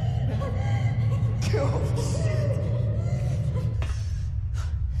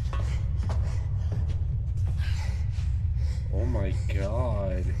 Oh my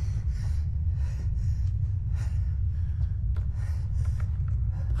god.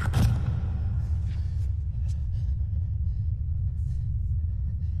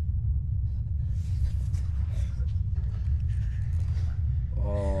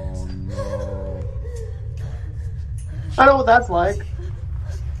 Oh no. I know what that's like.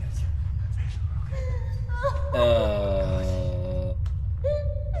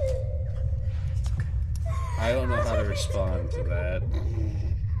 I don't know how to respond to that.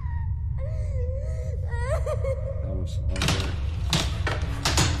 That was under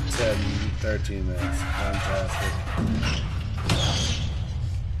 10, 13 minutes. Fantastic.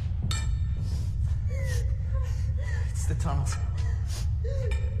 It's the tunnels.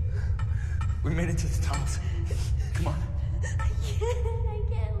 We made it to the tunnels. Come on. I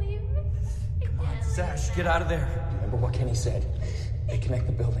can't leave. Come on, Sash, get out of there. Remember what Kenny said. They connect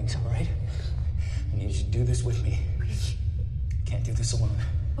the buildings, all right? I need you to do this with me. Can't do this alone.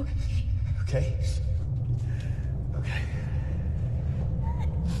 Okay. Okay? Okay.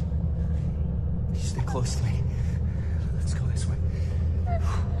 You stay close to me. Let's go this way.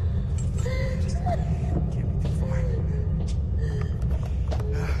 Can't be too far.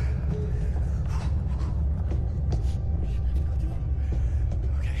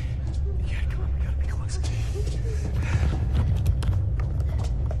 Okay. Yeah, come on. We gotta be close.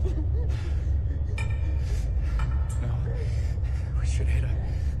 No. We should hit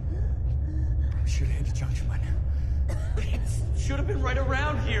a junction by now. It should have been right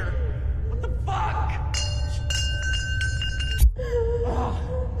around here. What the fuck?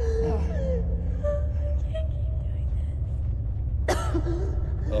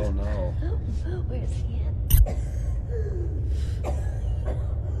 Oh no. Where's he at?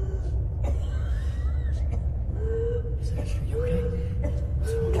 You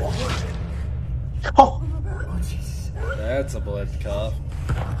okay? Oh! Oh, Jesus. That's a blood cough.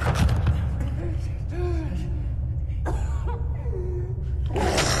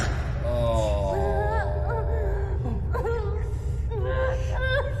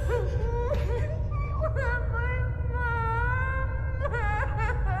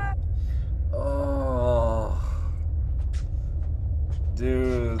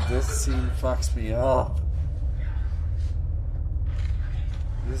 Dude, this scene fucks me up.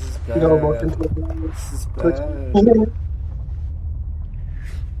 This is bad. This is bad.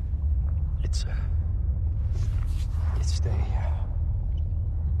 It's stay.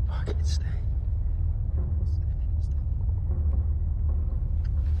 Fuck it, stay.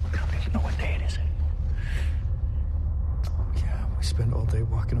 I don't even know what day it is anymore. Yeah, we spent all day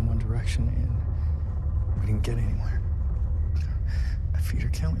walking in one direction and we didn't get anywhere. My feet are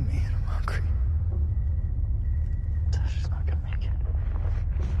killing me and I'm hungry. Tasha's not gonna make it.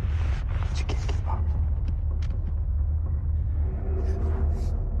 You can't give up.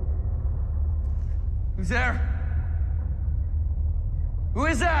 Who's there? Who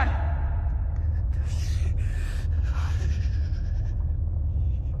is that?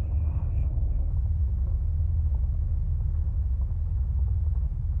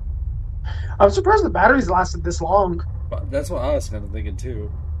 I'm surprised the batteries lasted this long. That's what I was kind of thinking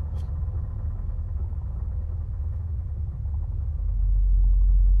too.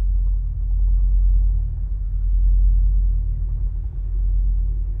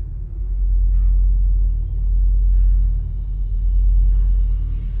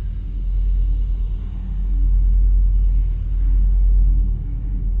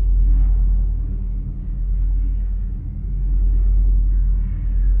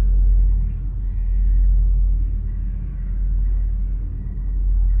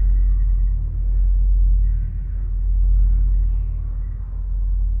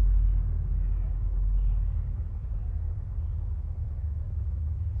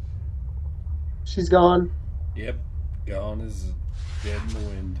 She's gone. Yep, gone is dead in the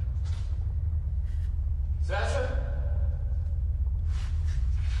wind. Sasha?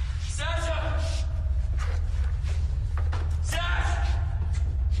 Sasha! Sash!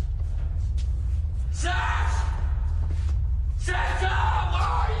 Sash! Sasha! Where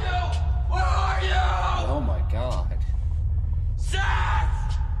are you? Where are you? Oh my god.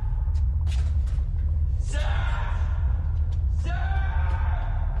 Sash! Sash!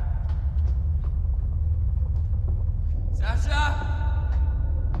 Sasha!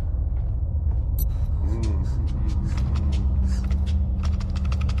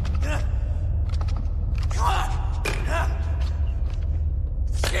 Come on!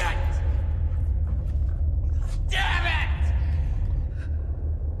 Shit! Damn it!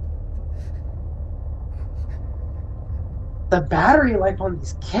 The battery life on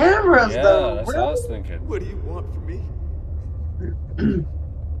these cameras, Yeah, though. that's what I was thinking. What do you want from me?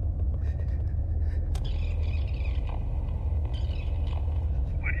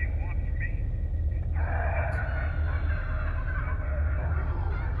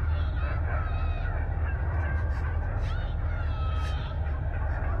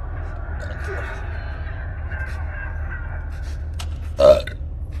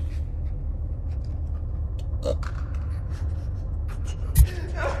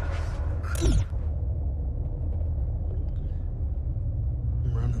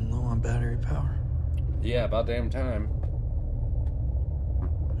 I'm running low on battery power. Yeah, about damn time.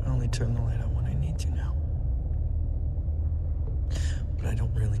 I only turn the light on when I need to now. But I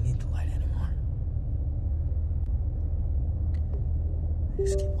don't really need the light anymore.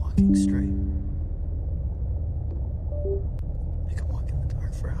 Just keep walking straight. I can walk in the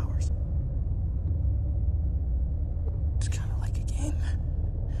dark for hours. It's kind of like a game.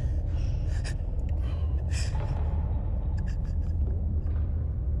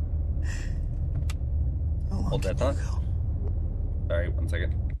 Hold that thought. Sorry, 1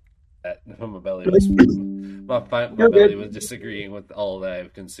 second. My belly was disagreeing with all that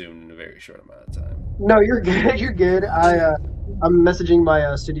I've consumed in a very short amount of time. No, you're good. You're good. I'm messaging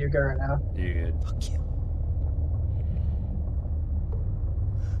my studio guy right now. You're good. Fuck you.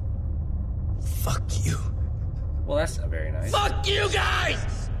 Fuck you. Well, that's not very nice. Fuck you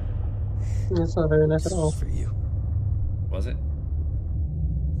guys! That's not very nice at all. For you. Was it?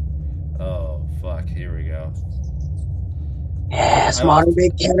 Oh, fuck. Here we go. Yes, modern day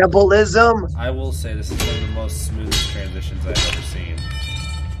cannibalism. I will say this is one of the most smoothest transitions I've ever seen.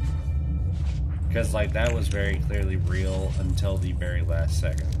 Because, like, that was very clearly real until the very last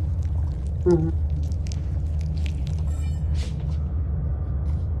second. Mm-hmm.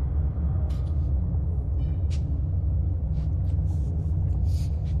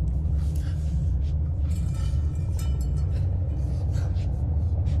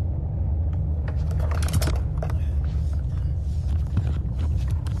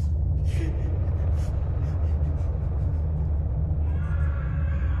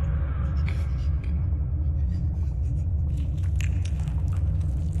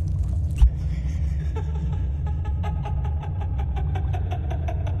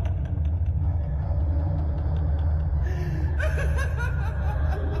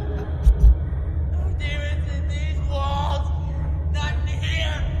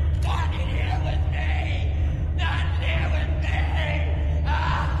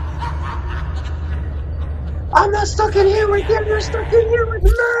 I'm not stuck in here with you, you're stuck in here with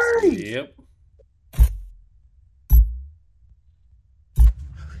me! Yep. I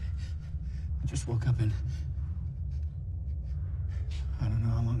just woke up and I don't know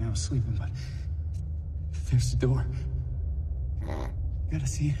how long I was sleeping, but there's the door. You gotta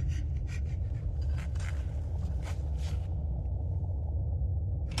see it.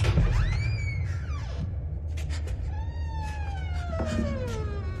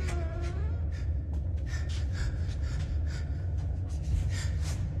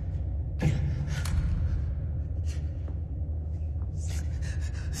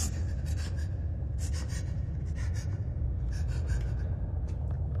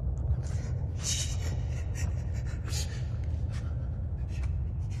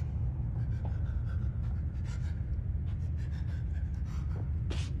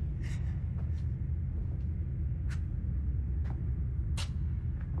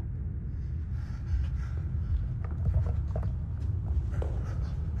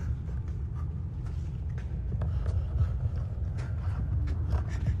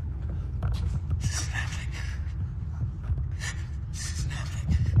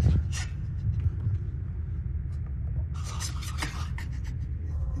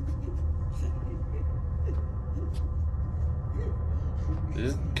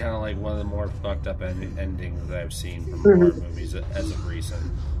 This is kind of like one of the more fucked up endings that I've seen from horror movies as of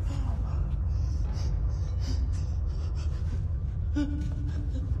recent.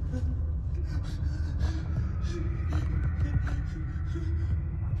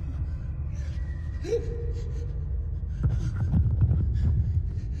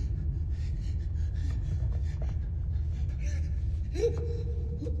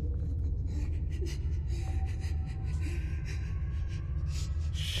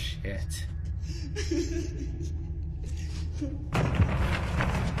 Shit.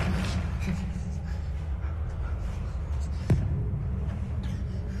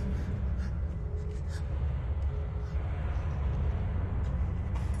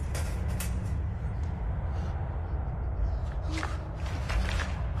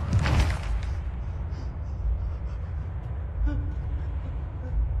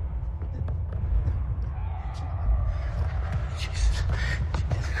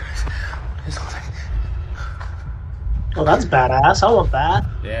 Oh, that's badass. I want that.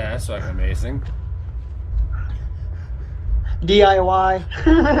 Yeah, that's fucking amazing. DIY.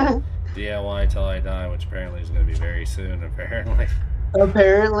 DIY till I die, which apparently is going to be very soon, apparently.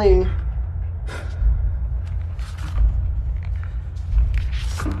 Apparently.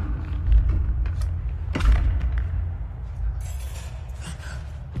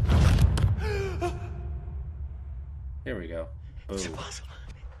 Here we go. Boom. It's impossible.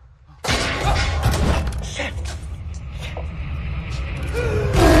 Shit.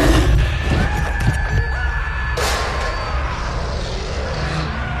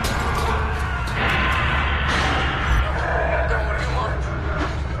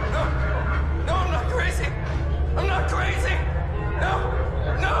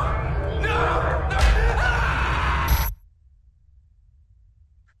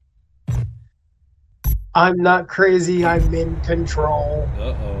 I'm not crazy. I'm in control.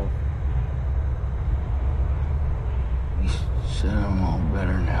 Uh-oh. You said I'm all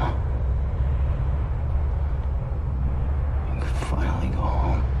better now. You can finally go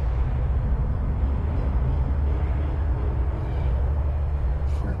home.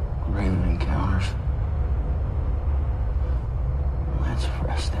 For Raven Encounters, Lance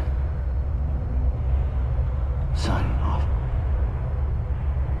Preston. Signing off.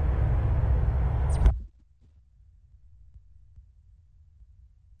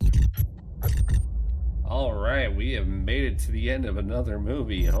 All right, we have made it to the end of another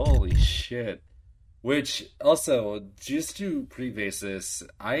movie. Holy shit. Which, also, just to preface this,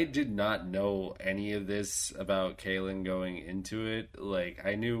 I did not know any of this about Kalen going into it. Like,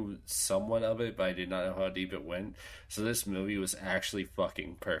 I knew somewhat of it, but I did not know how deep it went. So this movie was actually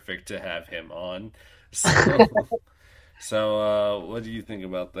fucking perfect to have him on. So, what do you think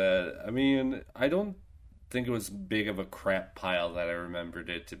about that? I mean, I don't think it was big of a crap pile that I remembered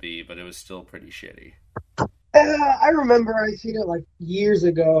it to be, but it was still pretty shitty. I remember I seen it like years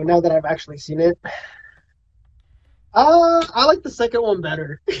ago. Now that I've actually seen it, I like the second one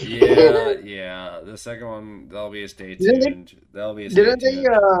better. yeah. The second one, that'll be a stay tuned. Didn't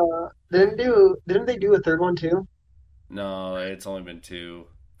they do a third one too? No, it's only been 2.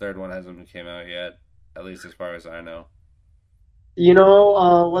 Third one hasn't came out yet, at least as far as I know. You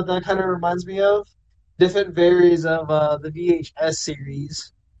know what that kind of reminds me of? Different varies of the VHS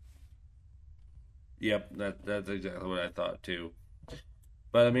series. Yep, that's exactly what I thought too.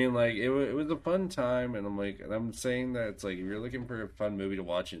 But I mean, like, it was a fun time, and I'm saying that it's like, if you're looking for a fun movie to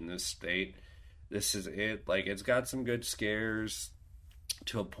watch in this state, this is it. Like, it's got some good scares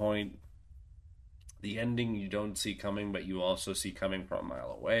to a point. The ending you don't see coming, but you also see coming from a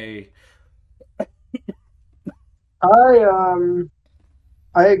mile away. I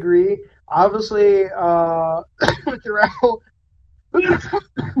agree. Obviously, throughout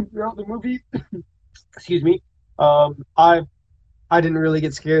the movie, excuse me, I didn't really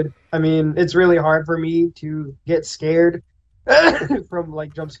get scared. I mean, it's really hard for me to get scared from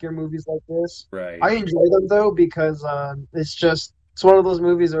like jump scare movies like this. Right. I enjoy them though because it's one of those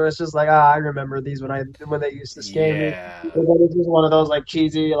movies where it's just like, I remember these when they used to scare me. But then it's just one of those like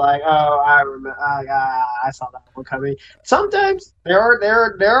cheesy, like, I remember, I saw that one coming. Sometimes there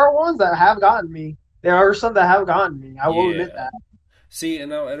are ones that have gotten me. There are some that have gotten me. I will admit that. See,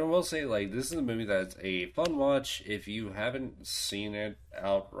 and I will say, like, this is a movie that's a fun watch if you haven't seen it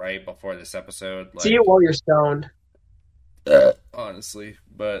outright before this episode. Like, see it while you're stoned. Honestly,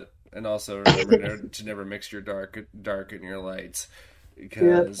 and also remember to never mix your dark and your lights,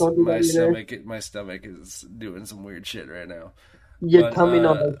 because my stomach is doing some weird shit right now.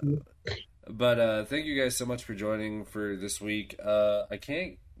 But thank you guys so much for joining for this week. I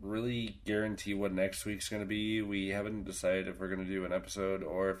can't really guarantee what next week's going to be. We haven't decided if we're going to do an episode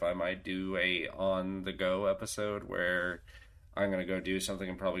or if I might do a on the go episode where I'm going to go do something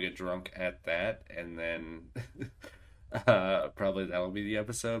and probably get drunk at that, and then probably that'll be the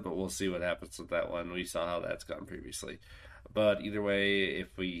episode, but we'll see what happens with that one. We saw how that's gone previously. But either way,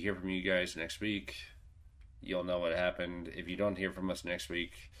 if we hear from you guys next week, you'll know what happened. If you don't hear from us next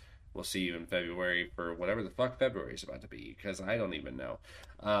week, we'll see you in February for whatever the fuck February is about to be, because I don't even know.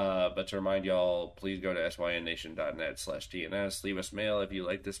 But to remind y'all, please go to synnation.net/DNS. Leave us mail if you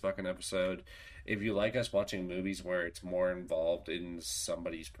like this fucking episode. If you like us watching movies where it's more involved in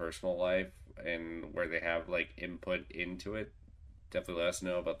somebody's personal life and where they have, like, input into it, definitely let us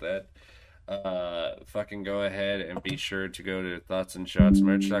know about that. Fucking go ahead and be sure to go to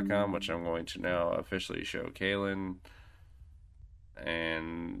thoughtsandshotsmerch.com, which I'm going to now officially show Kalen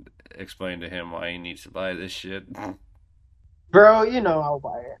and explain to him why he needs to buy this shit. Bro, you know I'll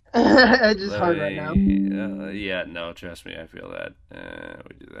buy it. It's just hard right now. Yeah, no, trust me, I feel that.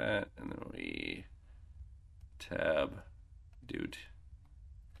 We do that, and then we tab dude.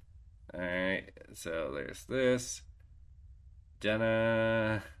 Alright, so there's this.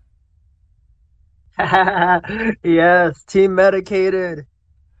 Jenna. Yes, team medicated.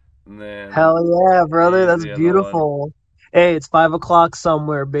 Hell yeah, brother, that's beautiful. Hey, it's 5 o'clock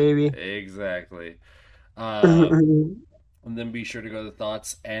somewhere, baby. Exactly. And then be sure to go to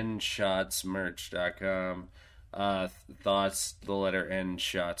thoughtsandshotsmerch.com. Thoughts, the letter N,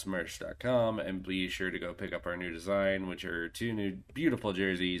 shotsmerch.com, and be sure to go pick up our new design, which are 2 new beautiful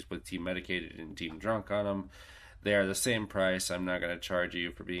jerseys with Team Medicated and Team Drunk on them. They are the same price. I'm not going to charge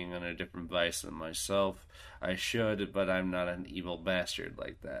you for being on a different vice than myself. I should, but I'm not an evil bastard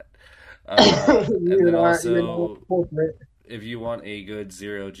like that. And then also, if you want a good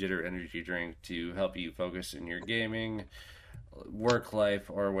zero jitter energy drink to help you focus in your gaming, work life,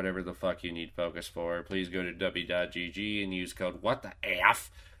 or whatever the fuck you need focus for, please go to w.gg and use code WHATTHEF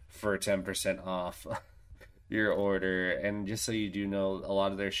for 10% off your order. And just so you do know, a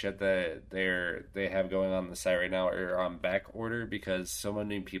lot of their shit that they have going on the site right now are on back order, because so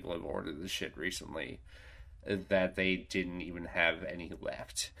many people have ordered this shit recently that they didn't even have any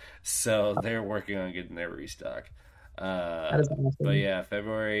left. So they're working on getting their restock. Awesome. But yeah,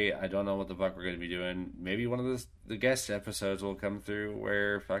 February, I don't know what the fuck we're going to be doing. Maybe one of the guest episodes will come through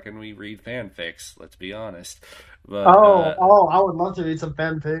where fucking we read fanfics, let's be honest. But, I would love to read some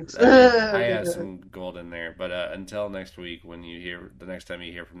fanfics. I have some gold in there. But until next week, the next time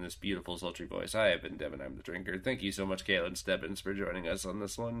you hear from this beautiful, sultry voice, I have been Devin, I'm the Drinker. Thank you so much, Caitlin Stebbins, for joining us on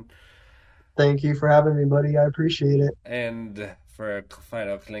this one. Thank you for having me, buddy. I appreciate it. And for a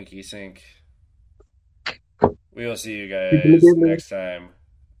final clinky sink, we will see you guys next time.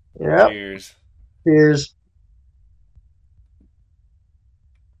 Yeah. Cheers. Cheers.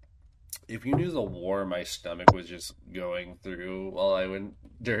 If you knew the war my stomach was just going through while I went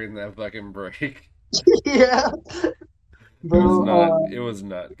during that fucking break. Yeah. It was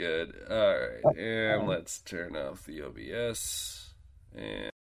not good. Alright, and let's turn off the OBS. And